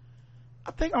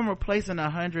 I think I'm replacing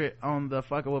 100 on the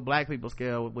fucking with black people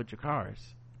scale with Dracarys.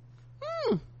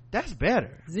 That's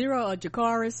better. 0 or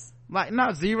Dracarys? Like,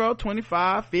 not 0,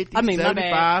 25, 50,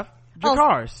 75.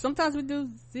 Dracarys. Sometimes we do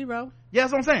 0. Yeah,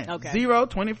 that's what I'm saying. Okay. 0,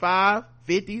 25,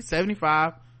 50,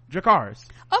 75, Dracarys.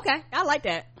 Okay, I like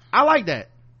that.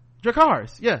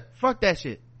 Dracarys. Yeah, fuck that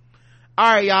shit.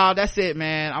 Alright, y'all, that's it,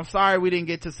 man. I'm sorry we didn't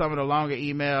get to some of the longer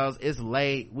emails. It's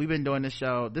late. We've been doing this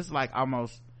show. This is like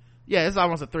almost a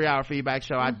 3-hour feedback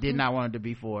show. I did not want it to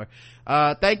be 4.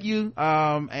 Thank you,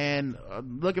 and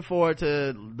looking forward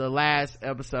to the last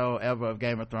episode ever of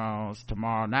Game of Thrones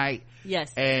tomorrow night.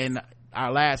 Yes. And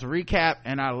our last recap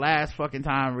and our last fucking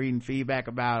time reading feedback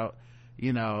about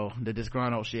the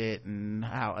disgruntled shit and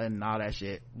all that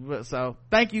shit. So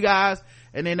thank you guys,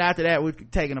 and then after that we're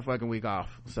taking a fucking week off.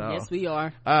 So yes, we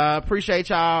are. Appreciate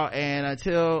y'all, and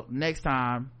until next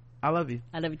time, I love you.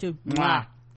 I love you too. Mwah.